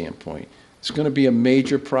development standpoint, it's going to be a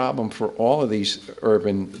major problem for all of these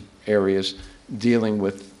urban areas dealing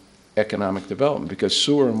with economic development, because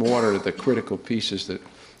sewer and water are the critical pieces, that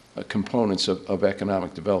components of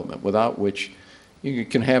economic development, without which you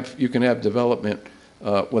can have development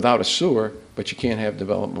without a sewer, but you can't have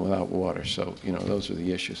development without water. So, you know, those are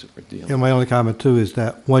the issues that we're dealing with. And my only comment too is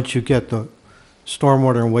that once you get the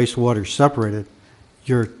stormwater and wastewater separated,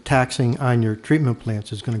 your taxing on your treatment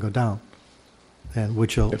plants is going to go down, and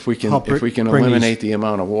which will If we can help bring eliminate these- the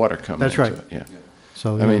amount of water coming That's into right. it, yeah.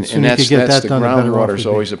 So, I mean, the sooner you that's could get that the done, the better off groundwater is we'd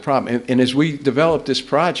be. always a problem. And as we developed this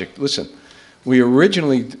project, listen, we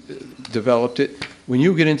originally developed it, when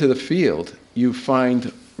you get into the field, you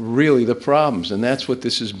find really the problems, and that's what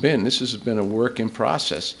this has been. This has been a work in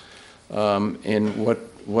process. And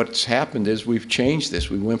what's happened is we've changed this.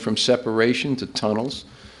 We went from separation to tunnels,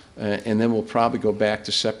 and then we'll probably go back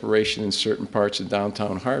to separation in certain parts of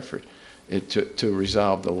downtown Hartford to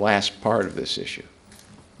resolve the last part of this issue.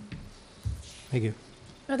 Thank you.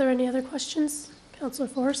 Are there any other questions? Councilor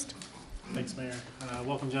Forrest? Thanks, Mayor.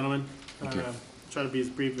 Welcome, gentlemen. Try to be as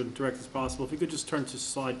brief and direct as possible. If you could just turn to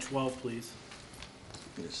slide 12, please.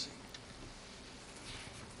 Yes.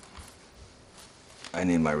 I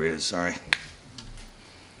need my reader, sorry.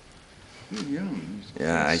 You're young.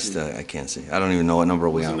 Yeah, I can't see. I don't even know what number are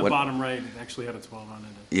It we was in on. the What- bottom right, it actually had a 12 on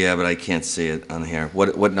it. Yeah, but I can't see it on here.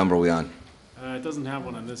 What number are we on? It doesn't have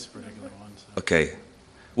one on this particular one. So. Okay.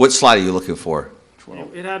 What slide are you looking for?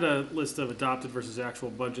 It had a list of adopted versus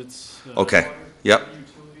actual budgets. Okay. Yep.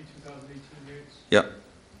 Yep.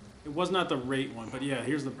 It was not the rate one, but yeah,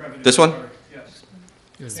 here's the. This one?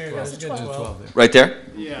 Yes. There it is, 12. Right there?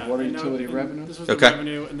 Yeah. Water and, utility and revenue? This was the Okay.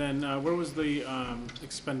 revenue, and then where was the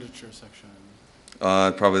expenditure section?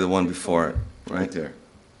 Probably the one before it, right there.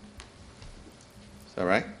 Is that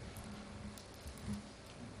right?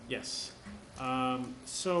 Yes.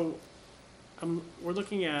 So we're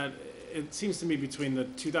looking at, it seems to me between the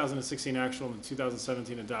 2016 actual and the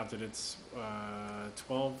 2017 adopted, it's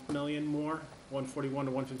 12 million more, 141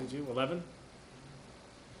 to 152, 11?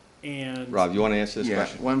 And Rob, you want to answer this Yeah,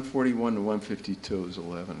 question? 141 to 152 is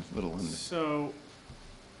 11, a little under. so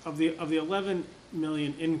of the 11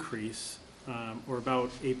 million increase, or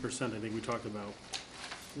about 8%, I think we talked about,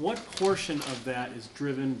 what portion of that is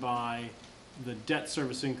driven by the debt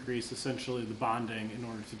service increase, essentially the bonding, in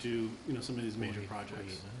order to do, some of these major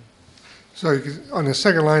projects? So on the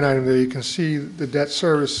second line item there, you can see the debt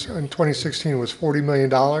service in 2016 was $40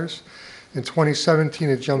 million. In 2017,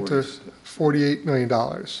 it jumped to $48 million.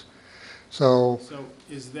 So So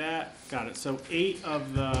is that, got it, so 8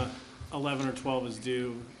 of the 11 or 12 is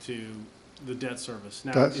due to the debt service.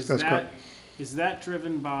 Now, That's correct. Is that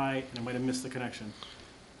driven by, and I might have missed the connection,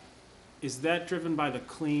 is that driven by the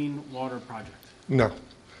Clean Water Project? no.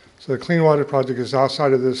 So the Clean Water Project is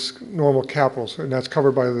outside of this normal capital, and that's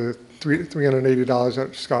covered by the $380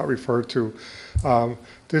 that Scott referred to.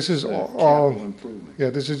 This is all, Capital improvement. yeah,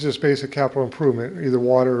 this is just basic capital improvement, either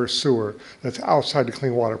water or sewer, that's outside the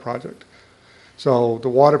Clean Water Project. So the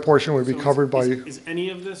water portion would be So covered by, Is any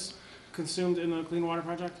of this consumed in the Clean Water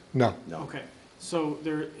Project? no. Okay, so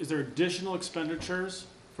is there additional expenditures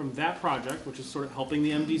from that project, which is sort of helping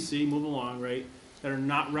the MDC move along, right, that are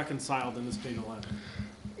not reconciled in this page 11?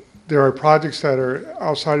 There are projects that are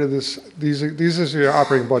outside of this, these is your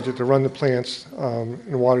operating budget to run the plants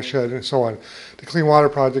in the watershed and so on. The Clean Water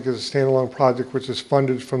Project is a standalone project which is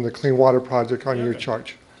funded from the Clean Water Project on your Okay.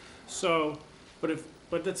 charge. So,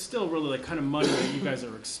 but that's still really like kind of money that you guys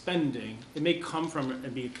are expending. It may come from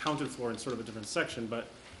and be accounted for in sort of a different section, but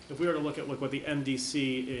if we were to look at like what the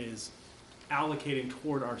MDC is allocating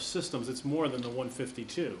toward our systems, it's more than the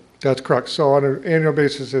 152. That's correct. So on an annual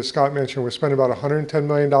basis, as Scott mentioned, we spend about $110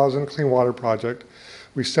 million in the Clean Water Project.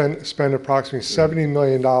 We spend approximately $70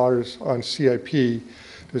 million on CIP.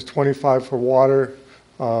 There's 25 for water,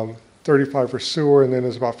 35 for sewer, and then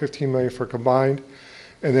there's about 15 million for combined.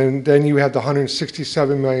 And then you have the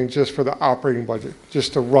 167 million just for the operating budget,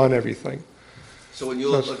 just to run everything. So when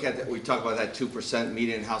you look at that, we talk about that 2%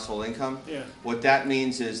 median household income. Yeah. What that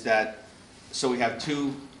means is that, so we have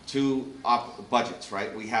two budgets,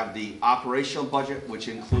 right? We have the operational budget, which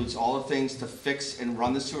includes all the things to fix and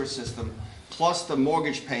run the sewer system, plus the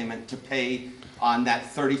mortgage payment to pay on that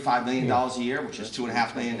 $35 million a year, which is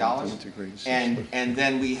 $2.5 million. And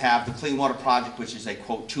then we have the Clean Water Project, which is a,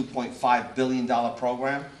 quote, $2.5 billion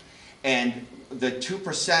program. And the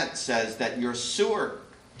 2% says that your sewer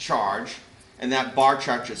charge, and that bar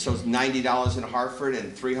chart shows $90 in Hartford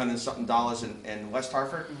and $300-something in West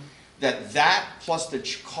Hartford, that plus the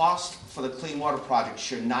cost for the Clean Water Project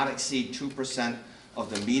should not exceed 2% of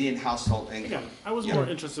the median household income. Yeah, I was more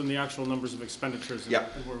interested in the actual numbers of expenditures and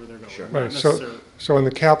where they're going. Sure. Right, so on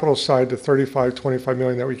the capital side, the 25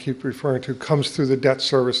 million that we keep referring to comes through the debt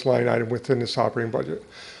service line item within this operating budget.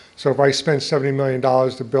 So if I spend $70 million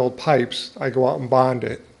to build pipes, I go out and bond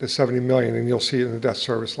it, the 70 million, and you'll see it in the debt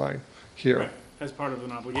service line here. Right, as part of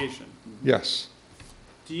an obligation. Yes.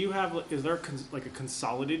 Do you have, is there like a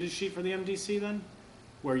consolidated sheet for the MDC then?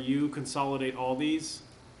 Where you consolidate all these,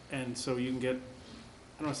 and so you can get, I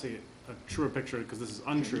don't want to say a truer picture because this is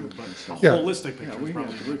untrue, but a holistic picture is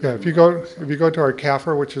probably. Yeah, if you go to our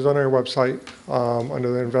CAFR, which is on our website,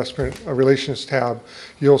 under the Investment Relations tab,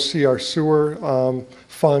 you'll see our sewer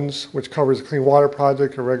funds, which covers the Clean Water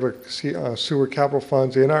Project, our regular sewer capital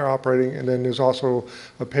funds in our operating, and then there's also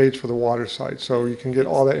a page for the water side. So you can get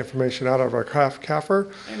all that information out of our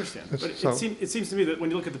CAFR. I understand, but it seems to me that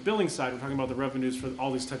when you look at the billing side, we're talking about the revenues for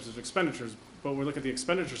all these types of expenditures, but when we look at the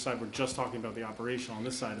expenditure side, we're just talking about the operational on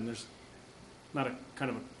this side, and there's not a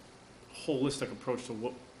kind of a holistic approach to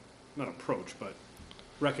what, not approach, but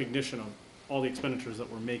recognition of all the expenditures that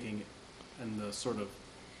we're making and the sort of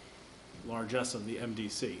largesse of the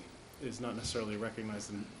MDC is not necessarily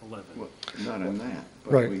recognized in 11. Well, not in that,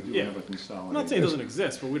 but Right. we do have a consolidated. I'm not saying it doesn't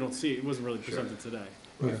exist, but we don't see it. It wasn't really presented today.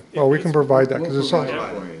 Yeah. Well, we can provide that because We'll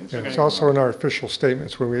provide it for you. it's also in our official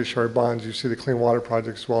statements. When we issue our bonds, you see the Clean Water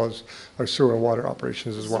Project as well as our sewer and water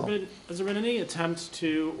operations as well. Has there been any attempt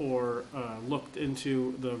to or looked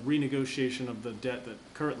into the renegotiation of the debt that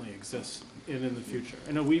currently exists and in the future?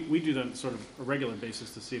 I know we do that on sort of a regular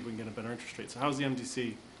basis to see if we can get a better interest rate. So how's the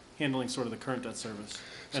MDC handling sort of the current debt service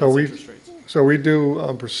and its interest rates? So we do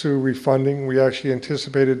pursue refunding. We actually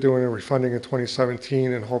anticipated doing a refunding in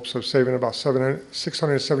 2017 in hopes of saving about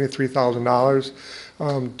 $673,000.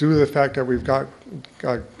 Due to the fact that we've got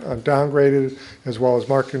downgraded as well as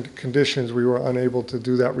market conditions, we were unable to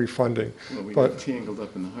do that refunding. Well, we But got tangled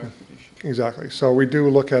up in the Hartford issue. exactly. So we do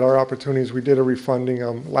look at our opportunities. We did a refunding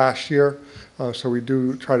last year, so we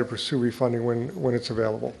do try to pursue refunding when it's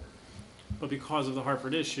available. But because of the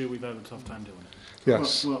Hartford issue, we've had a tough time doing it.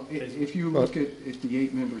 Yes. Well, if you look at the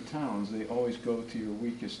 8-member towns, they always go to your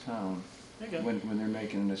weakest town when they're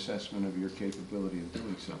making an assessment of your capability of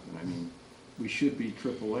doing something. I mean, we should be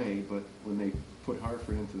AAA, but when they put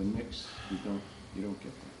Hartford into the mix, you don't get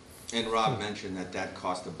that. And Rob mentioned that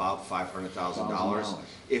cost about $500,000.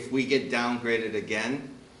 If we get downgraded again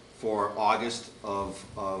for August of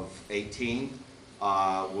 18,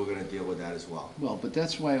 we're going to deal with that as well. Well, but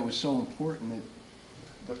that's why it was so important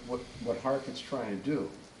that what Hartford's trying to do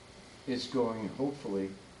is going to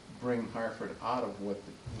hopefully bring Hartford out of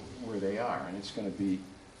where they are, and it's going to be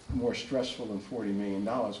more stressful than $40 million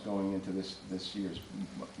going into this year's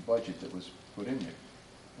budget that was put in there.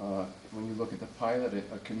 When you look at the pilot,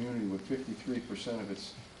 a community with 53% of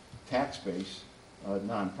its tax base,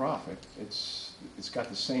 nonprofit, it's got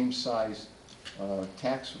the same size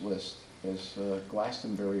tax list as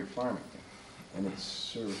Glastonbury or Farmington, and it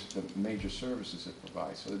serves the major services it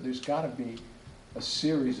provides. So there's got to be a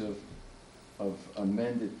series of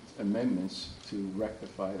amendments to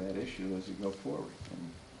rectify that issue as you go forward.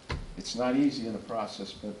 And it's not easy in the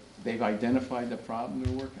process, but they've identified the problem,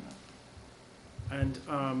 they're working on it. And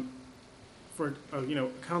for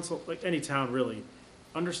council, like any town really,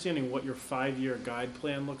 understanding what your 5-year guide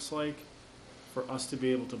plan looks like for us to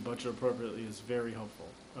be able to budget appropriately is very helpful.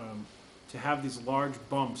 To have these large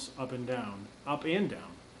bumps up and down. I mean,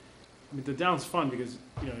 the down's fun because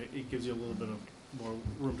it gives you a little bit of more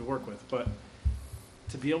room to work with, but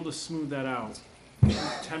to be able to smooth that out,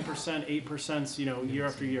 10%, 8%, year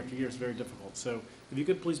after year after year is very difficult. So if you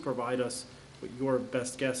could please provide us what your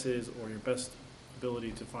best guess is, or your best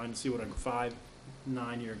ability to see what a 5,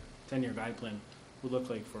 9-year, 10-year guide plan would look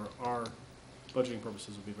like for our budgeting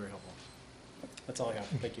purposes would be very helpful. That's all I have.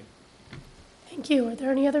 Thank you. Thank you. Are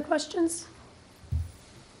there any other questions?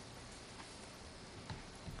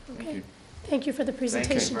 Okay. Thank you for the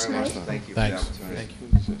presentation tonight. Thank you. Thanks. Thank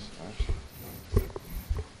you.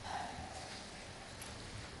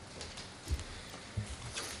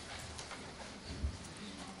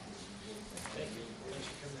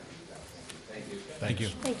 Thank you.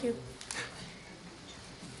 Thank you.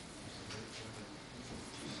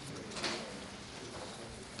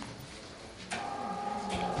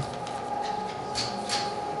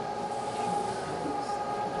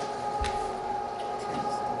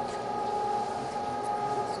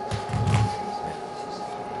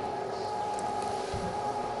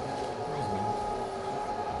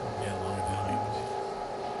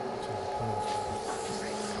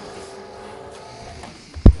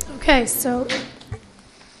 Okay, so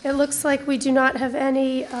it looks like we do not have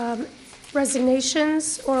any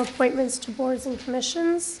resignations or appointments to boards and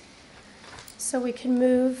commissions. So we can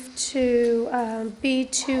move to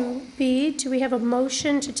B2B. Do we have a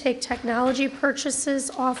motion to take technology purchases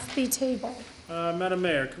off the table? Madam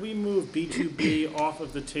Mayor, can we move B2B off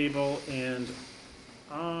of the table and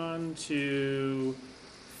on to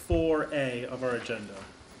 4A of our agenda?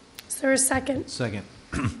 Is there a second? Second.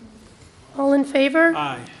 All in favor?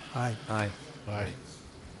 Aye. Aye. Aye. Aye.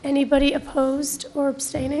 Anybody opposed or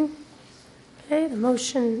abstaining? Okay, the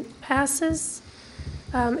motion passes.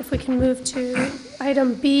 If we can move to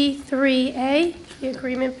item B3A, the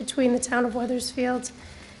agreement between the town of Wethersfield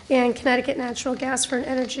and Connecticut Natural Gas for an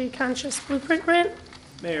Energy Conscious Blueprint Grant.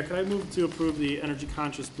 Mayor, can I move to approve the Energy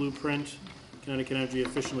Conscious Blueprint Connecticut Energy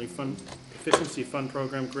Efficiency Fund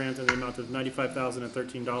Program grant in the amount of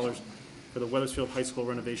 $95,013 for the Wethersfield High School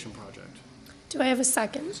renovation project? Do I have a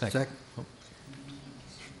second? Second.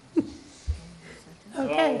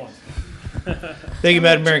 Okay. Thank you,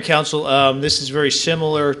 Madam Mayor and Council. This is very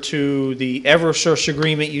similar to the Eversource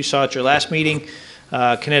agreement you saw at your last meeting.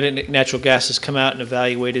 Connecticut Natural Gas has come out and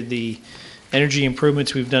evaluated the energy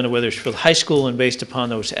improvements we've done at Wethersfield High School, and based upon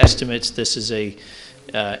those estimates, this is a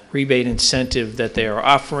rebate incentive that they are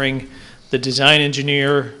offering. The design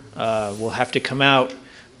engineer will have to come out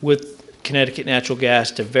with Connecticut Natural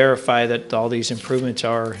Gas to verify that all these improvements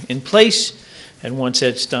are in place, and once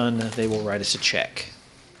that's done, they will write us a check.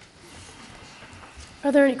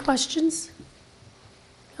 Are there any questions?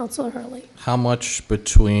 Councilor Hurley. How much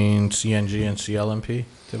between CNG and CLMP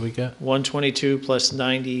did we get? 122 plus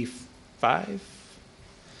 95?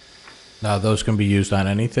 Now, those can be used on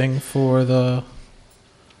anything for the...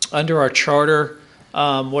 Under our charter,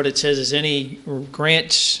 what it says is any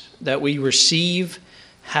grants that we receive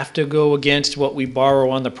have to go against what we borrow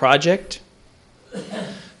on the project.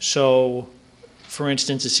 So, for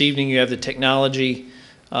instance, this evening you have the technology.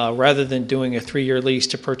 Rather than doing a 3-year lease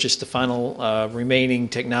to purchase the final remaining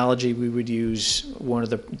technology, we would use one of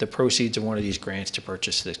the proceeds of one of these grants to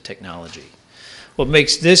purchase the technology. What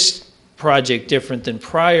makes this project different than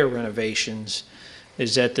prior renovations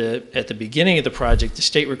is that at the beginning of the project, the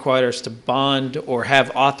state required us to bond or have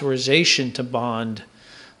authorization to bond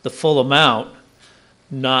the full amount,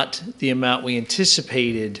 not the amount we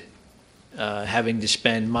anticipated having to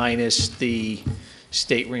spend minus the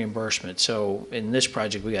state reimbursement. So in this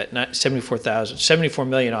project, we got 74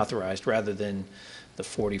 million authorized rather than the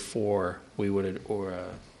 44 we would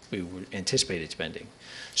anticipated spending.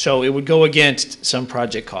 So it would go against some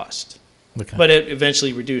project cost, Okay. but it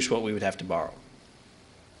eventually reduced what we would have to borrow.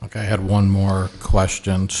 Okay, I had one more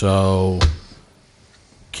question. So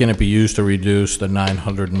can it be used to reduce the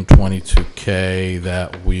 $922K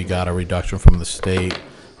that we got a reduction from the state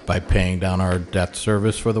by paying down our debt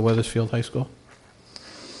service for the Wethersfield High School?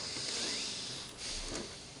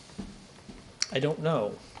 I don't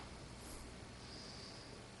know.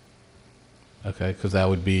 Okay, because that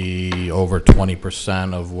would be over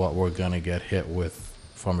 20% of what we're going to get hit with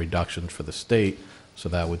from reductions for the state. So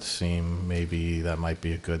that would seem maybe that might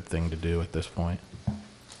be a good thing to do at this point.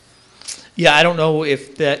 Yeah, I don't know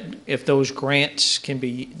if those grants can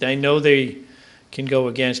be, I know they can go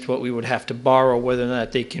against what we would have to borrow, whether or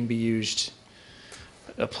not they can be used,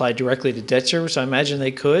 applied directly to debt service. I imagine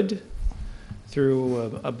they could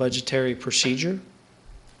through a budgetary procedure.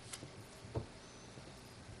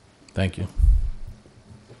 Thank you.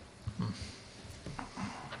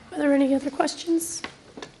 Are there any other questions?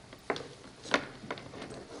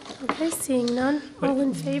 Okay, seeing none. All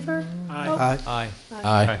in favor? Aye. Oh, Aye.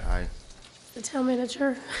 Aye. the town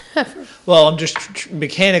manager. Well, I'm just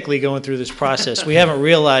mechanically going through this process. We haven't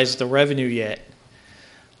realized the revenue yet.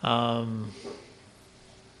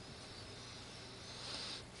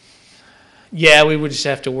 Yeah, we would just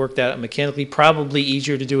have to work that out mechanically. Probably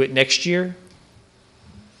easier to do it next year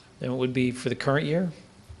than it would be for the current year,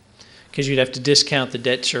 because you'd have to discount the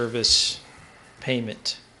debt service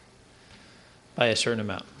payment by a certain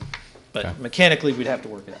amount. But Okay. mechanically, we'd have to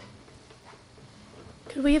work it out.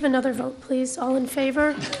 Could we have another vote, please? All in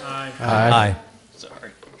favor? Aye.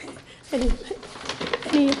 Sorry.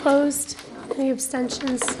 Any opposed? Any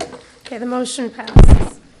abstentions? Okay, the motion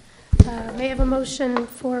passes. May I have a motion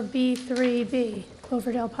for B3B,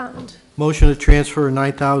 Cloverdale Pond? Motion to transfer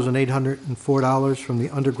 $9,804 from the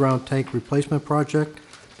underground tank replacement project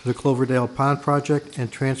to the Cloverdale Pond project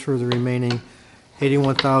and transfer the remaining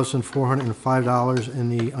 $81,405 in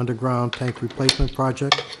the underground tank replacement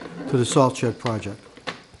project to the salt shed project.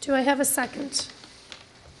 Do I have a second?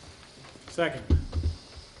 Second.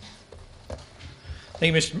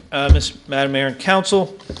 Thank you, Madam Mayor and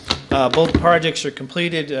Council. Both projects are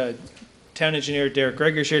completed. Town Engineer Derek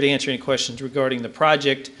Greger's here to answer any questions regarding the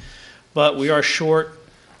project, but we are short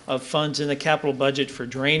of funds in the capital budget for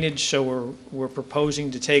drainage, so we're proposing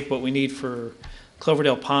to take what we need for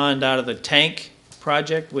Cloverdale Pond out of the tank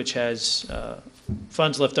project, which has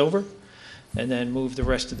funds left over, and then move the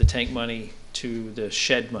rest of the tank money to the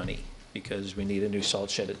shed money, because we need a new salt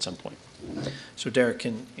shed at some point. So Derek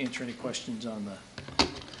can answer any questions on the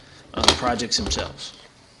projects themselves.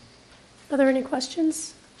 Are there any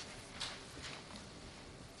questions?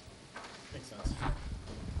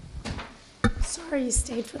 Sorry you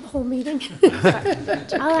stayed for the whole meeting.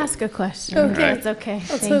 I'll ask a question. Okay. That's okay.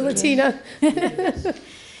 Councilor Latina.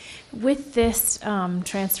 With this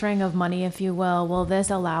transferring of money, if you will this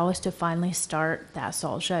allow us to finally start that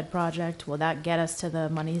salt shed project? Will that get us to the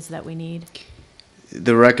monies that we need?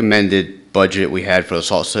 The recommended budget we had for the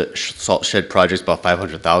salt shed project is about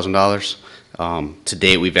 $500,000. To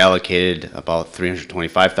date, we've allocated about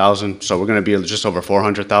 $325,000, so we're going to be just over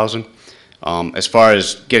 $400,000. As far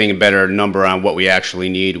as getting a better number on what we actually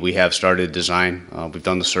need, we have started design. We've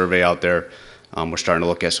done the survey out there. We're starting to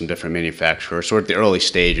look at some different manufacturers. So we're at the early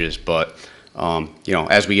stages, but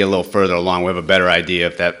as we get a little further along, we have a better idea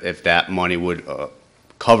if that money would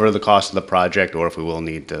cover the cost of the project, or if we will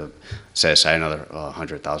need to set aside another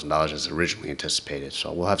 $100,000 as originally anticipated.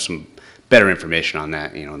 So we'll have some better information on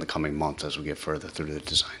that, in the coming months as we get further through the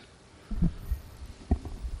design.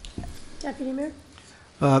 Deputy Mayor?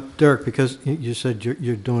 Derek, because you said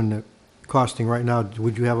you're doing the costing right now,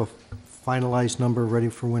 would you have a finalized number ready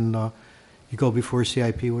for when you go before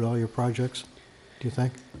CIP with all your projects, do you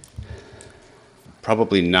think?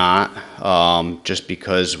 Probably not, just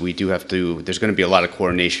because we do have to, there's going to be a lot of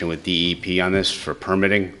coordination with DEP on this for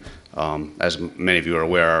permitting. As many of you are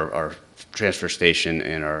aware, our transfer station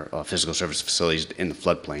and our physical service facilities in the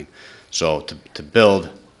floodplain. So to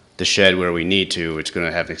build the shed where we need to, it's going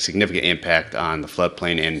to have a significant impact on the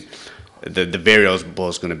floodplain, and the variable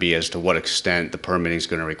is going to be as to what extent the permitting is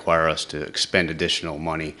going to require us to expend additional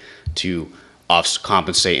money to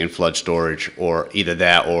compensate in flood storage, or either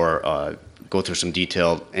that or go through some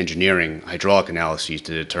detailed engineering hydraulic analyses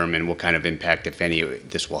to determine what kind of impact, if any,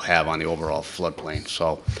 this will have on the overall floodplain.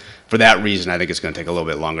 So for that reason, I think it's going to take a little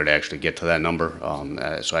bit longer to actually get to that number.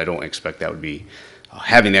 So I don't expect that would be,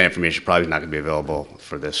 having that information probably not going to be available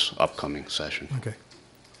for this upcoming session. Okay.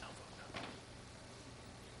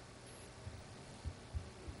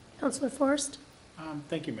 Councilor Forrest?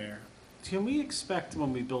 Thank you, Mayor. Can we expect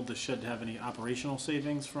when we build the shed to have any operational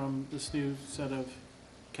savings from this new set of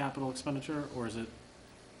capital expenditure, or is it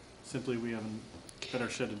simply we have a better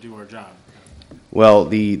shed to do our job? Well,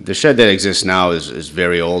 the shed that exists now is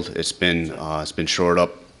very old. It's been shored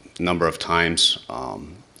up a number of times.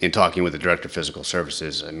 In talking with the Director of Physical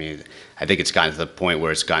Services, I mean, I think it's gotten to the point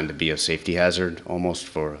where it's gotten to be a safety hazard almost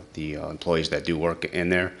for the employees that do work in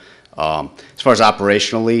there. As far as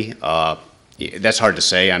operationally, that's hard to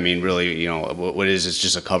say. I mean, really, what it is, it's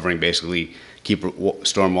just a covering, basically keep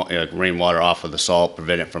rainwater off of the salt,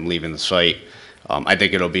 prevent it from leaving the site. I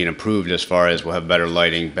think it'll be improved as far as we'll have better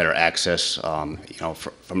lighting, better access. From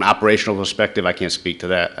an operational perspective, I can't speak to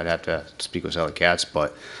that. I'd have to speak with Sally Katz,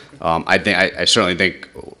 but I certainly think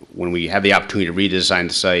when we have the opportunity to redesign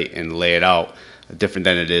the site and lay it out different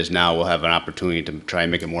than it is now, we'll have an opportunity to try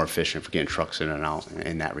and make it more efficient for getting trucks in and out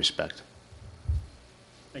in that respect.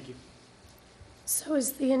 Thank you. So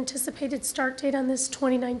is the anticipated start date on this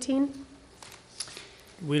 2019?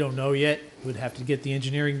 We don't know yet. We'd have to get the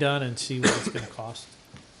engineering done and see what it's going to cost.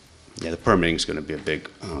 Yeah, the permitting is going to be a big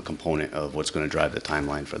component of what's going to drive the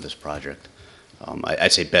timeline for this project.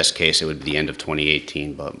 I'd say best case it would be the end of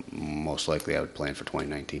 2018, but most likely I would plan for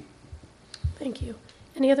 2019. Thank you.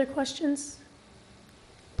 Any other questions?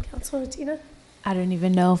 Councilor Latina? I don't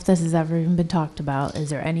even know if this has ever even been talked about. Is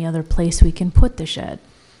there any other place we can put the shed?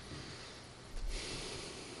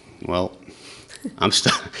 Well, I'm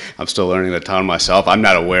still learning the town myself. I'm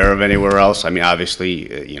not aware of anywhere else. I mean, obviously,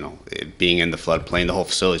 it being in the floodplain, the whole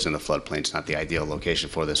facility's in the floodplain. It's not the ideal location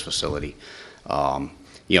for this facility.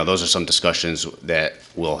 Those are some discussions that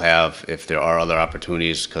we'll have if there are other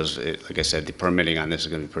opportunities, because, like I said, the permitting on this is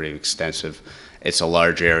going to be pretty extensive. It's a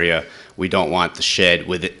large area. We don't want the shed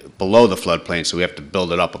with it below the floodplain, so we have to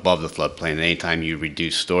build it up above the floodplain. And anytime you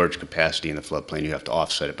reduce storage capacity in the floodplain, you have to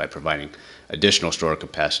offset it by providing additional storage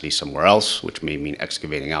capacity somewhere else, which may mean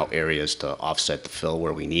excavating out areas to offset the fill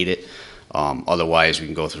where we need it. Otherwise, we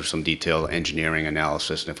can go through some detailed engineering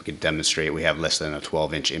analysis, and if we can demonstrate we have less than a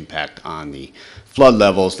 12-inch impact on the flood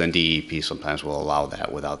levels, then DEP sometimes will allow that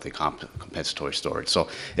without the compensatory storage. So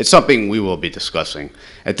it's something we will be discussing.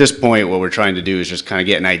 At this point, what we're trying to do is just kind of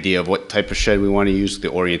get an idea of what type of shed we want to use, the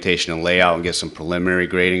orientation and layout, and get some preliminary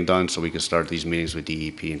grading done so we can start these meetings with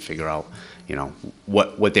DEP and figure out,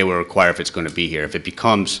 what they will require if it's going to be here. If it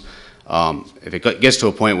becomes, if it gets to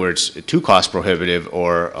a point where it's too cost prohibitive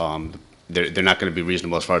or they're not going to be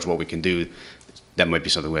reasonable as far as what we can do, that might be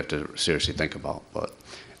something we have to seriously think about. But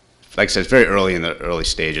like I said, it's very early in the early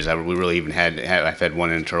stages. We really even I've had one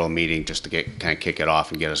internal meeting just to kind of kick it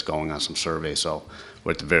off and get us going on some surveys. So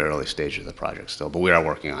we're at the very early stage of the project still, but we are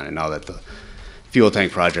working on it now that the fuel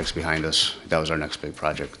tank project's behind us. That was our next big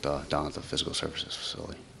project down at the physical services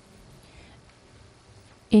facility.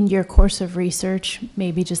 In your course of research,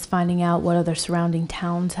 maybe just finding out what other surrounding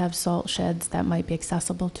towns have salt sheds that might be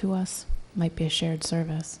accessible to us, might be a shared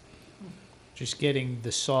service. Just getting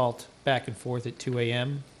the salt back and forth at 2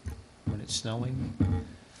 a.m. when it's snowing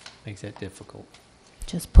makes that difficult.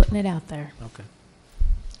 Just putting it out there. Okay.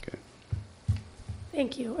 Okay.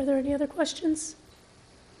 Thank you. Are there any other questions?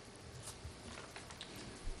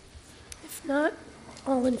 If not,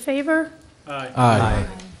 all in favor? Aye. Aye.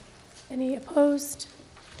 Any opposed?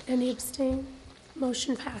 Any abstain?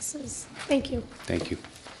 Motion passes. Thank you. Thank you.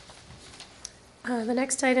 The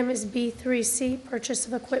next item is B3C, purchase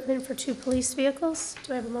of equipment for 2 police vehicles.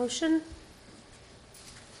 Do I have a motion?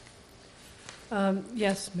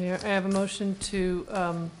 Yes, Mayor, I have a motion to,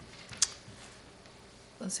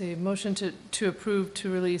 motion to approve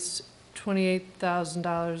to release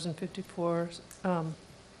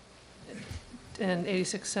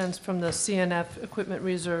 $28,054.86 from the CNF Equipment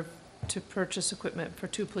Reserve to purchase equipment for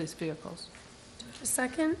 2 police vehicles. Do I have a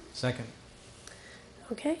second? Second.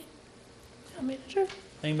 Okay. Town manager?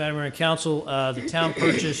 Thank you, Madam Mayor and Council. The town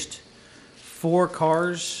purchased 4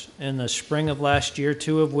 cars in the spring of last year,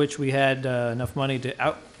 2 of which we had enough money to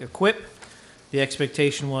out-equip. The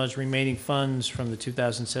expectation was remaining funds from the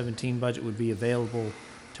 2017 budget would be available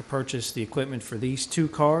to purchase the equipment for these 2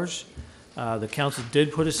 cars. The council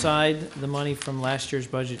did put aside the money from last year's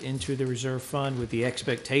budget into the reserve fund with the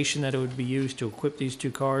expectation that it would be used to equip these 2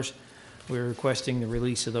 cars. We're requesting the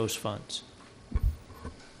release of those funds.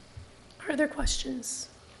 Are there questions?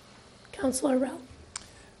 Councilor Rell?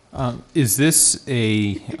 Is this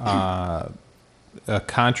a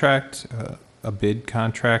contract, a bid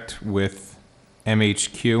contract with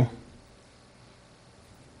MHQ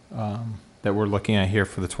that we're looking at here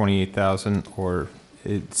for the 28,000, or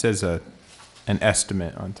it says an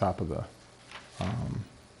estimate on top of the?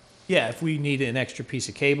 Yeah, if we need an extra piece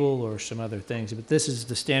of cable or some other things, but this is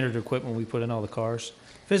the standard equipment we put in all the cars.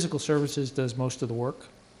 Physical Services does most of the work.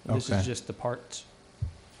 This Okay. is just the parts.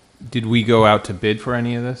 Did we go out to bid for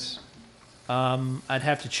any of this? I'd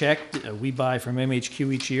have to check. We buy from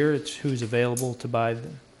MHQ each year. It's who's available to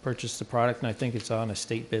purchase the product, and I think it's on a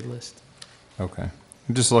state bid list. Okay.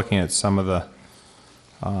 I'm just looking at some of the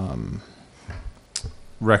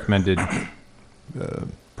recommended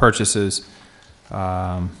purchases.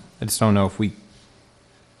 I just don't know if we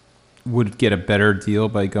would get a better deal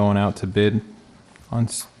by going out to bid on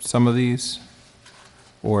some of these,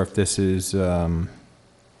 or if this is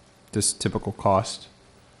this typical cost.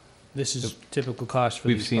 This is typical cost for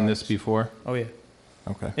these We've seen this before? Oh, yeah.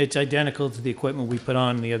 Okay. It's identical to the equipment we put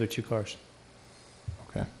on the other 2 cars.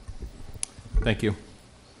 Okay. Thank you.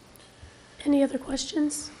 Any other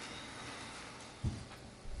questions?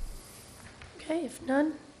 Okay, if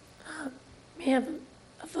none, may I have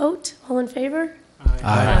a vote? All in favor?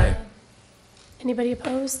 Aye. Anybody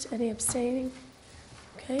opposed? Any abstaining?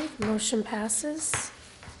 Okay, the motion passes.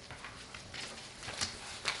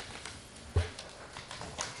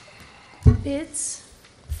 Bids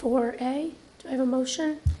 4A. Do I have a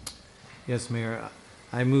motion? Yes, Mayor.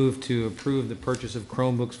 I move to approve the purchase of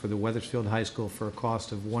Chromebooks for the Wethersfield High School for a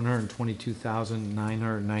cost of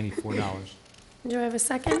 $122,994. Do I have a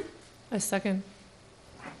second? A second.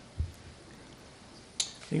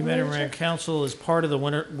 Thank you, Madam Mayor. Council, as part of the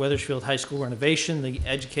Wethersfield High School renovation, the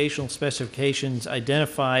educational specifications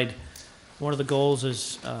identified one of the goals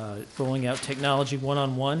is rolling out technology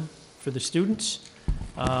one-on-one for the students.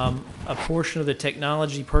 A portion of the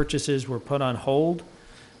technology purchases were put on hold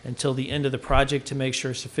until the end of the project to make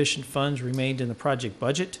sure sufficient funds remained in the project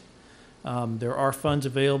budget. There are funds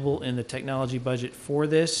available in the technology budget for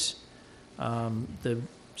this. The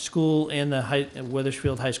school and the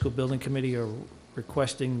Wethersfield High School Building Committee are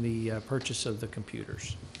requesting the purchase of the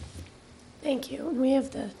computers. Thank you. And we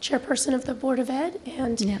have the chairperson of the Board of Ed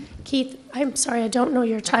and Keith, I'm sorry, I don't know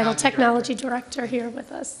your title, Technology Director here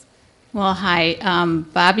with us. Well, hi,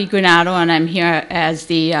 Bobby Granado, and I'm here as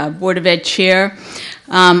the Board of Ed Chair.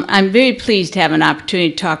 I'm very pleased to have an opportunity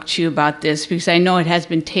to talk to you about this because I know it has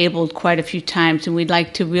been tabled quite a few times and we'd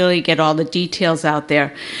like to really get all the details out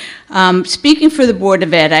there. Speaking for the Board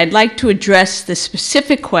of Ed, I'd like to address the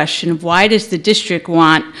specific question of why does the district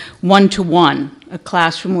want one-to-one, a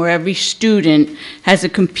classroom where every student has a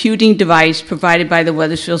computing device provided by the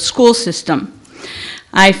Wethersfield school system.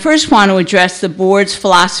 I first want to address the board's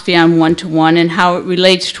philosophy on one-to-one and how it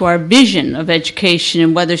relates to our vision of education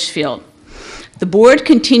in Wethersfield. The board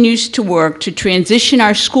continues to work to transition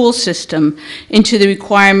our school system into the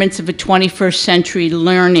requirements of a 21st century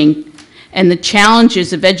learning and the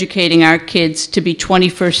challenges of educating our kids to be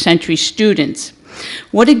 21st century students.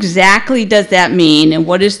 What exactly does that mean, and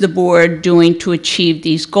what is the board doing to achieve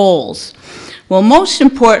these goals? Well, most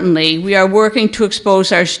importantly, we are working to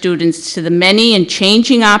expose our students to the many and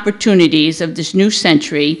changing opportunities of this new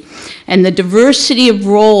century and the diversity of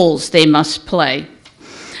roles they must play.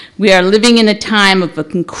 We are living in a time of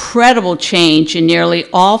incredible change in nearly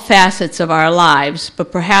all facets of our lives,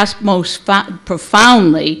 but perhaps most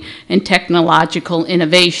profoundly in technological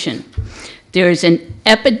innovation. There is an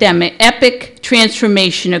epic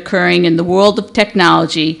transformation occurring in the world of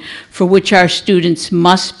technology for which our students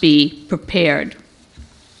must be prepared.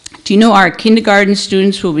 Do you know our kindergarten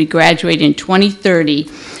students will be graduating in 2030,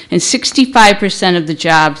 and 65% of the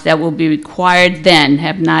jobs that will be required then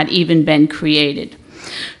have not even been created?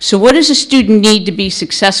 So what does a student need to be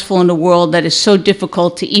successful in a world that is so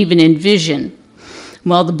difficult to even envision?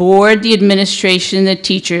 Well, the board, the administration, and the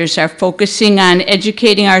teachers are focusing on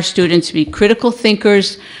educating our students to be critical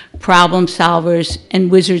thinkers, problem solvers, and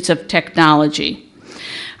wizards of technology.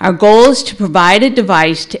 Our goal is to provide a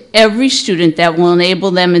device to every student that will enable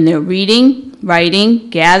them in their reading, writing,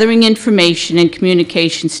 gathering information, and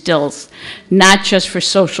communication skills, not just for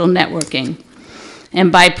social networking. And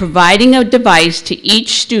by providing a device to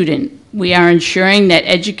each student, we are ensuring that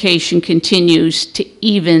education continues to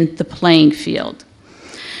even the playing field.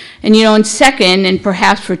 And you know, and second, and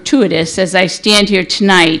perhaps fortuitous, as I stand here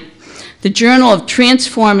tonight, the Journal of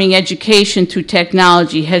Transforming Education Through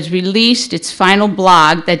Technology has released its final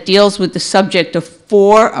blog that deals with the subject of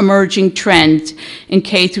 4 emerging trends in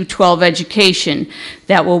K-12 education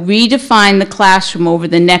that will redefine the classroom over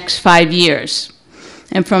the next 5 years.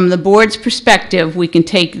 And from the board's perspective, we can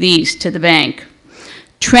take these to the bank.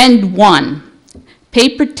 Trend 1,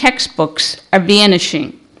 paper textbooks are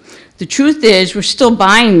vanishing. The truth is, we're still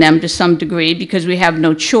buying them to some degree because we have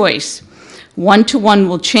no choice. One-to-one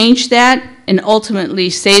will change that and ultimately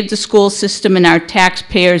save the school system and our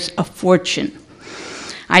taxpayers a fortune.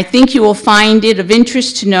 I think you will find it of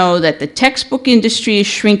interest to know that the textbook industry is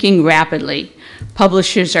shrinking rapidly.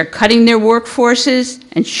 Publishers are cutting their workforces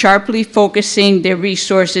and sharply focusing their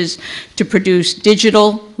resources to produce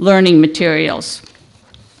digital learning materials.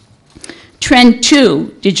 Trend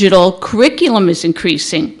 2, digital curriculum is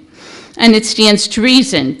increasing. And it stands to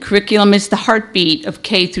reason. Curriculum is the heartbeat of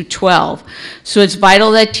K-12, so it's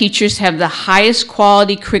vital that teachers have the highest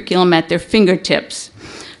quality curriculum at their fingertips.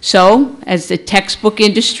 So, as the textbook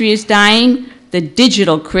industry is dying, the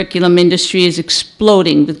digital curriculum industry is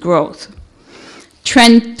exploding with growth.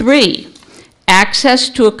 Trend 3, access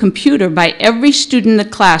to a computer by every student in the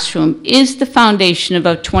classroom is the foundation of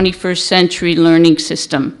a 21st century learning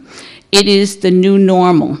system. It is the new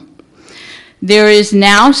normal. There is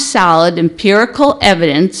now solid empirical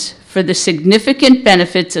evidence for the significant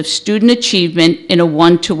benefits of student achievement in a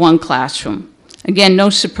one-to-one classroom. Again,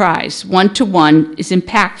 no surprise, one-to-one is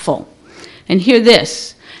impactful. And hear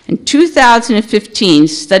this, in 2015,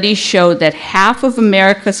 studies showed that half of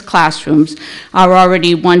America's classrooms are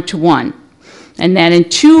already one-to-one, and that in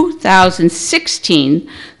 2016,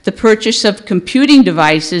 the purchase of computing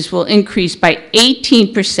devices will increase by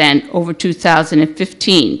 18% over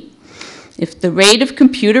 2015. If the rate of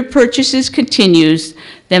computer purchases continues,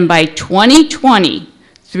 then by 2020,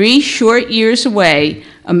 3 short years away,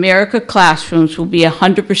 America classrooms will be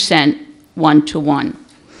 100% one-to-one.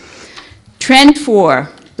 Trend 4,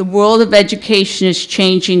 the world of education is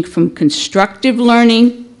changing from constructive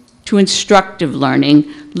learning to instructive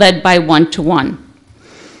learning, led by one-to-one.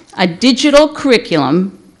 A digital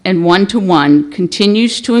curriculum and one-to-one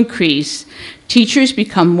continues to increase. Teachers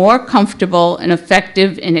become more comfortable and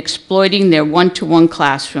effective in exploiting their one-to-one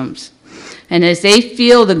classrooms. And as they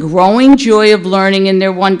feel the growing joy of learning in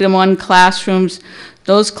their one-to-one classrooms,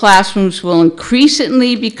 those classrooms will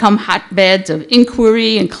increasingly become hotbeds of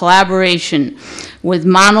inquiry and collaboration, with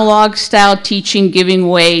monologue-style teaching giving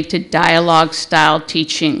way to dialogue-style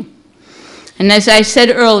teaching. And as I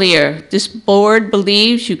said earlier, this board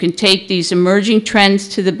believes you can take these emerging trends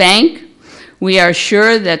to the bank. We are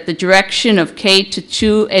sure that the direction of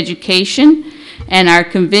K-2 education and are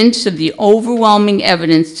convinced of the overwhelming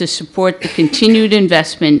evidence to support the continued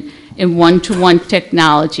investment in one-to-one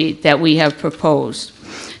technology that we have proposed.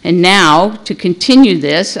 And now, to continue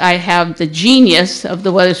this, I have the genius of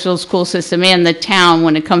the Wethersfield school system and the town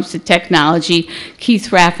when it comes to technology, Keith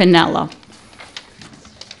Raffanella.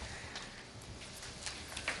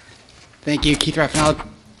 Thank you, Keith Raffanella,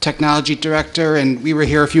 Technology Director, and we were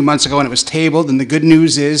here a few months ago and it was tabled, and the good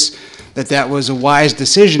news is that that was a wise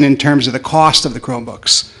decision in terms of the cost of the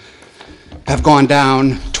Chromebooks. Have gone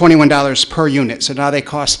down $21 per unit, so now they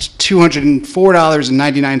cost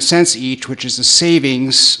 $204.99 each, which is a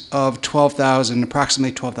savings of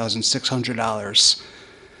approximately $12,600.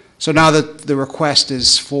 So now the request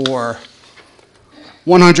is for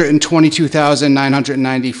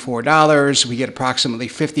 $122,994. We get approximately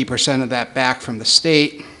 50% of that back from the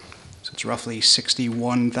state, so it's roughly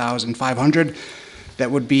 $61,500. That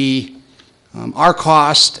would be our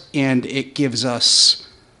cost, and it gives us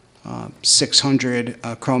 600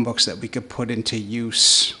 Chromebooks that we could put into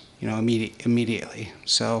use, immediately.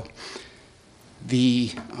 So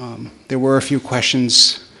there were a few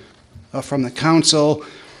questions from the council.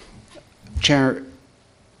 Chairperson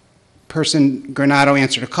Granado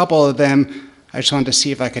answered a couple of them. I just wanted to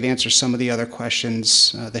see if I could answer some of the other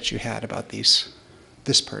questions that you had about this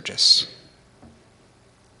purchase.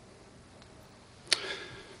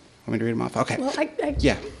 Want me to read them off? Okay. Well,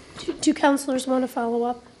 yeah. Do councilors want to follow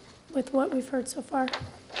up with what we've heard so far?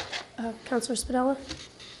 Councilor Spinella?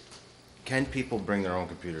 Can people bring their own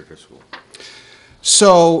computer to school?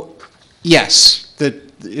 So, yes,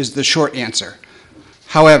 that is the short answer.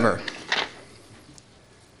 However,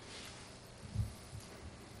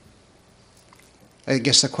 I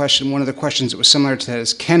guess one of the questions that was similar to that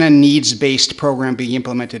is, can a needs-based program be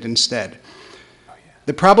implemented instead?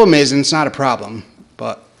 The problem is, and it's not a problem,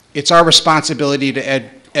 but it's our responsibility to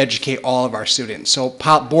educate all of our students. So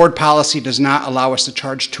board policy does not allow us to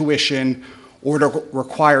charge tuition or to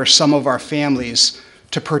require some of our families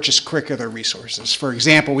to purchase curricular resources. For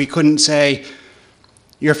example, we couldn't say,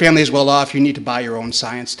 your family is well off, you need to buy your own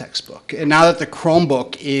science textbook. And now that the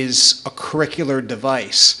Chromebook is a curricular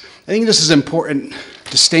device, I think this is an important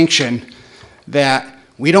distinction, that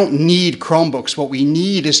we don't need Chromebooks. What we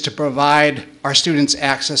need is to provide our students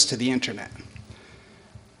access to the internet.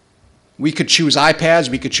 We could choose iPads,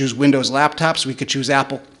 we could choose Windows laptops, we could choose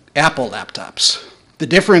Apple laptops. The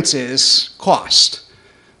difference is cost.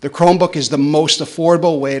 The Chromebook is the most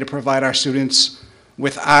affordable way to provide our students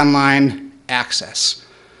with online access.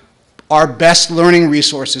 Our best learning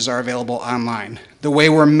resources are available online. The way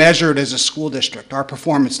we're measured as a school district, our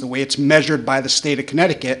performance, the way it's measured by the state of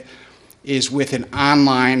Connecticut, is with an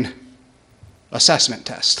online assessment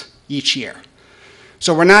test each year.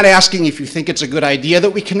 So we're not asking if you think it's a good idea that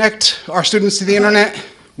we connect our students to the internet.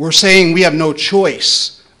 We're saying we have no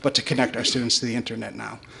choice but to connect our students to the internet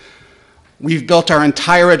now. We've built our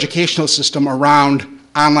entire educational system around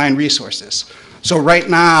online resources. So right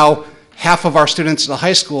now, half of our students at the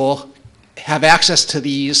high school have access to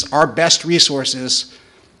these, our best resources,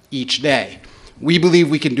 each day. We believe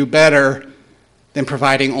we can do better than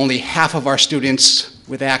providing only half of our students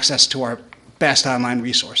with access to our best online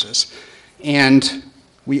resources. And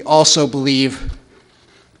we also believe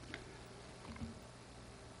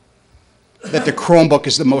that the Chromebook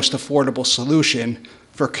is the most affordable solution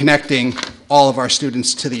for connecting all of our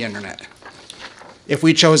students to the internet. If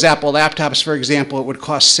we chose Apple laptops, for example, it would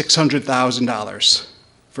cost $600,000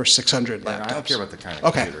 for 600 laptops. I don't care about the kind of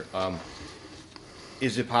Okay. computer.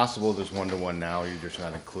 Is it possible there's one-to-one now, you're just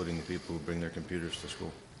not including the people who bring their computers to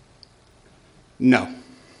school? No.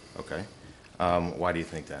 Okay. Why do you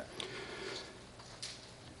think that?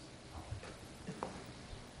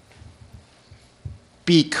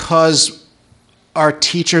 Because our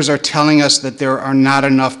teachers are telling us that there are not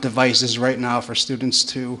enough devices right now for students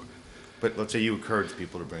to. But let's say you encourage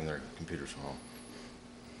people to bring their computers home.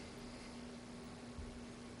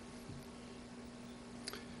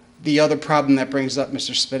 the other problem that brings up,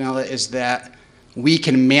 Mr. Spinella, is that we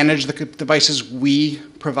can manage the devices we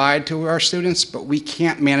provide to our students, but we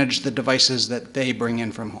can't manage the devices that they bring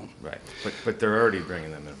in from home. Right, but they're already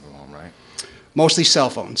bringing them in from home, right? Mostly cell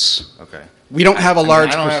phones. Okay. We don't have a I mean, large.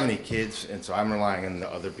 I don't have any kids, and so I'm relying on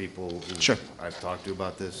the other people who Sure. I've talked to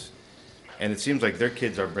about this. And it seems like their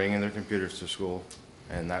kids are bringing their computers to school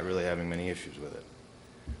and not really having many issues with it.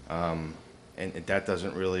 And that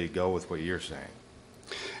doesn't really go with what you're saying.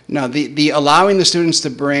 No, the allowing the students to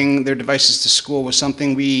bring their devices to school was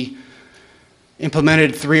something we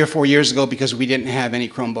implemented 3 or 4 years ago because we didn't have any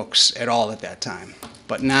Chromebooks at all at that time.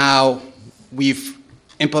 But now we've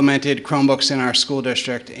implemented Chromebooks in our school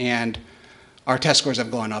district, and our test scores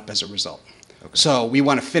have gone up as a result. Okay. So we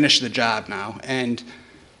want to finish the job now, and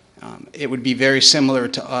it would be very similar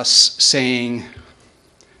to us saying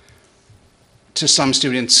to some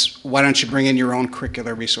students, why don't you bring in your own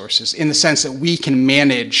curricular resources, in the sense that we can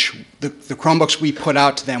manage the Chromebooks we put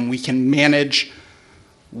out to them. We can manage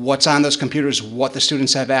what's on those computers, what the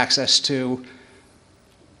students have access to.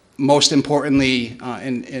 Most importantly,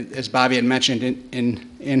 and as Bobby had mentioned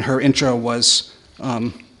in her intro, was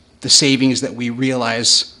the savings that we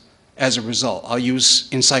realize as a result. I'll use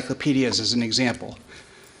encyclopedias as an example.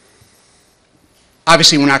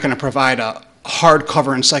 Obviously, we're not going to provide a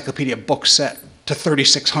hardcover encyclopedia book set to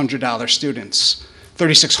 $3,600 students.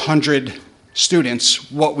 3,600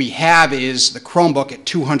 students, what we have is the Chromebook at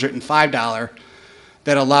 $205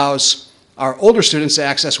 that allows our older students to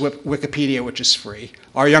access Wikipedia, which is free.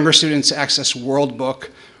 Our younger students access World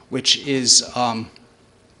Book, which is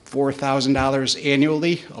 $4,000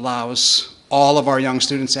 annually, allows all of our young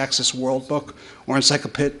students access World Book or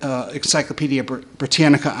Encyclopedia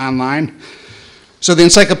Britannica online. So the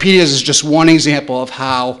encyclopedias is just one example of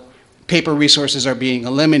how paper resources are being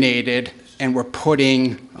eliminated, and we're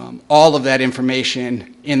putting all of that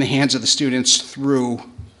information in the hands of the students through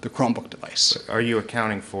the Chromebook device. Are you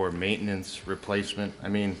accounting for maintenance, replacement? I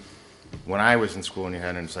mean, when I was in school and you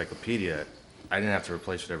had an encyclopedia, I didn't have to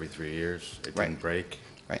replace it every 3 years. It didn't break.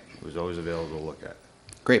 Right. It was always available to look at.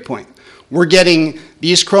 Great point. We're getting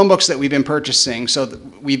these Chromebooks that we've been purchasing, so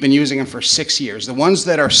we've been using them for 6 years. The ones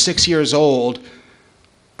that are 6 years old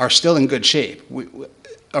are still in good shape.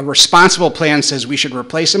 A responsible plan says we should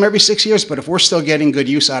replace them every 6 years, but if we're still getting good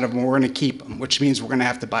use out of them, we're going to keep them, which means we're going to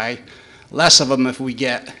have to buy less of them if we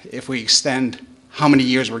extend how many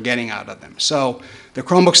years we're getting out of them. So the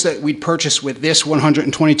Chromebooks that we'd purchased with this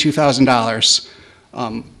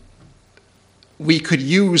 $122,000, we could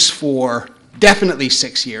use for definitely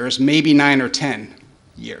 6 years, maybe 9 or 10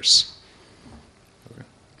 years. Okay.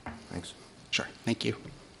 Thanks. Sure. Thank you.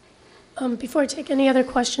 Before I take any other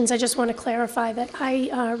questions, I just want to clarify that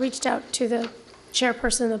I reached out to the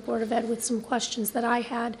chairperson of the Board of Ed with some questions that I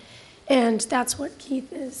had, and that's what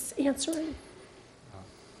Keith is answering,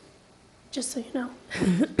 just so you know.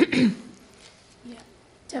 Yeah.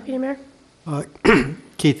 Deputy Mayor?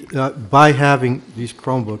 Keith, by having these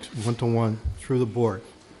Chromebooks one-to-one through the board,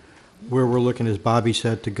 where we're looking, as Bobby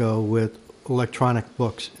said, to go with electronic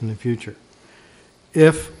books in the future,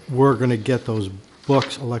 if we're going to get those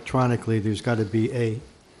books electronically, there's got to be a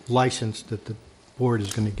license that the board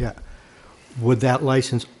is going to get. Would that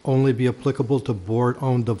license only be applicable to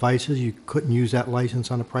board-owned devices? You couldn't use that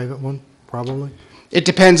license on a private one, probably? It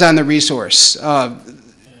depends on the resource. But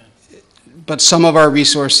some of our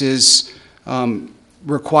resources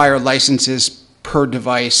require licenses per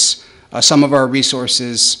device. Some of our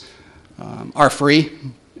resources are free,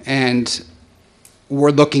 and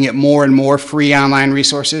we're looking at more and more free online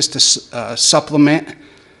resources to supplement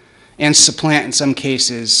and supplant, in some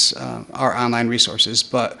cases, our online resources.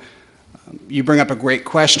 But you bring up a great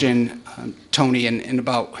question, Tony, and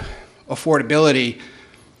about affordability.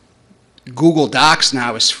 Google Docs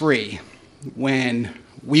now is free. When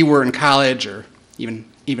we were in college or even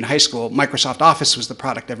high school, Microsoft Office was the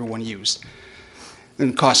product everyone used.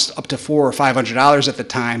 And it cost up to $400 or $500 at the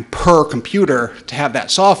time per computer to have that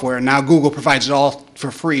software. And now Google provides it all for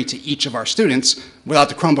free to each of our students. Without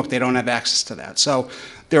the Chromebook, they don't have access to that. So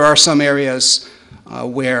there are some areas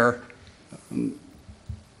where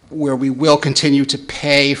we will continue to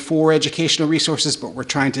pay for educational resources, but we're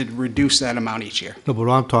trying to reduce that amount each year. No, but what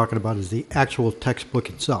I'm talking about is the actual textbook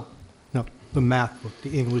itself. No, the math book,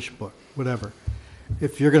 the English book, whatever.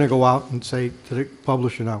 If you're going to go out and say to the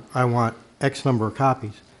publisher, now, I want X number of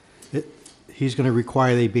copies, he's going to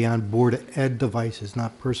require they be on Board Ed devices,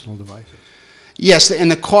 not personal devices. Yes, and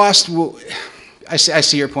the cost will, I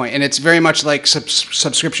see your point, and it's very much like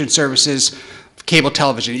subscription services, cable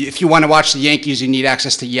television. If you want to watch the Yankees, you need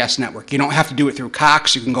access to Yes Network. You don't have to do it through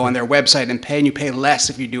Cox. You can go on their website and pay, and you pay less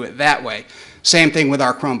if you do it that way. Same thing with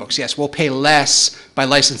our Chromebooks. Yes, we'll pay less by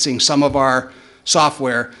licensing some of our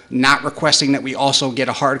software, not requesting that we also get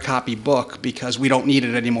a hard copy book because we don't need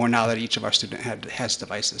it anymore now that each of our students has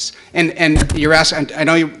devices. And you're asking, I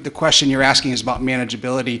know the question you're asking is about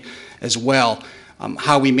manageability as well,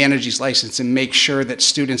 how we manage these licenses and make sure that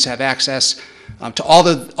students have access to all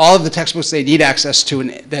of the textbooks they need access to,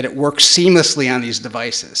 and that it works seamlessly on these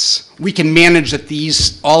devices. We can manage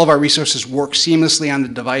that all of our resources work seamlessly on the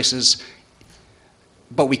devices,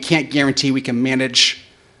 but we can't guarantee we can manage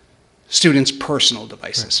students' personal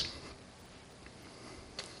devices.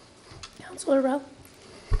 Councilor Rowe?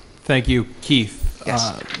 Thank you, Keith.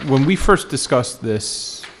 Yes. When we first discussed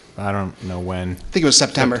this, I don't know when. I think it was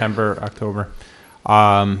September. September, October.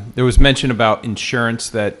 There was mention about insurance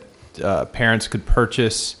that parents could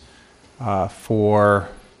purchase for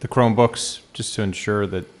the Chromebooks, just to ensure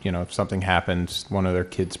that, you know, if something happens, one of their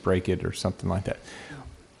kids break it or something like that.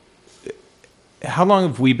 How long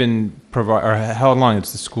have we been how long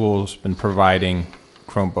has the schools been providing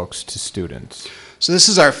Chromebooks to students? So this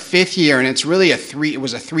is our 5th year, and it's really it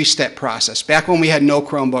was a 3-step process. Back when we had no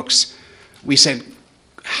Chromebooks, we said,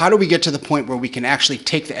 how do we get to the point where we can actually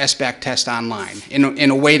take the SBAC test online in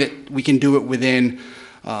a way that we can do it within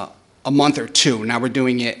a month or 2. Now we're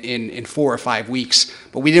doing it in 4 or 5 weeks,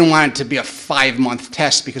 but we didn't want it to be a 5-month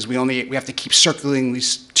test because we have to keep circling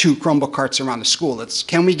these 2 Chromebook carts around the school.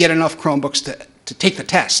 Can we get enough Chromebooks to take the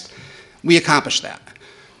test? We accomplished that.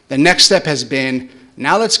 The next step has been,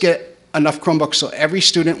 now let's get enough Chromebooks so every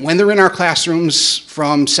student, when they're in our classrooms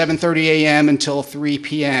from 7:30 a.m. until 3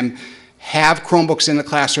 p.m., have Chromebooks in the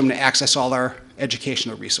classroom to access all our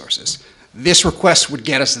educational resources. This request would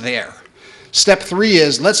get us there. Step 3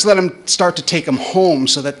 is, let's let them start to take them home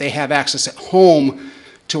so that they have access at home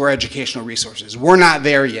to our educational resources. We're not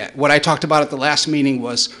there yet. What I talked about at the last meeting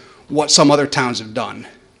was what some other towns have done.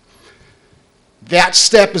 That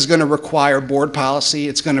step is going to require board policy.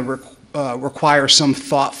 It's going to require some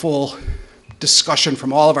thoughtful discussion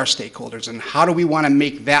from all of our stakeholders, and how do we want to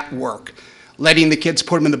make that work? Letting the kids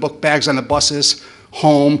put them in the book bags on the buses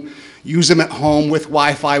home, use them at home with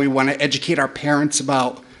Wi-Fi. We want to educate our parents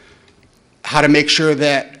about how to make sure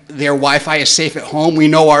that their Wi-Fi is safe at home. We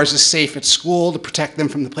know ours is safe at school to protect them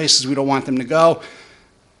from the places we don't want them to go.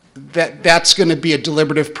 That's going to be a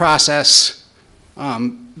deliberative process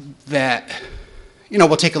that, you know,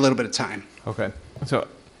 will take a little bit of time. Okay. So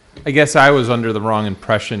I guess I was under the wrong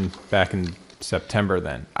impression back in September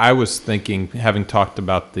then. I was thinking, having talked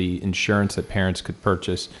about the insurance that parents could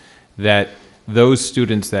purchase, that those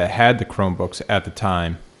students that had the Chromebooks at the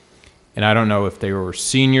time, and I don't know if they were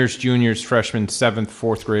seniors, juniors, freshmen, 7th,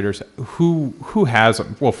 4th graders, who has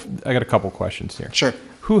them? Well, I got a couple questions here. Sure.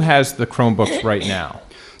 Who has the Chromebooks right now?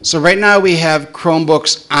 So right now we have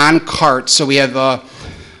Chromebooks on carts. So we have a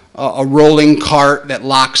rolling cart that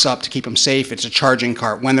locks up to keep them safe. It's a charging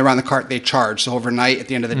cart. When they're on the cart, they charge. So overnight, at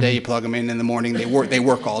the end of the day, you plug them in the morning. They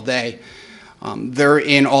work all day. They're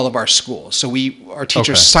in all of our schools. So our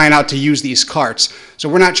teachers sign out to use these carts. So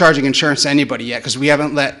we're not charging insurance to anybody yet because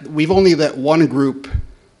we've only let one group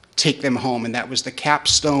take them home, and that was the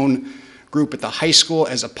capstone group at the high school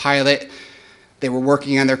as a pilot. They were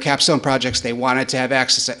working on their capstone projects. They wanted to have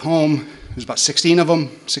access at home. There was about 16 of them,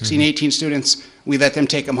 16, 18 students. We let them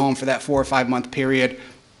take them home for that 4 or 5 month period.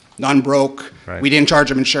 None broke. Right. We didn't charge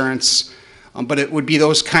them insurance. But it would be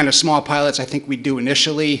those kind of small pilots I think we do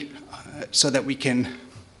initially so that we can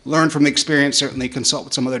learn from the experience, certainly consult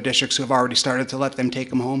with some other districts who have already started to let them take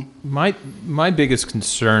them home. My biggest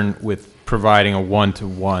concern with providing a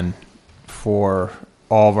one-to-one for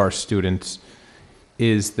all of our students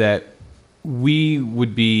is that we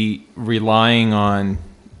would be relying on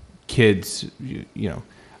kids, you know,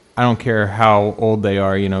 I don't care how old they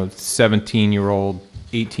are, you know, 17-year-old,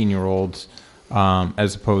 18-year-olds,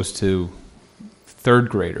 as opposed to 3rd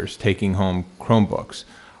graders taking home Chromebooks.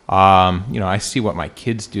 You know, I see what my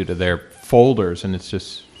kids do to their folders, and it's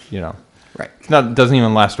just, you know, right. It doesn't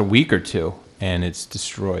even last a week or 2, and it's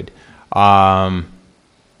destroyed. Is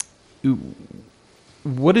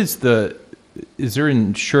there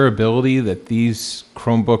insurability that these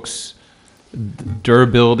Chromebooks,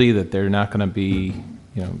 durability, that they're not going to be,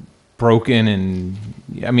 you know, broken? And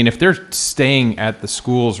I mean, if they're staying at the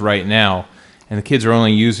schools right now and the kids are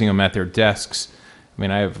only using them at their desks, I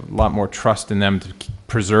mean, I have a lot more trust in them to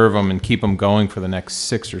preserve them and keep them going for the next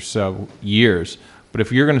 6 or so years. But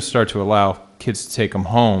if you're going to start to allow kids to take them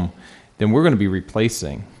home, then we're going to be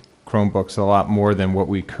replacing Chromebooks a lot more than what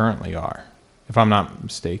we currently are, if I'm not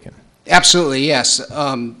mistaken. Absolutely, yes.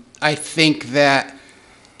 I think that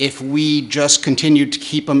if we just continue to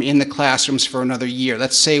keep them in the classrooms for another year,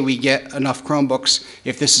 let's say we get enough Chromebooks,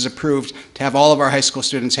 if this is approved, to have all of our high school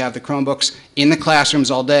students have the Chromebooks in the classrooms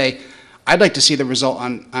all day, I'd like to see the result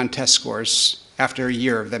on test scores after a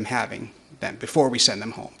year of them having them, before we send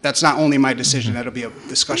them home. That's not only my decision, that'll be a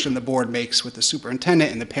discussion the board makes with the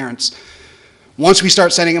superintendent and the parents. Once we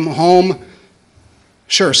start sending them home,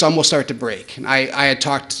 sure, some will start to break. And I had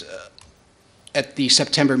talked at the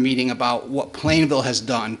September meeting about what Plainville has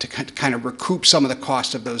done to kind of recoup some of the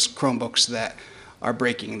cost of those Chromebooks that are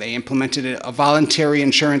breaking. They implemented a voluntary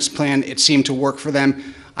insurance plan. It seemed to work for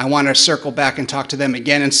them. I want to circle back and talk to them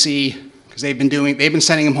again and see, because they've been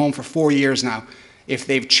sending them home for 4 years now, if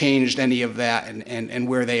they've changed any of that and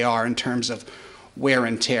where they are in terms of wear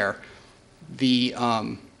and tear. The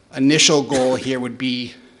initial goal here would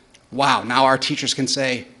be, wow, now our teachers can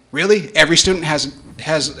say, really? Every student has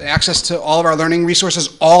access to all of our learning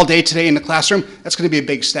resources all day today in the classroom? That's going to be a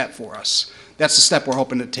big step for us. That's the step we're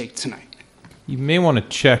hoping to take tonight. You may want to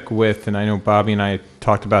check with, and I know Bobby and I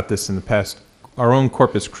talked about this in the past, our own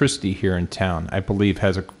Corpus Christi here in town, I believe,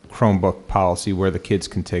 has a Chromebook policy where the kids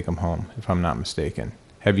can take them home, if I'm not mistaken.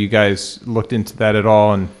 Have you guys looked into that at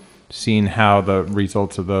all and seen how the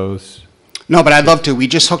results of those? No, but I'd love to. We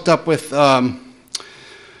just hooked up with one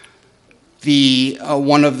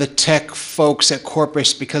of the tech folks at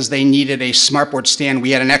Corpus because they needed a smartboard stand.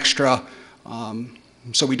 We had an extra,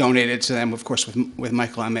 so we donated it to them, of course, with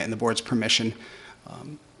Michael Emmett and the board's permission.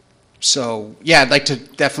 So, yeah, I'd like to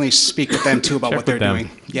definitely speak with them, too, about what they're doing.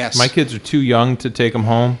 Yes. My kids are too young to take them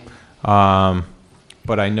home,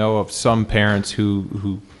 but I know of some parents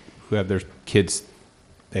who have their kids,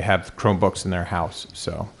 they have Chromebooks in their house.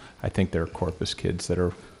 So I think they're Corpus kids that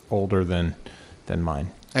are older than mine.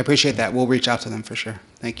 I appreciate that. We'll reach out to them for sure.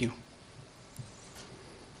 Thank you.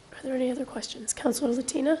 Are there any other questions? Councilor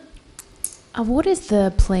Latina? What is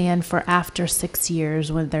the plan for after 6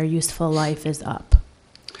 years when their useful life is up?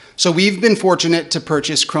 So we've been fortunate to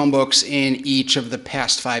purchase Chromebooks in each of the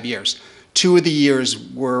past 5 years. 2 of the years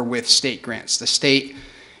were with state grants. The state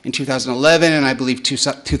in 2011 and I believe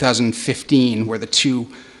 2015 were the 2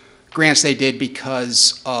 grants they did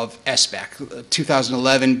because of SBAC.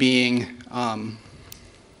 2011 being, I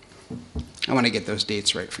want to get those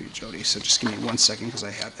dates right for you, Jody, so just give me 1 second because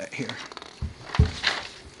I have that here.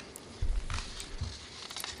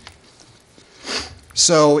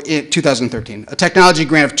 So in 2013, a technology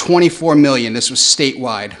grant of $24 million, this was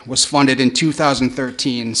statewide, was funded in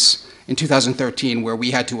 2013 where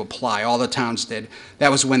we had to apply, all the towns did. That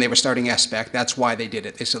was when they were starting SBAC, that's why they did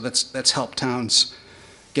it. They said, let's help towns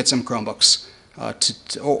get some Chromebooks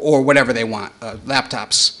or whatever they want,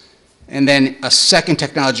 laptops. And then a second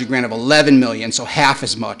technology grant of $11 million, so half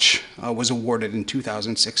as much, was awarded in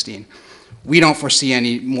 2016. We don't foresee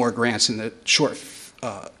any more grants in the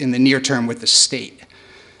near term with the state.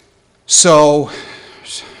 So,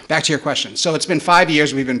 back to your question. So it's been 5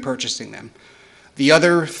 years we've been purchasing them. The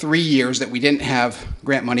other 3 years that we didn't have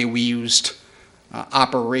grant money, we used our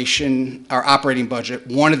operating budget.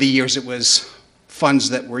 One of the years it was funds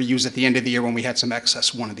that were used at the end of the year when we had some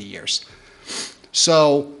excess, one of the years.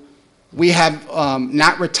 So we have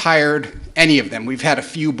not retired any of them. We've had a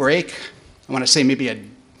few break. I want to say maybe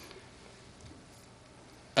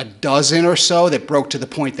a dozen or so that broke to the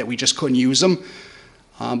point that we just couldn't use them.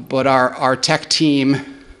 But our tech team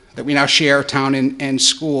that we now share, town and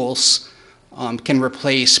schools, can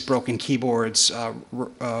replace broken keyboards,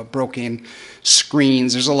 broken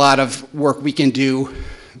screens. There's a lot of work we can do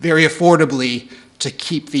very affordably to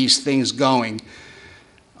keep these things going.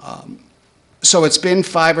 So it's been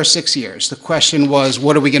 5 or 6 years. The question was,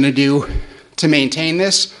 what are we going to do to maintain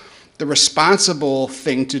this? The responsible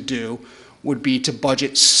thing to do would be to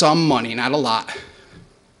budget some money, not a lot.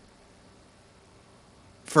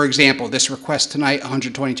 For example, this request tonight,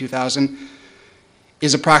 $122,000,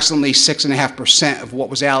 is approximately 6.5% of what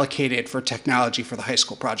was allocated for technology for the high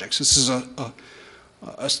school projects. This is a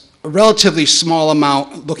relatively small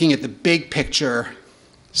amount. Looking at the big picture,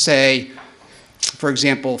 say, for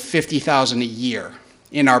example, $50,000 a year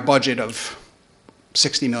in our budget of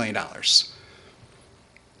 $60 million.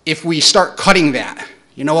 If we start cutting that,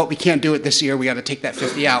 you know what, we can't do it this year, we got to take that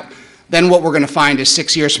 50 out. Then what we're going to find is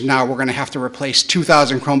 6 years from now, we're going to have to replace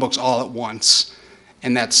 2,000 Chromebooks all at once.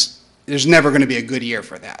 And there's never going to be a good year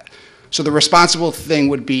for that. So the responsible thing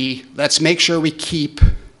would be, let's make sure we keep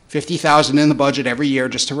 50,000 in the budget every year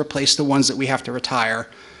just to replace the ones that we have to retire,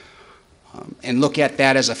 and look at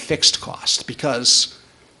that as a fixed cost, because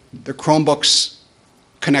the Chromebooks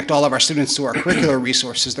connect all of our students to our curricular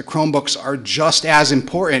resources. The Chromebooks are just as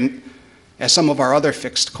important as some of our other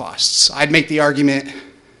fixed costs. I'd make the argument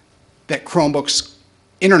that Chromebooks,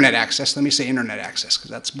 internet access, let me say internet access,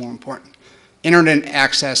 because that's more important. Internet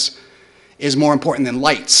access is more important than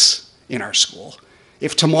lights in our school.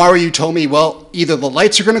 If tomorrow you told me, well, either the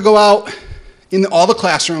lights are going to go out in all the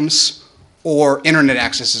classrooms or internet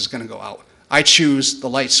access is going to go out, I choose the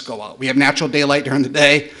lights go out. We have natural daylight during the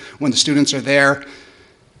day when the students are there.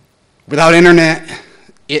 Without internet,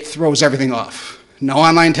 it throws everything off. No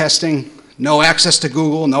online testing, no access to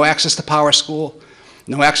Google, no access to PowerSchool,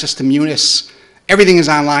 no access to Munis. Everything is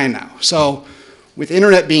online now. So with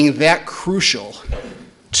internet being that crucial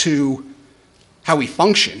to how we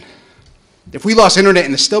function, if we lost internet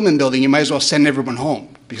in the Stillman building, you might as well send everyone home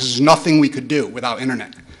because there's nothing we could do without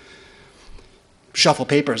internet. Shuffle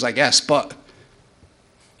papers, I guess, but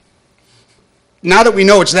now that we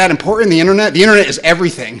know it's that important, the internet is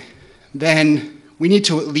everything, then we need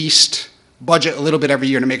to at least budget a little bit every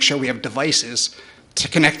year to make sure we have devices to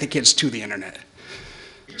connect the kids to the internet.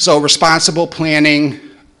 So responsible planning,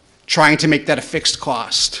 trying to make that a fixed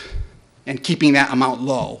cost, and keeping that amount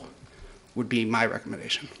low would be my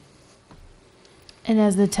recommendation. And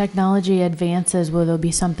as the technology advances, will there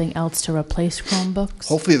be something else to replace Chromebooks?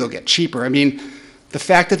 Hopefully they'll get cheaper. I mean, the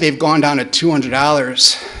fact that they've gone down to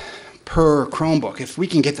 $200 per Chromebook, if we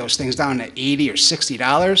can get those things down to $80 or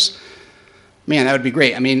 $60, man, that would be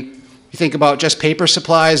great. I mean, you think about just paper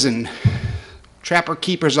supplies and trapper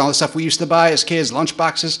keepers and all the stuff we used to buy as kids, lunch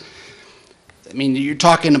boxes. I mean, you're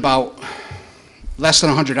talking about less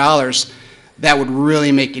than $100. That would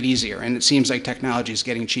really make it easier, and it seems like technology is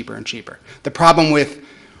getting cheaper and cheaper. The problem with,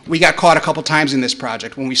 we got caught a couple times in this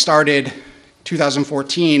project. When we started,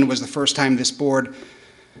 2014 was the first time this board,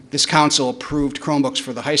 this council approved Chromebooks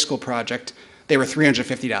for the high school project. They were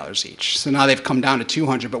 $350 each. So now they've come down to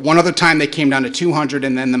 $200. But one other time they came down to $200,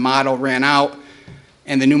 and then the model ran out,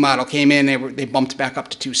 and the new model came in. They bumped back up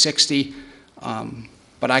to $260.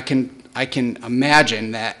 But I can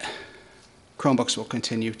imagine that Chromebooks will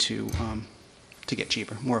continue to get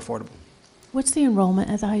cheaper, more affordable. What's the enrollment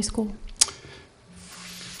at the high school?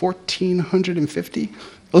 1,450?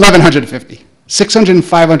 1,150. 600 and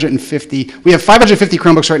 550. We have 550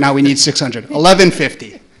 Chromebooks right now. We need 600.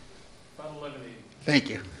 1,150. About 1180. Thank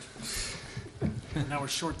you. Now we're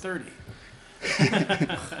short 30.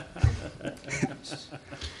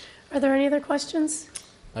 Are there any other questions?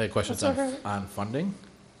 I have questions Councilor on funding.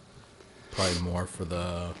 Probably more for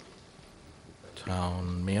the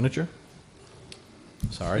town manager.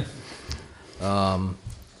 Sorry.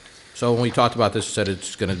 So when we talked about this, you said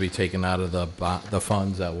it's going to be taken out of the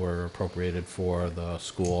funds that were appropriated for the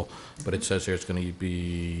school, but it says here it's going to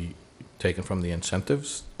be taken from the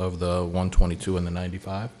incentives of the 122 and the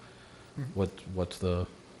 95. What's the?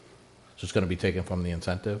 So it's going to be taken from the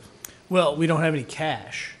incentive. Well, we don't have any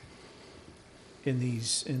cash in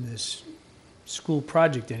this school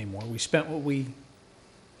project anymore. We spent what we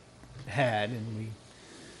had,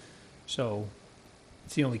 so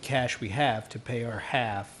it's the only cash we have to pay our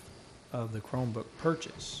half of the Chromebook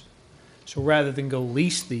purchase. So rather than go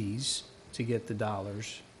lease these to get the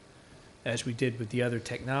dollars, as we did with the other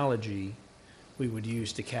technology, we would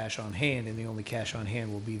use the cash on hand, and the only cash on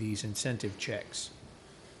hand will be these incentive checks.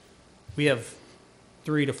 We have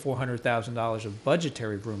 $300,000 to $400,000 of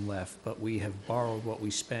budgetary room left, but we have borrowed what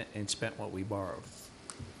we spent and spent what we borrowed.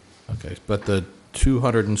 Okay, but the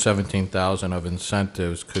 217,000 of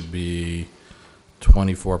incentives could be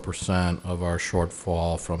 24% of our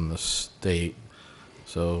shortfall from the state.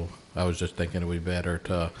 So I was just thinking it would be better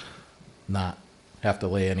to not have to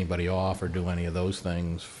lay anybody off or do any of those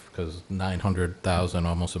things, because 900,000,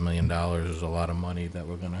 almost $1 million, is a lot of money that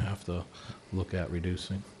we're going to have to look at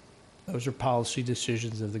reducing. Those are policy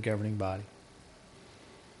decisions of the governing body.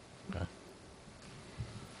 Okay.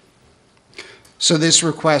 So this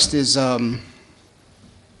request is not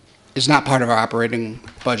part of our operating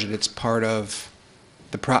budget. It's part of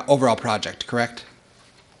the overall project, correct?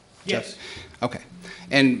 Yes. Okay.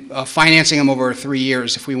 And financing them over 3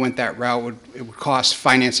 years, if we went that route, it would cost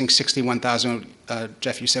financing $61,000.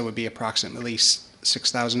 Jeff, you said would be approximately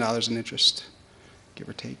 $6,000 in interest, give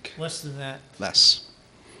or take. Less than that. Less.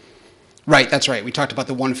 Right, that's right. We talked about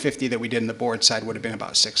the 150 that we did in the board side would have been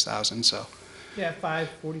about 6,000. So. Yeah,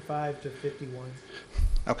 45 to 51.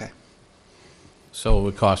 Okay. So it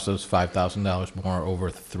would cost us $5,000 more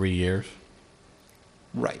over 3 years?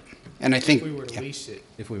 Right. And I think If we were to lease it.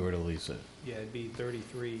 If we were to lease it. Yeah, it'd be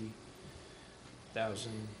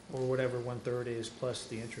 33,000 or whatever 1/3 is plus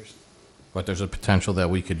the interest. But there's a potential that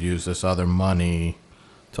we could use this other money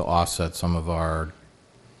to offset some of our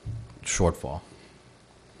shortfall.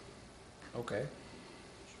 Okay.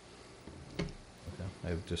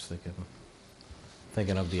 I'm just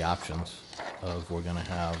thinking of the options of we're going to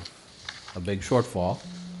have a big shortfall,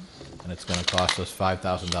 and it's gonna cost us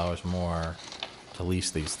 $5,000 more to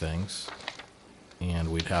lease these things,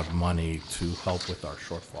 and we'd have money to help with our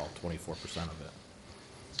shortfall, 24% of it.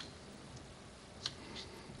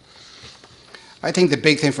 I think the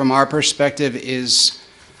big thing from our perspective is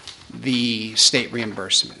the state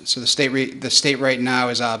reimbursement. So the state right now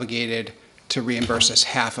is obligated to reimburse us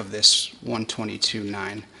half of this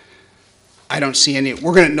 122.9. I don't see any,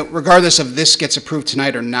 regardless of this gets approved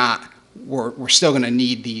tonight or not, we're still gonna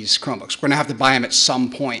need these Chromebooks. We're gonna have to buy them at some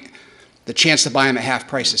point. The chance to buy them at half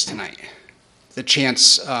price is tonight. The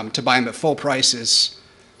chance to buy them at full price is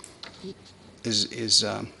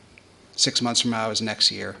 6 months from now, is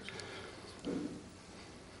next year.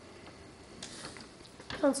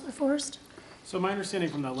 Counselor Forrest? So my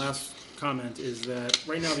understanding from that last comment is that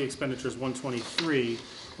right now the expenditure is 123,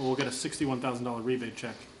 but we'll get a $61,000 rebate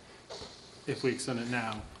check if we extend it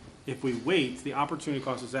now. If we wait, the opportunity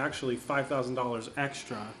cost is actually $5,000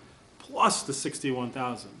 extra plus the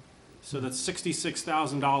 61,000. So that's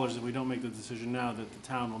 $66,000 if we don't make the decision now that the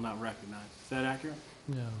town will not recognize. Is that accurate?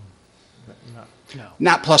 No. No.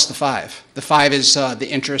 Not plus the 5. The 5 is the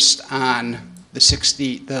interest on the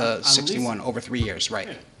 61 over 3 years, right?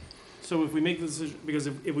 Yeah. So if we make the decision, because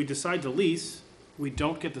if we decide to lease, we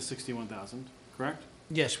don't get the 61,000, correct?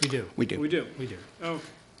 Yes, we do. We do. We do? We do. Okay.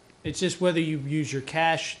 It's just whether you use your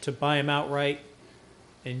cash to buy them outright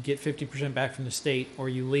and get 50% back from the state, or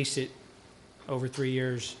you lease it over 3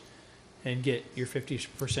 years and get your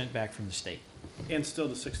 50% back from the state. And still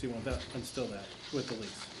the 61,000, and still that, with the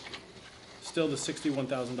lease. Still the $61,000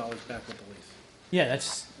 back with the lease. Yeah,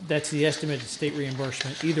 that's the estimated state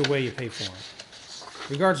reimbursement. Either way you pay for them.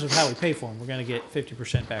 Regardless of how we pay for them, we're going to get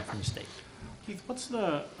 50% back from the state. Keith, what's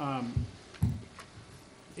the,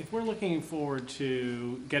 if we're looking forward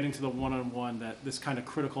to getting to the one-on-one, that this kind of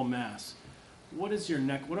critical mass, what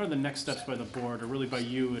are the next steps by the board, or really by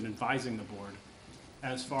you in advising the board,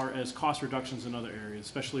 as far as cost reductions in other areas,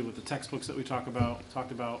 especially with the textbooks that we talked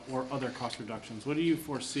about, or other cost reductions? What do you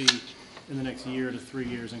foresee in the next year to 3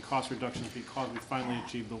 years in cost reductions because we finally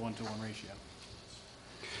achieved the 1-to-1 ratio?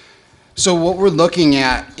 So what we're looking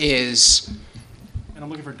at is, And I'm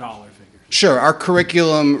looking for dollar figures. sure, our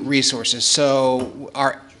curriculum resources. So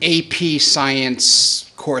our AP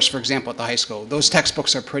science course, for example, at the high school, those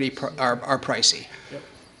textbooks are are pricey. Yep.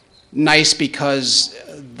 Nice because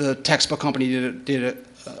the textbook company did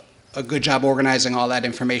a good job organizing all that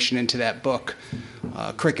information into that book.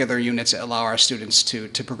 Curricular units that allow our students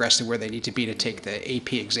to progress to where they need to be to take the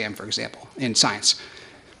AP exam, for example, in science.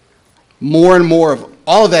 More and more of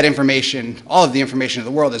all of that information, all of the information in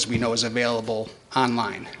the world, as we know, is available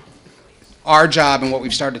online. Our job and what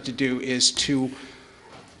we've started to do is to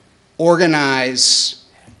organize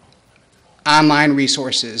online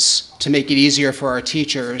resources to make it easier for our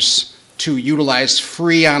teachers to utilize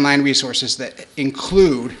free online resources that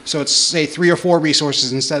include, so it's say 3 or 4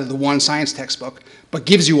 resources instead of the one science textbook, but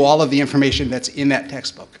gives you all of the information that's in that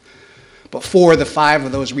textbook. But 4 of the 5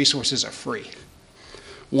 of those resources are free.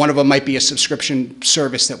 One of them might be a subscription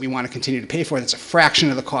service that we want to continue to pay for that's a fraction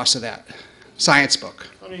of the cost of that science book.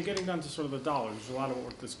 I mean, getting down to sort of the dollars, there's a lot of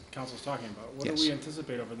what this council's talking about. What Yes. do we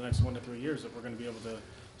anticipate over the next 1 to 3 years that we're going to be able to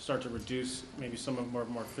start to reduce maybe some of more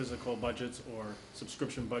physical budgets or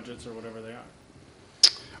subscription budgets or whatever they are?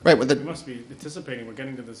 Right. Well, We must be anticipating we're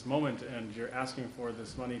getting to this moment, and you're asking for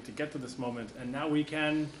this money to get to this moment, and now we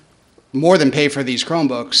can. more than pay for these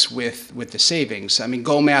Chromebooks with the savings. I mean,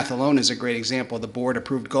 GoMath alone is a great example. The board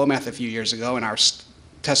approved GoMath a few years ago, and our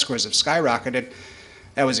test scores have skyrocketed.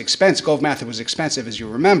 That was expensive. GoMath was expensive, as you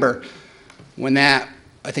remember. When that,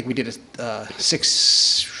 I think we did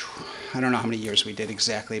I don't know how many years we did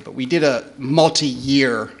exactly, but we did a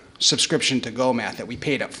multi-year subscription to GoMath that we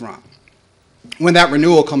paid up front. When that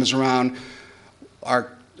renewal comes around,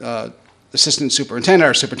 our assistant superintendent,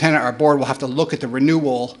 our superintendent, our board will have to look at the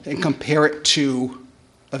renewal and compare it to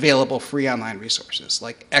available free online resources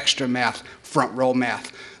like Extra Math, Front Row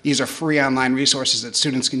Math. These are free online resources that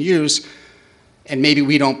students can use, and maybe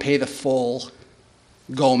we don't pay the full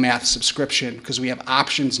GoMath subscription because we have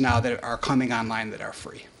options now that are coming online that are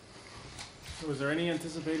free. So is there any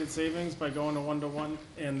anticipated savings by going to 1-to-1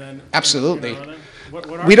 and then? Absolutely.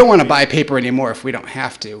 What We don't want to buy paper anymore if we don't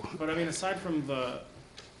have to. But I mean, aside from the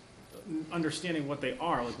understanding what they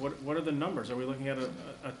are, like what are the numbers? Are we looking at a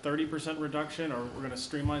 30% reduction, or we're going to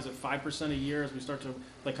streamline it at 5% a year as we start to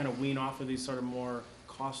like kind of wean off of these sort of more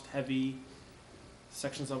cost-heavy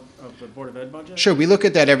sections of the Board of Ed budget? Sure, we look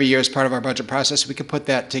at that every year as part of our budget process. We could put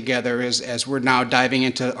that together as we're now diving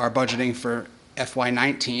into our budgeting for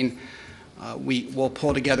FY19. We will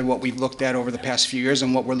pull together what we've looked at over the past few years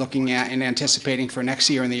and what we're looking at and anticipating for next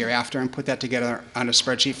year and the year after and put that together on a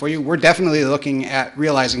spreadsheet for you. We're definitely looking at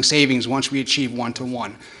realizing savings once we achieve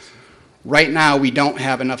one-to-one. Right now, we don't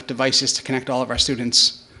have enough devices to connect all of our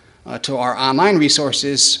students to our online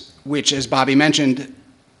resources, which, as Bobby mentioned,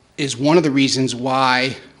 is one of the reasons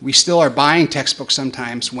why we still are buying textbooks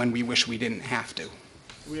sometimes when we wish we didn't have to. Do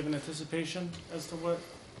we have an anticipation as to what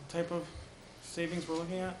type of savings we're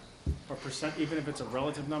looking at? Or percent, even if it's a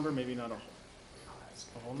relative number, maybe not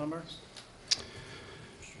a whole number?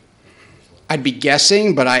 I'd be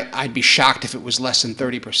guessing, but I'd be shocked if it was less than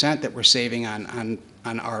 30% that we're saving on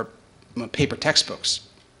our paper textbooks.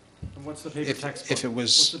 And what's the paper textbook? If it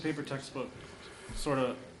was, what's the paper textbook sort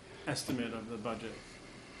of estimate of the budget?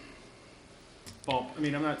 Well, I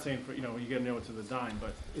mean, I'm not saying for, you gotta know it to the dime,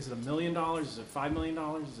 but is it $1 million? Is it $5 million?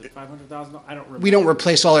 Is it $500,000? I don't remember. we don't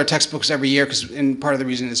replace all our textbooks every year, and part of the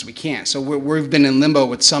reason is we can't. So we've been in limbo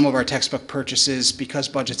with some of our textbook purchases because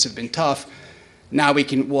budgets have been tough. Now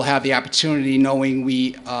we'll have the opportunity, knowing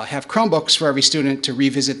we have Chromebooks for every student, to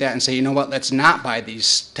revisit that and say, you know what, let's not buy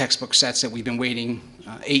these textbook sets that we've been waiting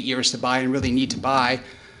 8 years to buy and really need to buy.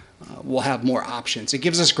 We'll have more options. It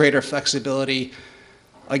gives us greater flexibility.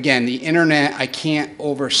 Again, the internet, I can't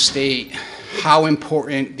overstate how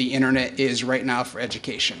important the internet is right now for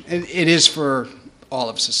education. It is for all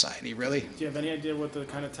of society, really. Do you have any idea what the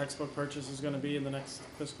kind of textbook purchase is going to be in the next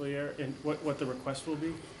fiscal year, and what the request will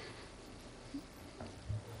be?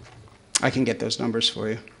 I can get those numbers for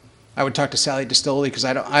you. I would talk to Sally Distoli, because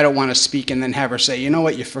I don't want to speak and then have her say, you know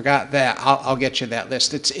what, you forgot that. I'll get you that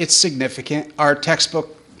list. It's significant. Our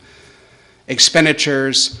textbook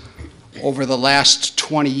expenditures over the last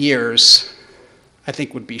 20 years, I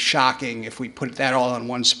think, would be shocking if we put that all on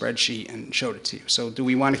one spreadsheet and showed it to you. So do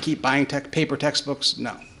we want to keep buying paper textbooks?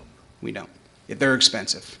 No, we don't. They're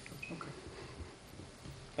expensive. Okay.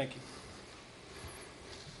 Thank you.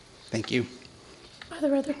 Thank you. Are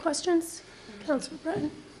there other questions? Councilor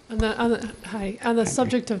Breton? On the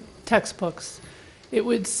subject of textbooks, it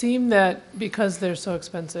would seem that because they're so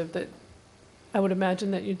expensive, that I would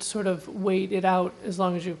imagine that you'd sort of wait it out as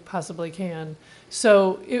long as you possibly can.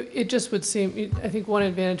 So it just would seem, I think one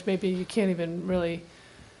advantage, maybe you can't even really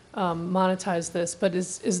monetize this, but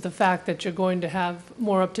is the fact that you're going to have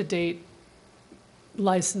more up-to-date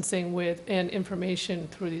licensing with and information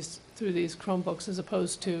through these Chromebooks, as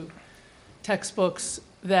opposed to textbooks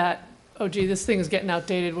that, oh gee, this thing is getting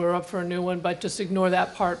outdated, we're up for a new one, but just ignore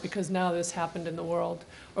that part because now this happened in the world,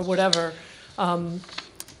 or whatever.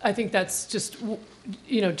 I think that's just,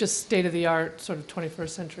 just state-of-the-art sort of 21st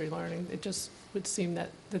century learning. It just would seem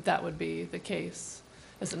that would be the case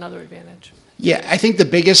as another advantage. Yeah, I think the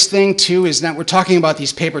biggest thing, too, is that we're talking about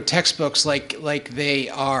these paper textbooks like they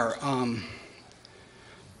are,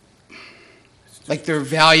 like they're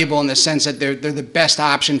valuable in the sense that they're the best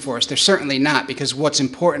option for us. They're certainly not, because what's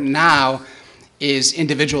important now is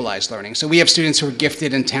individualized learning. So we have students who are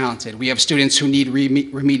gifted and talented. We have students who need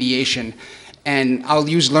remediation. And I'll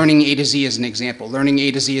use Learning A to Z as an example. Learning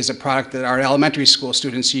A to Z is a product that our elementary school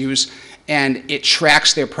students use, and it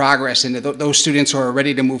tracks their progress. And those students who are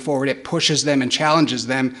ready to move forward, it pushes them and challenges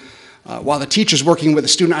them. While the teacher's working with a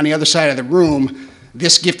student on the other side of the room,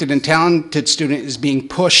 this gifted and talented student is being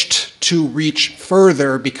pushed to reach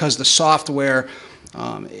further because the software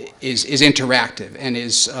is interactive and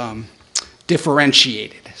is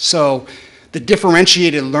differentiated. So the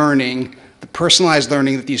differentiated learning, the personalized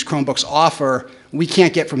learning that these Chromebooks offer, we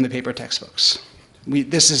can't get from the paper textbooks. We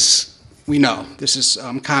know, this is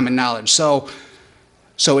common knowledge. So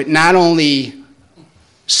it not only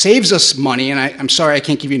saves us money, and I'm sorry I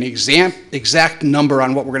can't give you an exact number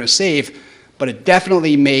on what we're going to save, but it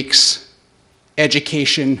definitely makes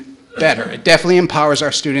education better. It definitely empowers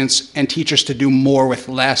our students and teachers to do more with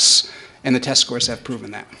less, and the test scores have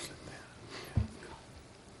proven that.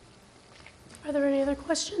 Are there any other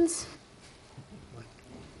questions?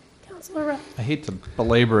 Councilor Rupp. I hate to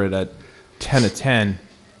belabor it at 10 to 10,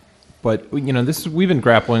 but we've been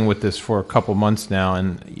grappling with this for a couple months now,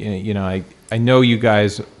 and I know you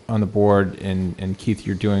guys on the board, and Keith,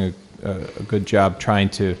 you're doing a good job trying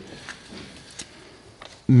to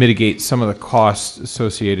mitigate some of the costs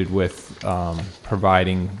associated with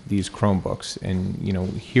providing these Chromebooks. And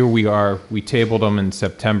here we are. We tabled them in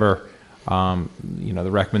September. The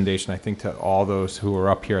recommendation, I think, to all those who were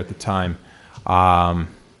up here at the time,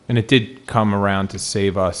 and it did come around to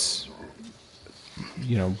save us,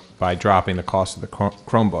 by dropping the cost of the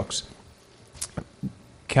Chromebooks.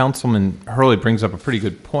 Councilman Hurley brings up a pretty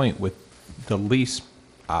good point with the lease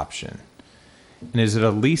option. And is it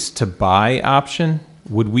a lease to buy option?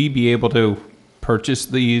 Would we be able to purchase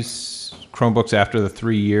these Chromebooks after the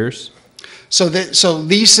 3 years? So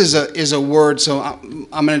lease is a word, so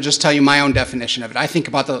I'm going to just tell you my own definition of it. I think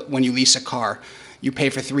about when you lease a car, you pay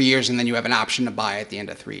for 3 years and then you have an option to buy at the end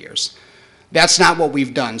of 3 years. That's not what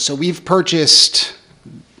we've done. So we've purchased,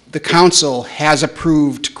 the council has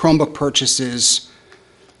approved Chromebook purchases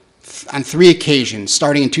on 3 occasions,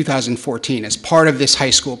 starting in 2014, as part of this high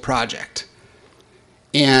school project.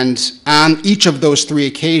 And on each of those 3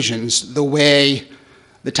 occasions, the way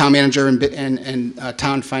the town manager and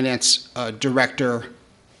town finance director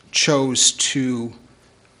chose to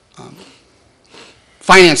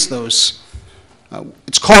finance those.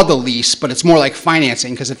 It's called the lease, but it's more like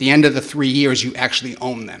financing, because at the end of the 3 years, you actually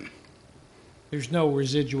own them. There's no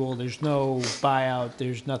residual, there's no buyout,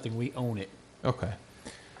 there's nothing, we own it. Okay.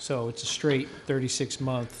 So it's a straight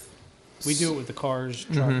 36-month, we do it with the cars,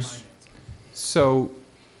 trucks. So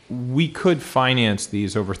we could finance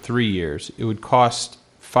these over 3 years. It would cost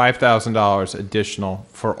 $5,000 additional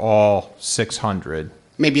for all 600.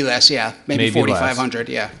 Maybe less, yeah. Maybe Maybe less. 4,500,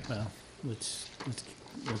 yeah. Well, let's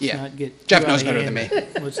Yeah. not get Jeff too knows out of better than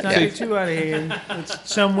hand. me. Let's not Yeah. get too out of hand. It's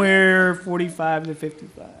somewhere 45 to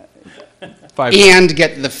 55. And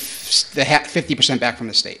get the 50% back from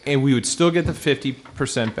the state. And we would still get the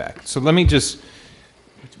 50% back. So let me just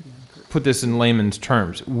put this in layman's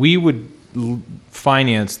terms. We would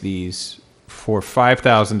finance these for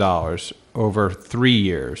 $5,000 over 3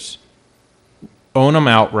 years, own them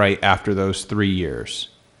outright after those 3 years,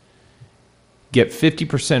 get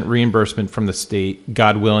 50% reimbursement from the state.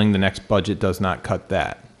 God willing, the next budget does not cut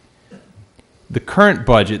that. The current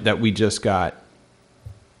budget that we just got,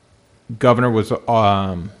 Governor was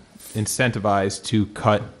incentivized to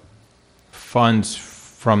cut funds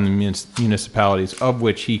from the municipalities, of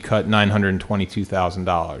which he cut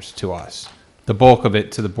 $922,000 to us. The bulk of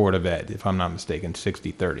it to the Board of Ed, if I'm not mistaken,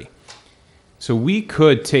 60-30. So we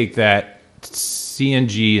could take that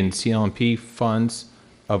CNG and CLMP funds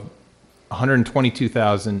of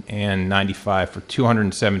 $122,095 for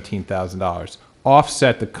 $217,000,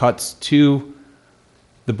 offset the cuts to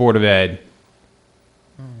the Board of Ed.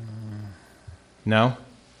 No?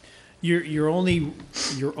 Your only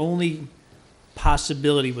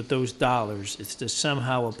possibility with those dollars is to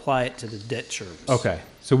somehow apply it to the debt service. Okay,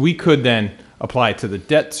 so we could then apply it to the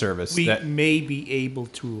debt service. We that, may be able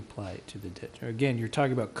to apply it to the debt. Again, you're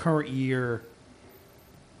talking about current year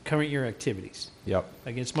activities. Yep.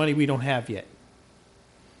 Like it's money we don't have yet.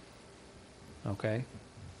 Okay?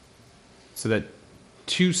 So that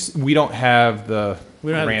we don't have the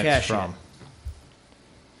We don't have the grants cash from.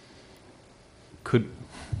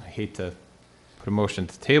 I hate to put a motion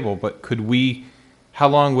to the table, but how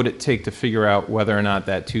long would it take to figure out whether or not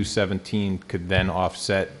that 217 could then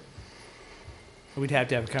offset? We'd have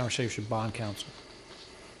to have a conversation with bond counsel.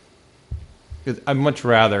 'Cause I'd much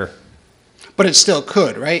rather. But it still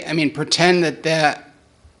could, right? I mean, pretend that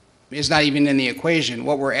is not even in the equation.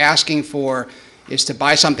 What we're asking for is to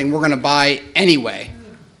buy something we're going to buy anyway,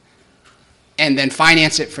 and then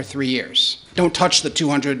finance it for 3 years. Don't touch the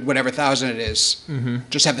 200 whatever thousand it is.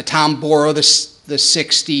 Just have the town borrow the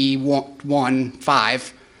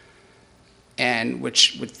 61.5, and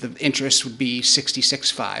which with the interest would be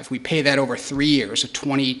 66.5. We pay that over 3 years, so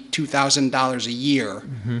 $22,000 a year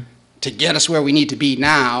to get us where we need to be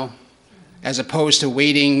now, as opposed to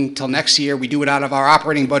waiting till next year. We do it out of our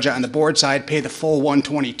operating budget on the board side, pay the full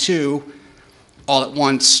 122 all at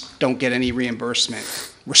once, don't get any reimbursement.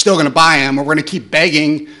 We're still going to buy them, or we're going to keep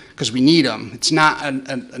begging because we need them. It's not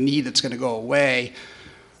a need that's going to go away.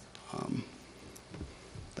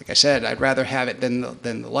 Like I said, I'd rather have it than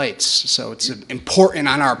the lights. So it's important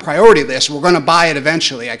on our priority list. We're going to buy it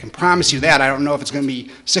eventually. I can promise you that. I don't know if it's going to be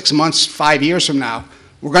 6 months, 5 years from now.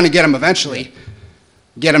 We're going to get them eventually.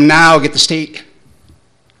 Get them now, get the state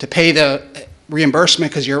to pay the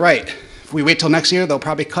reimbursement, because you're right. If we wait till next year, they'll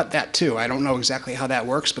probably cut that too. I don't know exactly how that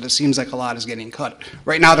works, but it seems like a lot is getting cut.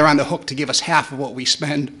 Right now, they're on the hook to give us half of what we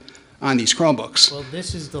spend on these Chromebooks. Well,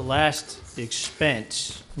 this is the last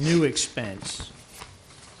expense, new expense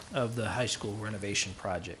of the high school renovation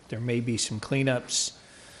project. There may be some cleanups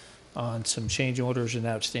on some change orders and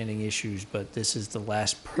outstanding issues, but this is the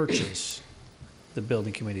last purchase the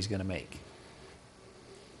building committee is going to make.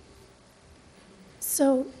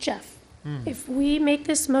 So, Jeff, if we make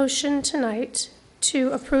this motion tonight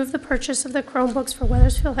to approve the purchase of the Chromebooks for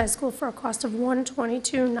Wethersfield High School for a cost of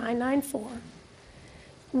 $122,994,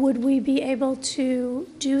 would we be able to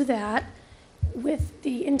do that with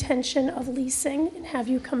the intention of leasing and have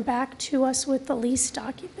you come back to us with the lease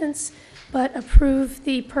documents, but approve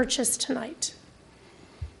the purchase tonight?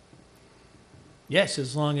 Yes,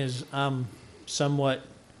 as long as I'm somewhat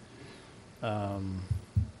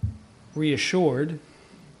reassured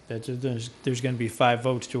that there's going to be 5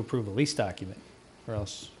 votes to approve a lease document, or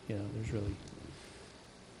else, there's really,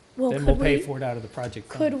 Well, then we'll could pay we- for it out of the project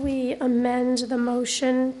fund. Could we amend the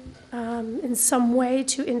motion in some way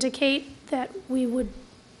to indicate that we would,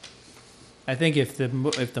 I think if the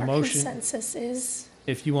our motion, consensus is?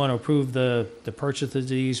 if you want to approve the purchase of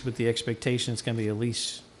these with the expectation it's going to be a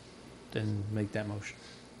lease, then make that motion.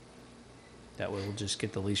 That way we'll just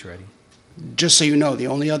get the lease ready. Just so you know, the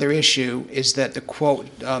only other issue is that the quote,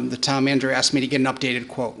 the town manager asked me to get an updated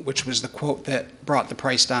quote, which was the quote that brought the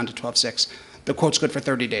price down to 12.6. The quote's good for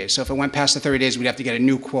 30 days, so if it went past the 30 days, we'd have to get a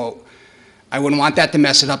new quote. I wouldn't want that to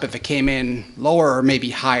mess it up if it came in lower or maybe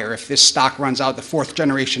higher. If this stock runs out, the 4th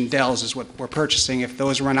generation Dells is what we're purchasing. If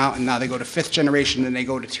those run out and now they go to 5th generation and they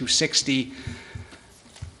go to 260,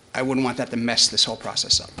 I wouldn't want that to mess this whole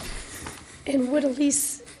process up. And would a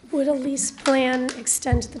lease plan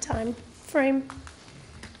extend the time frame?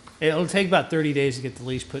 It'll take about 30 days to get the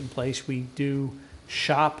lease put in place. We do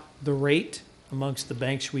shop the rate amongst the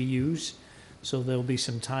banks we use, so there'll be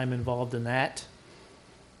some time involved in that.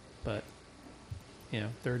 But,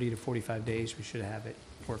 30 to 45 days, we should have it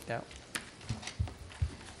worked out.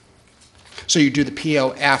 So you do the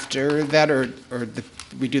PO after that, or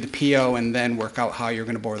we do the PO and then work out how you're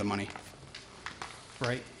going to borrow the money?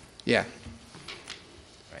 Right? Yeah.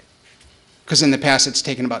 Right. Because in the past, it's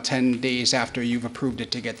taken about 10 days after you've approved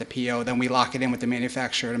it to get the PO. Then we lock it in with the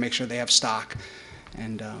manufacturer to make sure they have stock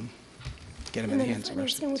and get them in the hands of our And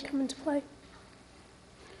then financing would come into play?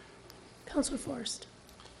 Councilor Forrest.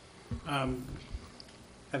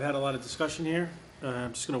 I've had a lot of discussion here.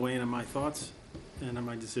 I'm just going to weigh in on my thoughts and on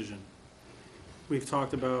my decision. We've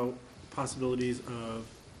talked about possibilities of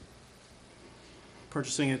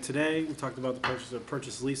purchasing it today. We talked about the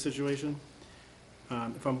purchase lease situation.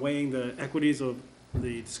 If I'm weighing the equities of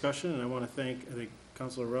the discussion, and I want to thank, I think,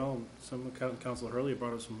 Councilor Rell and some Councilor Hurley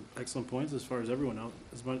brought up some excellent points as far as everyone else,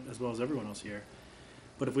 as well as everyone else here.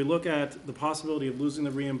 But if we look at the possibility of losing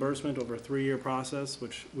the reimbursement over a 3-year process,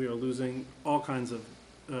 which we are losing all kinds of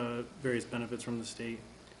various benefits from the state,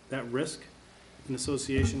 that risk in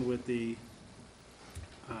association with the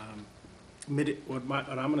what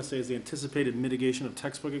I'm going to say is the anticipated mitigation of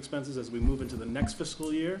textbook expenses as we move into the next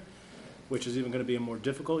fiscal year, which is even going to be a more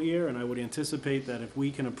difficult year. And I would anticipate that if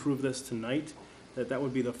we can approve this tonight, that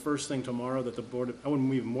would be the first thing tomorrow that the Board, I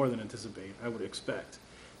wouldn't even more than anticipate, I would expect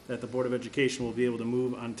that the Board of Education will be able to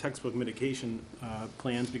move on textbook mitigation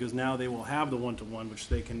plans, because now they will have the one-to-one, which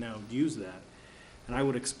they can now use that. And I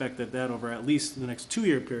would expect that over at least the next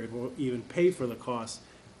 2-year period will even pay for the cost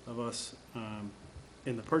of us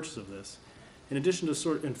in the purchase of this. In addition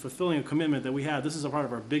to in fulfilling a commitment that we have, this is a part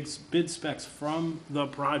of our big bid specs from the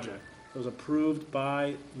project that was approved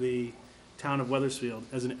by the town of Wethersfield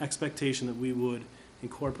as an expectation that we would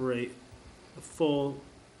incorporate a full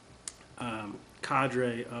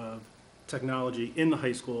cadre of technology in the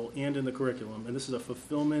high school and in the curriculum, and this is a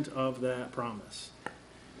fulfillment of that promise.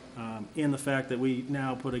 And the fact that we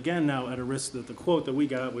now put now at a risk that the quote that we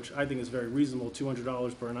got, which I think is very reasonable,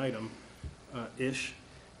 $200 per an item, ish.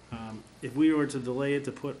 If we were to delay it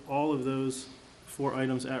to put all of those 4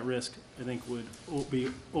 items at risk, I think would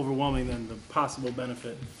be overwhelming than the possible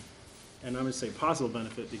benefit. And I'm going to say possible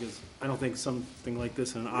benefit because I don't think something like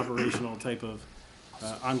this in an operational type of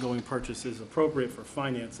ongoing purchase is appropriate for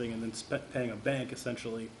financing and then paying a bank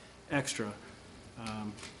essentially extra.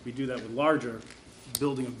 We do that with larger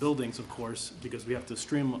buildings, of course, because we have to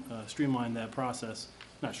streamline that process.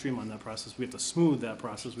 Not streamline that process, we have to smooth that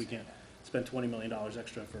process. We can't spend $20 million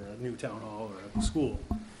extra for a new town hall or a school.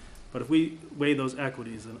 But if we weigh those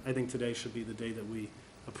equities, then I think today should be the day that we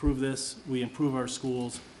approve this, we improve our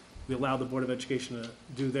schools, we allow the Board of Education to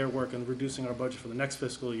do their work in reducing our budget for the next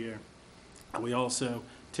fiscal year. And we also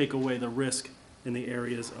take away the risk in the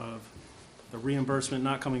areas of the reimbursement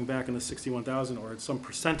not coming back in the $61,000 or some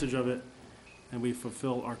percentage of it, and we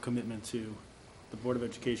fulfill our commitment to the Board of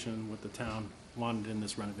Education with the town wanted in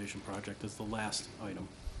this renovation project as the last item.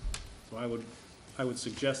 So I would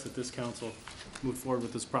suggest that this council move forward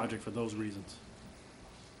with this project for those reasons.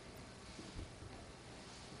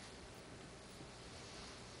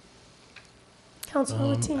 Councilor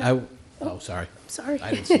Latino. Sorry. Sorry.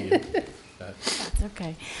 I didn't see you. That's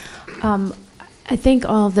okay. I think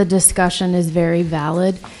all of the discussion is very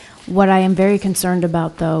valid. What I am very concerned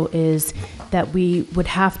about, though, is that we would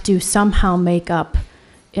have to somehow make up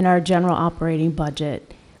in our general operating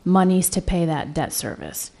budget monies to pay that debt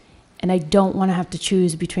service. And I don't want to have to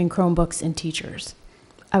choose between Chromebooks and teachers.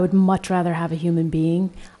 I would much rather have a human being.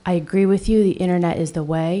 I agree with you, the internet is the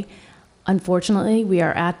way. Unfortunately, we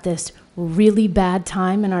are at this really bad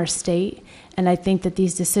time in our state, and I think that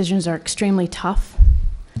these decisions are extremely tough.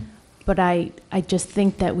 But I just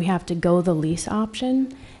think that we have to go the lease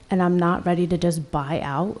option, and I'm not ready to just buy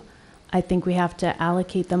out. I think we have to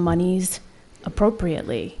allocate the monies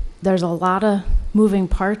appropriately. There's a lot of moving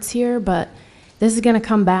parts here, but this is going to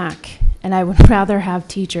come back, and I would rather have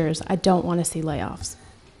teachers. I don't want to see layoffs.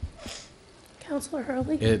 Counselor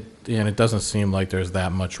Hurley? And it doesn't seem like there's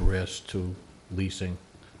that much risk to leasing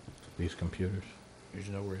these computers. There's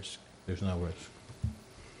no risk. There's no risk.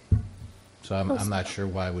 So I'm not sure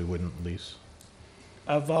why we wouldn't lease.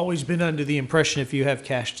 I've always been under the impression if you have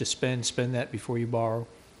cash to spend, spend that before you borrow.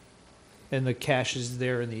 And the cash is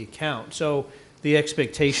there in the account. So the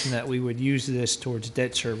expectation that we would use this towards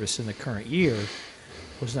debt service in the current year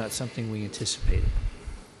was not something we anticipated.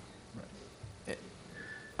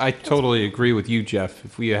 I totally agree with you, Jeff.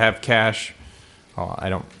 If we have cash, I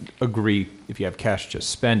don't agree if you have cash, just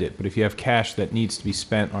spend it. But if you have cash that needs to be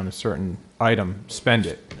spent on a certain item, spend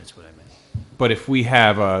it. That's what I meant. But if we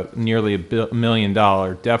have a nearly $1 million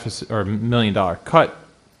deficit or $1 million cut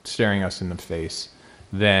staring us in the face,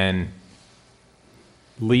 then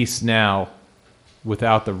lease now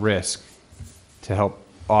without the risk to help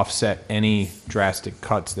offset any drastic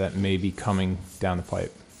cuts that may be coming down the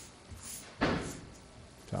pipe.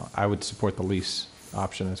 So I would support the lease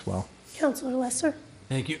option as well. Counselor Lesser?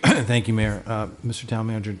 Thank you. Thank you, Mayor. Mr. Town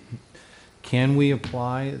Manager, can we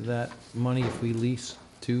apply that money if we lease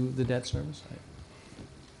to the debt service?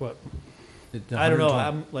 What? The I don't know.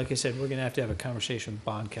 120 Like I said, we're going to have a conversation with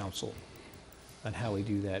bond counsel on how we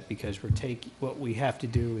do that, because what we have to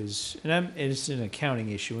do is, and it's an accounting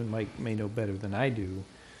issue, and Mike may know better than I do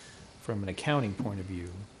from an accounting point of view.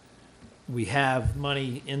 We have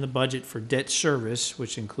money in the budget for debt service,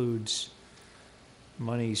 which includes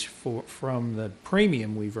monies from the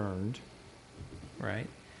premium we've earned, right?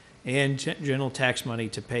 And general tax money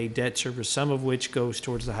to pay debt service, some of which goes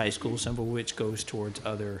towards the high school, some of which goes towards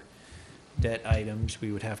other debt items.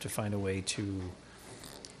 We would have to find a way to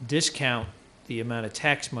discount the amount of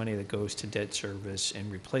tax money that goes to debt service and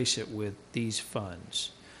replace it with these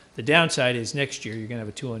funds. The downside is next year you're going to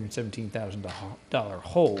have a $217,000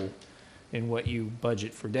 hole in what you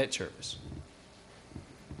budget for debt service.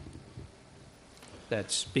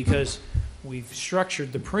 That's because we've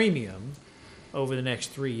structured the premium over the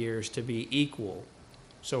next 3 years to be equal.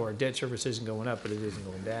 So our debt service isn't going up, but it isn't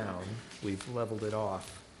going down. We've leveled it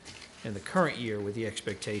off in the current year with the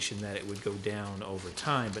expectation that it would go down over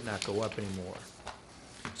time, but not go up anymore.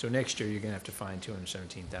 So next year, you're going to have to find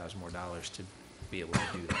 $217,000 more to be able to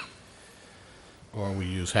do that. Or we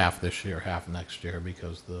use half this year, half next year,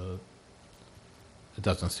 because it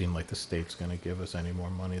doesn't seem like the state's going to give us any more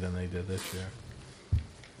money than they did this year.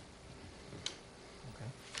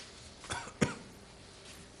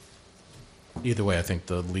 Either way, I think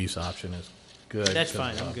the lease option is good. That's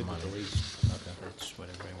fine, I'm good with the lease. Okay. That's what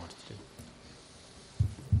everybody wants to do.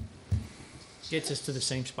 Gets us to the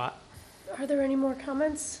same spot. Are there any more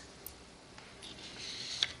comments?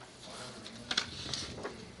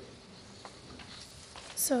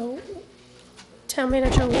 So, Town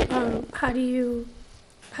Manager, how do you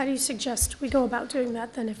suggest we go about doing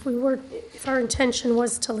that then? If our intention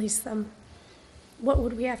was to lease them, what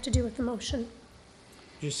would we have to do with the motion?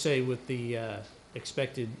 Just say with the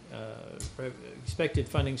expected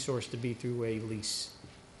funding source to be through a lease.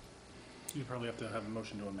 You probably have to have a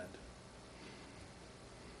motion to amend.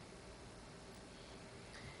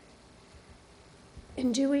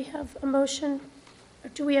 And do we have a motion, or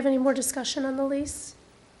do we have any more discussion on the lease?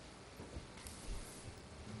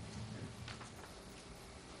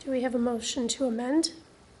 Do we have a motion to amend?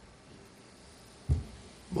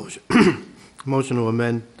 Motion to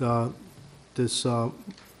amend this, the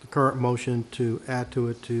current motion to add to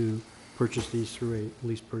it to purchase these through a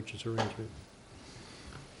lease purchase arrangement.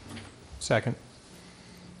 Second.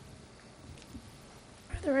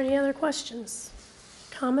 Are there any other questions?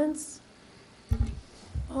 Comments?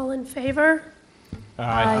 All in favor?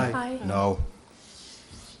 Aye. Aye. No.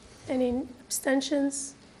 Any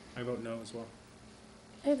abstentions? I vote no as well.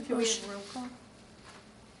 Okay, the motion. Roll call?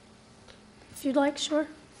 If you'd like, sure.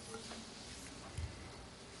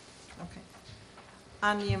 Okay.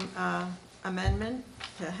 On the amendment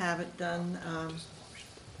to have it done out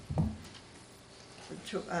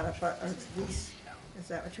of a lease, is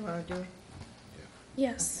that what you want to do?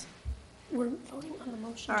 Yes. We're voting on the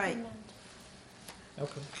motion All to right. amend.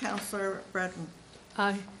 Okay. Counselor Breton?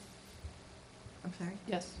 Aye. I'm sorry?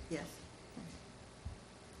 Yes. Yes.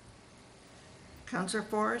 Counselor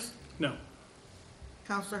Forrest? No.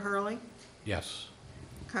 Counselor Hurley? Yes.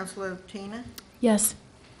 Counselor Tina? Yes.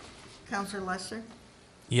 Counselor Lester?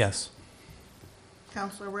 Yes.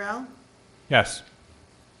 Counselor Rell? Yes.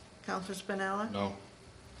 Counselor Spinella? No.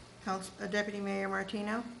 Deputy Mayor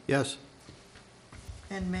Martino? Yes.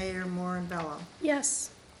 And Mayor Moran-Bello. Yes.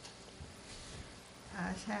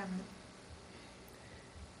 Ayes have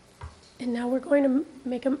it. And now we're going to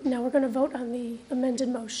now we're going to vote on the amended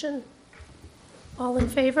motion. All in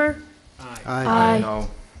favor? Aye. No.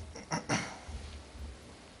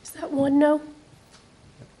 Is that one no?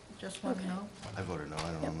 Just one no? I voted no,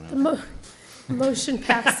 I don't The know. motion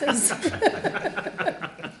passes.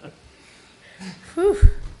 Whew,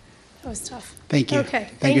 that was tough. Thank you. Okay,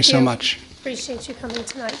 Thank you so much. Appreciate you coming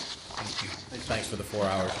tonight. Thanks for the 4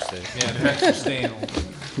 hours you stayed. Yeah, thanks for staying.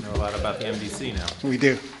 Know a lot about the MDC now. We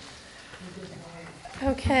do.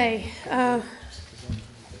 Okay.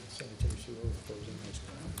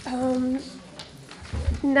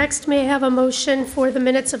 Next, may I have a motion for the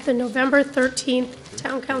minutes of the November 13th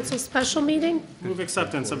Town Council special meeting? Move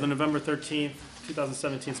acceptance of the November 13th,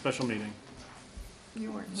 2017 special meeting.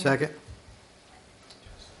 You weren't here. Second?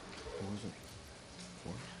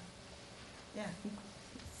 Yeah.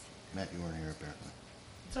 Matt, you weren't here apparently.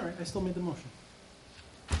 It's all right, I still made the motion.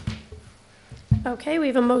 Okay, we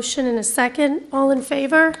have a motion and a second. All in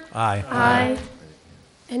favor? Aye. Aye.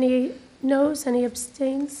 Any noes, any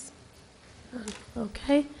abstains? None.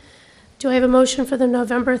 Okay. Do I have a motion for the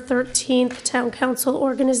November 13th Town Council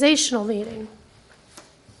organizational meeting?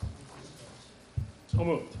 So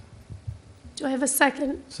moved. Do I have a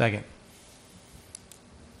second? Second.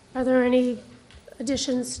 Are there any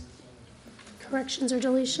additions, corrections, or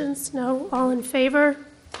deletions? No? All in favor?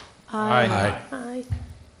 Aye. Aye.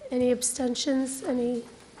 Any abstentions? Any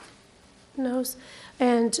noes?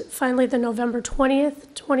 And finally, the November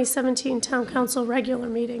 20th, 2017 Town Council regular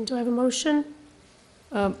meeting. Do I have a motion?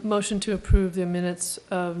 Motion to approve the minutes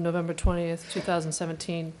of November 20th,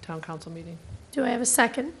 2017 Town Council meeting. Do I have a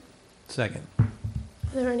second? Second. Are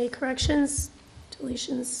there any corrections,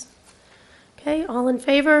 deletions? Okay, all in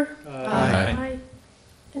favor? Aye.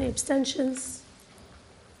 Any abstentions?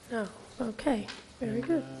 No. Okay, very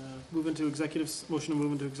good. Move into motion to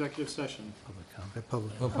move into executive session.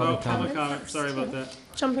 Public. Oh, public comment, sorry about that.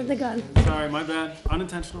 Jumping the gun. Sorry, my bad,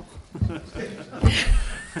 unintentional.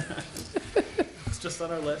 It's just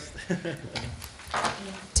on our list.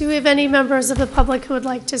 Do we have any members of the public who would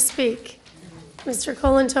like to speak? Mr.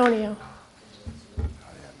 Colantonio.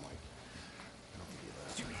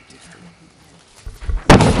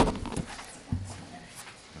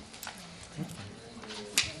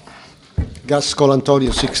 Gus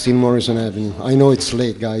Colantonio, 16 Morrison Avenue. I know it's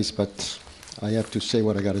late, guys, but I have to say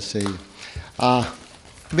what I got to say.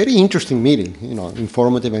 Very interesting meeting,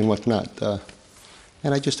 informative and whatnot.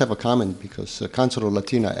 And I just have a comment because Councilor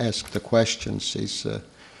Latina asked the question, says,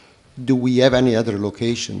 do we have any other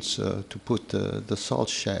locations to put the salt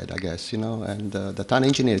shed, I guess, and the town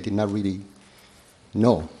engineer did not really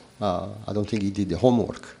know. I don't think he did the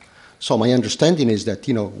homework. So my understanding is that,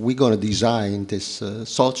 we're going to design this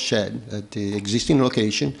salt shed at the existing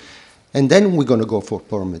location, and then we're going to go for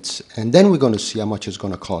permits, and then we're going to see how much it's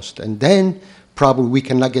going to cost, and then probably we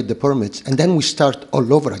cannot get the permits, and then we start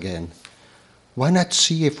all over again. Why not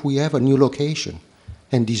see if we have a new location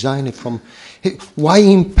and design it from, why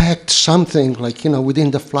impact something like, within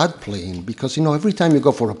the floodplain? Because, every time you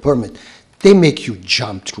go for a permit, they make you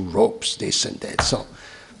jump through ropes, this and that. So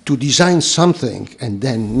to design something and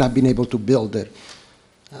then not being able to build it,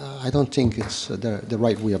 I don't think it's the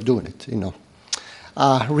right way of doing it,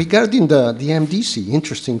 Regarding the MDC,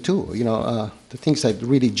 interesting too, the things that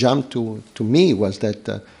really jumped to me was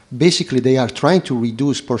that basically they are trying to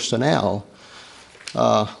reduce personnel,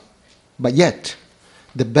 but yet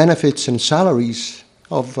the benefits and salaries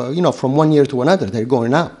of, from one year to another, they're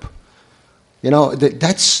going up.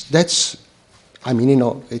 That's I mean,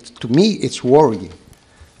 to me, it's worrying.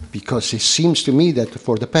 Because it seems to me that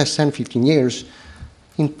for the past 10, 15 years,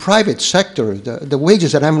 in private sector, the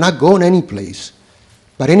wages that I'm not going any place,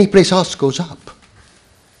 but any place else goes up.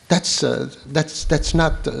 That's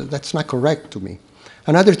not correct to me.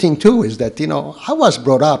 Another thing too is that I was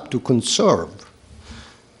brought up to conserve,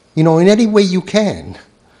 in any way you can,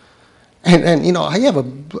 and I have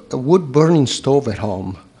a wood burning stove at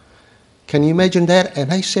home. Can you imagine that?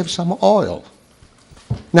 And I save some oil.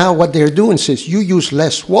 Now what they're doing is you use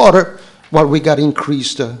less water, well, we got to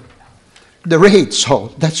increase the rate,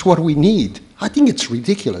 so that's what we need. I think it's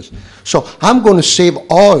ridiculous. So I'm going to save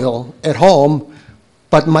oil at home,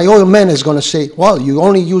 but my oil man is going to say, well, you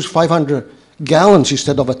only use 500 gallons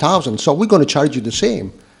instead of 1,000, so we're going to charge you the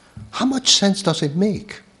same. How much sense does it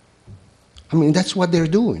make? I mean, that's what they're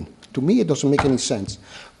doing. To me, it doesn't make any sense.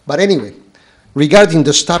 But anyway, regarding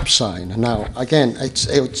the stop sign. Now, again,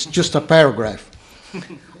 it's just a paragraph.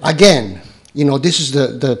 Again, you know, this is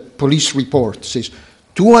the police report. It says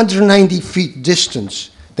 290 feet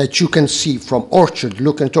distance that you can see from Orchard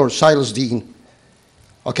looking towards Silas Dean.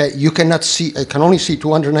 Okay, you cannot see, I can only see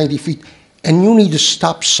 290 feet, and you need a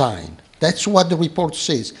stop sign. That's what the report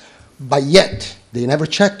says. But yet, they never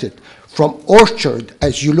checked it. From Orchard,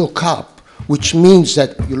 as you look up, which means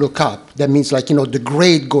that you look up, that means like, you know, the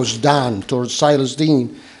grade goes down towards Silas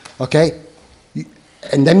Dean, okay?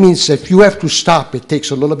 And that means if you have to stop, it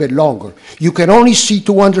takes a little bit longer. You can only see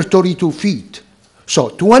 232 feet. So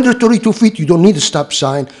 232 feet, you don't need a stop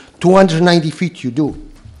sign. 290 feet, you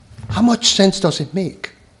do. How much sense does it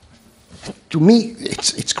make? To me,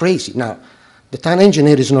 it's crazy. Now, the town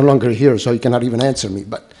engineer is no longer here, so he cannot even answer me,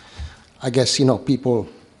 but I guess, you know, people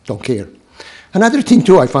don't care. Another thing,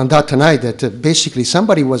 too, I found out tonight that basically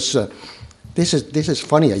somebody was, this is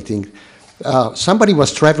funny, I think. Somebody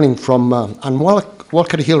was traveling from, on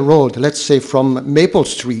Walker Hill Road, let's say from Maple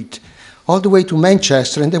Street, all the way to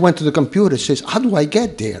Manchester, and they went to the computer, says, how do I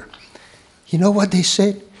get there? You know what they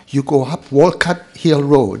said? You go up Walcott Hill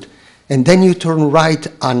Road, and then you turn right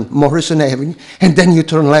on Morrison Avenue, and then you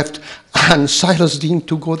turn left on Silas Dean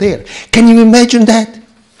to go there. Can you imagine that?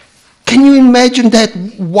 Can you imagine that?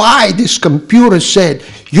 Why this computer said,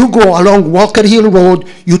 you go along Walker Hill Road,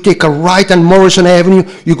 you take a right on Morrison Avenue,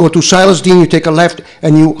 you go to Silas Dean, you take a left,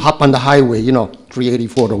 and you hop on the highway, you know,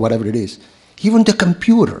 384 or whatever it is. Even the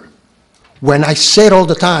computer. When I said all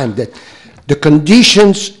the time that the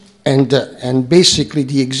conditions and basically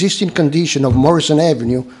the existing condition of Morrison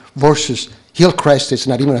Avenue versus Hillcrest is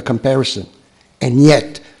not even a comparison. And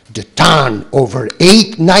yet, the town, over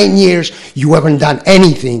 8-9 years, you haven't done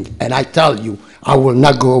anything, and I tell you, I will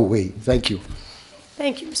not go away. Thank you.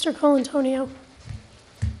 Thank you, Mr. Colantonio.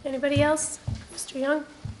 Anybody else? Mr. Young?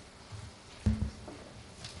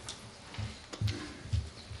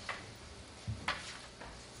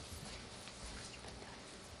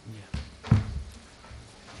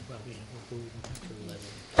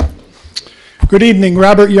 Good evening,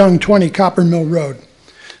 Robert Young, 20 Copper Mill Road.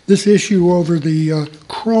 This issue over the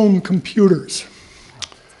Chrome computers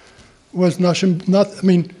was nothing, I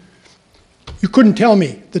mean, you couldn't tell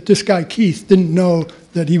me that this guy Keith didn't know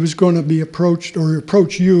that he was going to be approached or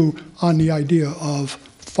approach you on the idea of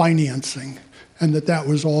financing and that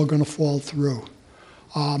was all going to fall through.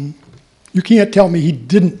 You can't tell me he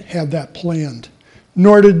didn't have that planned,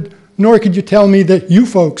 nor could you tell me that you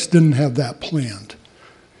folks didn't have that planned,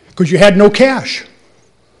 because you had no cash.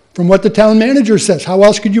 From what the town manager says, how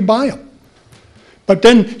else could you buy them? But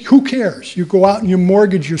then, who cares? You go out and you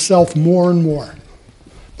mortgage yourself more and more.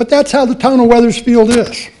 But that's how the town of Wethersfield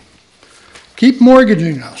is. Keep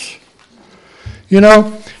mortgaging us. You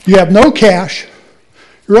know, you have no cash,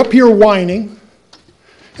 you're up here whining,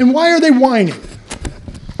 and why are they whining?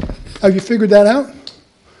 Have you figured that out?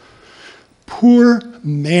 Poor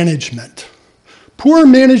management. Poor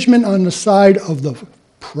management on the side of the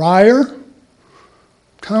prior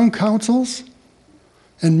town councils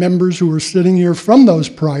and members who were sitting here from those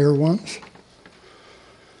prior ones,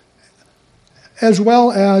 as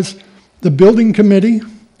well as the building committee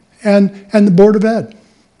and the Board of Ed.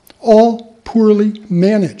 All poorly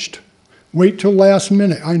managed. Wait till last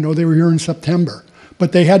minute. I know they were here in September,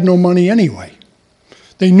 but they had no money anyway.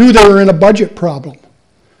 They knew they were in a budget problem.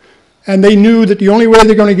 And they knew that the only way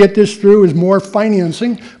they're going to get this through is more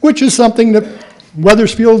financing, which is something that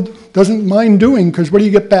Wethersfield doesn't mind doing, because what do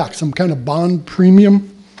you get back? Some kind of bond premium?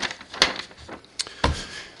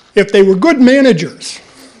 If they were good managers,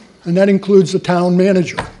 and that includes the town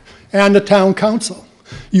manager and the town council,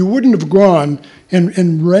 you wouldn't have gone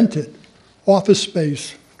and rented office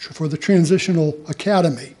space for the transitional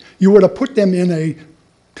academy. You would have put them in a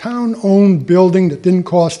town-owned building that didn't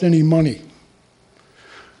cost any money.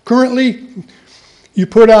 Currently, you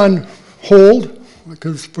put on hold,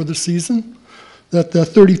 because for the season, that the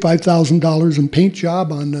 $35,000 in paint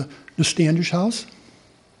job on the Standish house.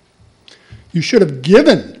 You should have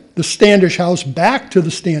given the Standish house back to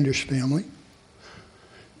the Standish family,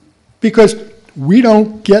 because we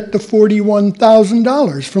don't get the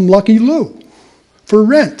 $41,000 from Lucky Lou for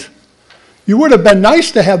rent. You would have been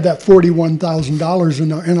nice to have that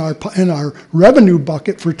 $41,000 in our revenue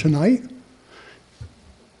bucket for tonight.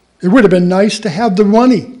 It would have been nice to have the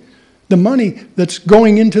money that's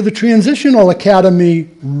going into the Transitional Academy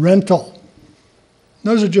rental.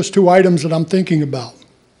 Those are just two items that I'm thinking about.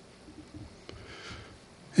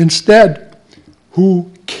 Instead,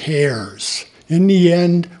 who cares? In the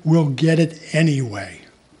end, we'll get it anyway.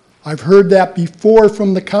 I've heard that before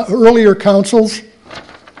from the earlier councils,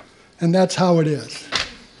 and that's how it is.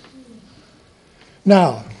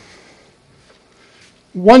 Now,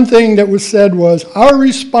 one thing that was said was, our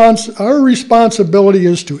responsibility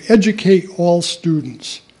is to educate all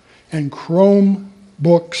students, and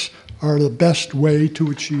Chromebooks are the best way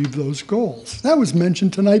to achieve those goals. That was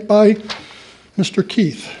mentioned tonight by Mr.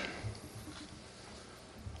 Keith.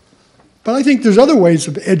 But I think there's other ways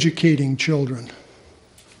of educating children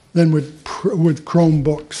than with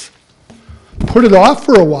Chromebooks. Put it off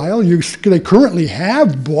for a while. They currently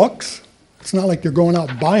have books. It's not like they're going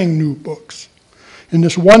out buying new books. And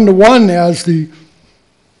this one-to-one, as the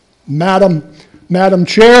Madam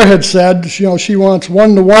Chair had said, she wants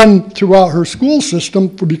one-to-one throughout her school system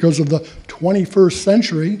because of the 21st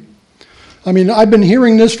century. I mean, I've been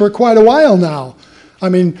hearing this for quite a while now. I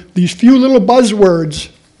mean, these few little buzzwords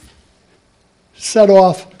set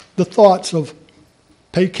off the thoughts of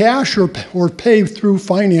pay cash or pay through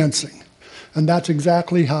financing. And that's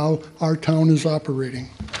exactly how our town is operating.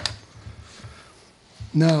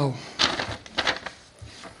 Now,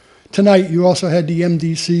 tonight you also had the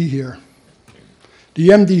MDC here. The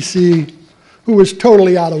MDC, who is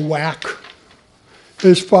totally out of whack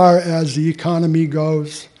as far as the economy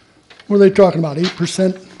goes. What are they talking about,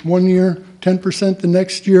 8% one year, 10% the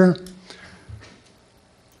next year?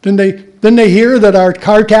 Didn't they hear that our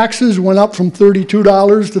car taxes went up from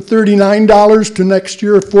 $32 to $39 to next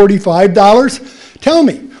year $45? Tell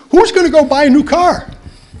me, who's going to go buy a new car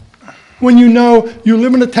when you know you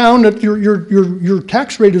live in a town that your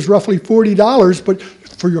tax rate is roughly $40, but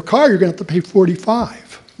for your car you're going to have to pay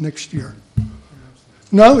 $45 next year?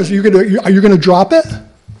 No? Are you going to drop it?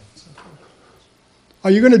 Are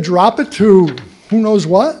you going to drop it to who knows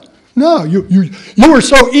what? No, you were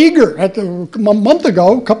so eager a month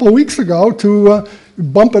ago, a couple of weeks ago, to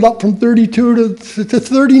bump it up from 32 to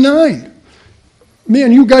 39.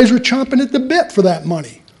 Man, you guys were chomping at the bit for that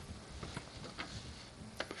money.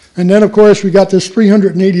 And then, of course, we got this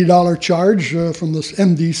 $380 charge from this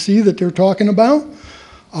MDC that they're talking about.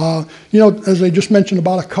 As I just mentioned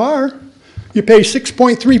about a car, you pay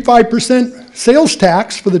 6.35% sales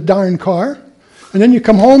tax for the darn car. And then you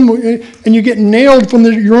come home and you get nailed from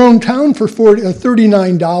your own town for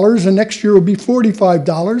 $39, and next year will be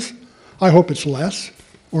 $45. I hope it's less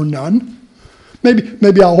or none.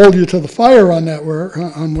 Maybe I'll hold you to the fire on that,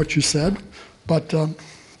 on what you said. But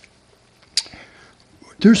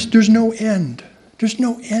there's no end. There's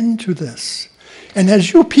no end to this. And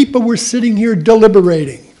as you people were sitting here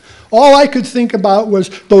deliberating, all I could think about was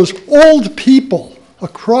those old people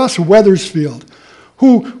across Wethersfield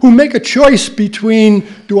who make a choice between,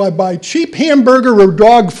 do I buy cheap hamburger or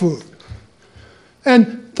dog food?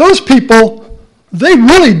 And those people, they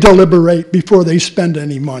really deliberate before they spend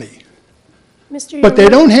any money. But they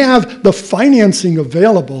don't have the financing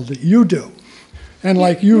available that you do. And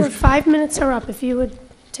like Your 5 minutes are up. If you would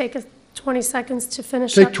take 20 seconds to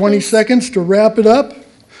finish up, take 20 please. seconds to wrap it up.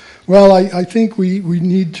 Well, I think we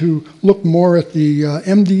need to look more at the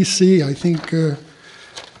MDC. I think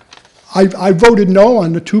I voted no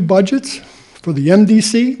on the two budgets for the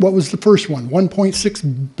MDC. What was the first one?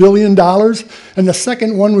 $1.6 billion. And the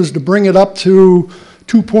second one was to bring it up to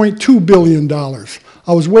 $2.2 billion.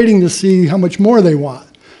 I was waiting to see how much more they want.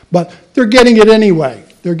 But they're getting it anyway.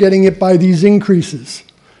 They're getting it by these increases.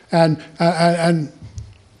 And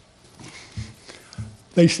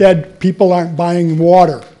they said people aren't buying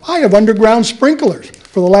water. I have underground sprinklers.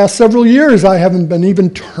 For the last several years, I haven't been even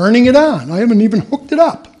turning it on. I haven't even hooked it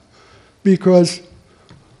up. Because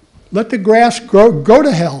let the grass go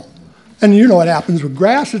to hell. And you know what happens with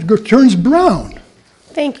grass. It turns brown.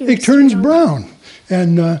 Thank you. It turns brown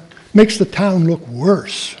and makes the town look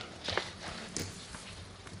worse.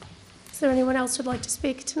 Is there anyone else who'd like to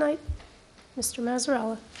speak tonight? Mr.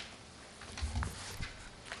 Mazzarella.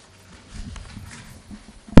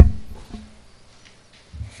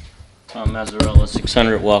 Tom Mazzarella,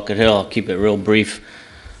 600 Walcott Hill. I'll keep it real brief.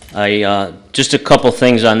 Just a couple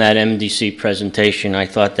things on that MDC presentation. I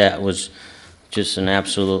thought that was just an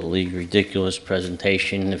absolutely ridiculous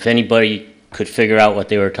presentation. If anybody could figure out what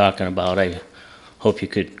they were talking about, I hope you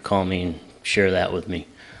could call me and share that with me.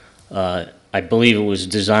 I believe it was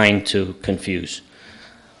designed to confuse.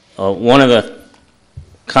 One of the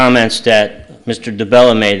comments that Mr.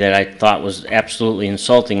 DeBella made that I thought was absolutely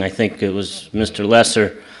insulting, I think it was Mr.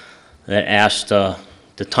 Lesser that asked the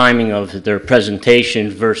timing of their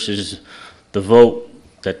presentation versus the vote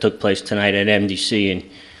that took place tonight at MDC. And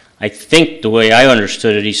I think the way I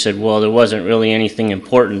understood it, he said, well, there wasn't really anything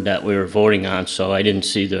important that we were voting on, so I didn't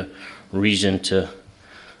see the reason to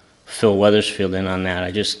fill Wethersfield in on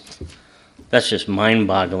that. That's just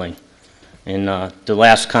mind-boggling. And the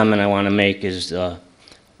last comment I want to make is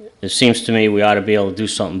it seems to me we ought to be able to do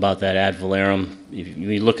something about that ad valorem if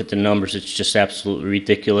you look at the numbers, it's just absolutely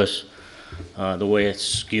ridiculous, the way it's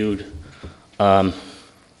skewed.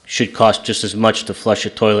 Should cost just as much to flush a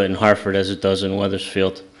toilet in Hartford as it does in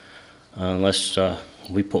Wethersfield, unless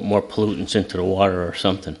we put more pollutants into the water or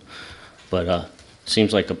something. But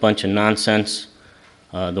seems like a bunch of nonsense.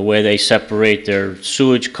 The way they separate their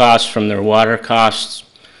sewage costs from their water costs,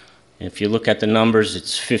 if you look at the numbers,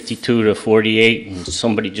 it's 52 to 48, and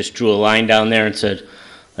somebody just drew a line down there and said,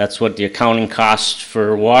 that's what the accounting costs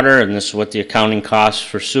for water, and this is what the accounting costs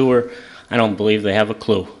for sewer. I don't believe they have a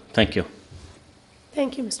clue. Thank you.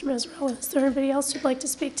 Thank you, Mr. Mazzarella. Is there anybody else who'd like to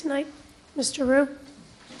speak tonight? Mr. Rue?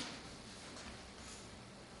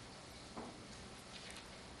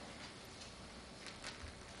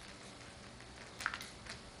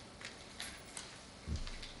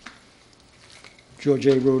 George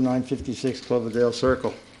A. Rue, 956 Cloverdale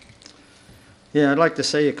Circle. Yeah, I'd like to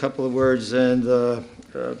say a couple of words about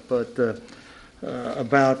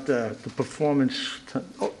the performance.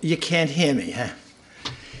 Oh, you can't hear me, huh?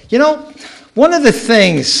 You know, one of the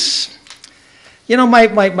things, you know,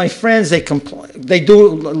 my friends, they do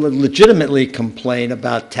legitimately complain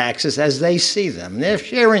about taxes as they see them. They're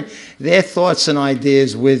sharing their thoughts and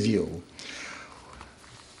ideas with you.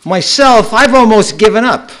 Myself, I've almost given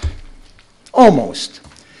up. Almost.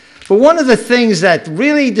 But one of the things that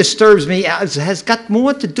really disturbs me has got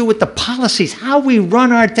more to do with the policies, how we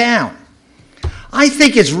run our town. I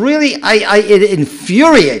think it's really, it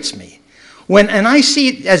infuriates me and I see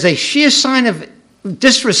it as a sheer sign of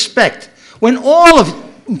disrespect when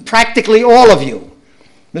practically all of you,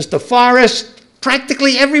 Mr. Forrest,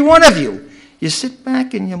 practically every one of you sit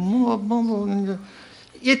back and you mumble and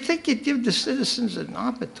you think you'd give the citizens an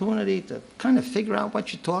opportunity to kind of figure out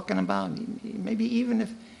what you're talking about, maybe even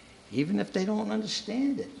if they don't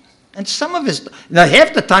understand it. And some of us, now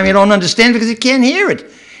half the time you don't understand because you can't hear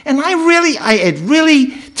it. And it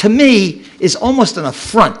really, to me, is almost an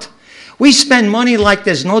affront. We spend money like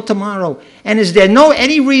there's no tomorrow. And is there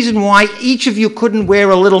any reason why each of you couldn't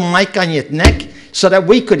wear a little mic on your neck so that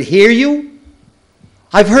we could hear you?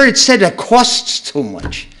 I've heard it said it costs too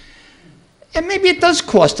much. And maybe it does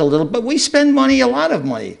cost a little, but we spend money, a lot of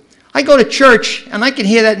money. I go to church, and I can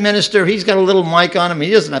hear that minister. He's got a little mic on him.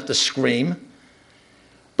 He doesn't have to scream.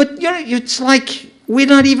 But you know, it's like we're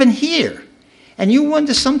not even here. And you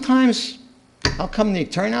wonder sometimes, how come the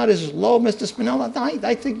turnout is low, Mr. Spinella?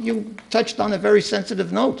 I think you touched on a very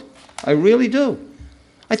sensitive note. I really do.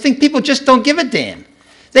 I think people just don't give a damn.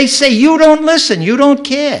 They say, you don't listen, you don't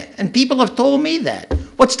care. And people have told me that.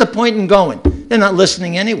 What's the point in going? They're not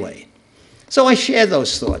listening anyway. So I share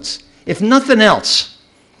those thoughts. If nothing else,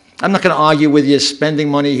 I'm not going to argue with you spending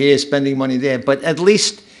money here, spending money there, but at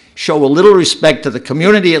least show a little respect to the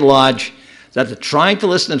community at large that are trying to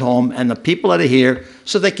listen at home and the people that are here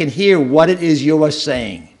so they can hear what it is you are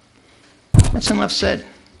saying. That's enough said.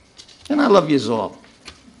 And I love yous all.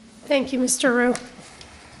 Thank you, Mr. Rue.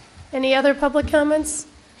 Any other public comments?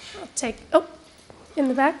 I'll take, in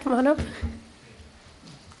the back, come on up.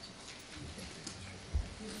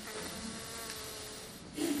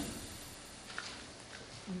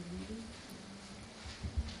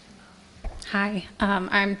 Hi,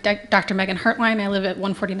 I'm Dr. Megan Hartline. I live at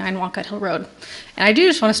 149 Walcott Hill Road. And I do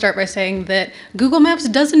just want to start by saying that Google Maps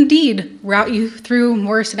does indeed route you through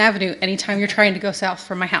Morrison Avenue anytime you're trying to go south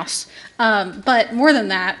from my house. But more than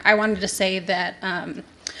that, I wanted to say that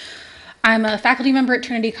I'm a faculty member at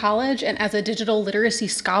Trinity College, and as a digital literacy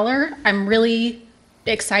scholar, I'm really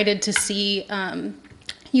excited to see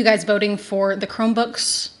you guys voting for the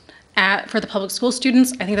Chromebooks for the public school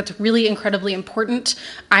students. I think that's really incredibly important.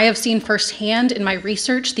 I have seen firsthand in my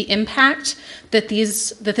research the impact that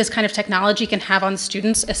this kind of technology can have on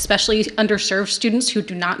students, especially underserved students who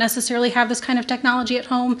do not necessarily have this kind of technology at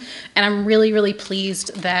home. And I'm really, really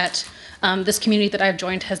pleased that this community that I've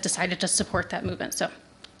joined has decided to support that movement. So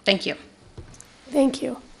thank you. Thank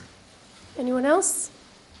you. Anyone else?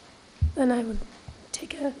 Then I would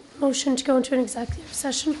take a motion to go into an executive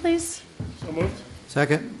session, please. So moved.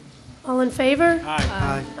 Second. All in favor?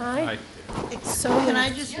 Aye. Aye. So can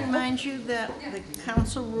I just remind you that the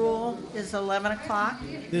council rule is 11 o'clock?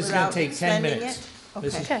 This is going to take 10 minutes.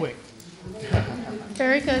 This is Okay. quick.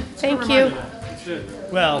 Very good. Thank you.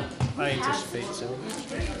 Well, I anticipate so.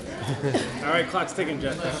 All right, clock's ticking,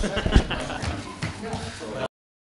 Jeff.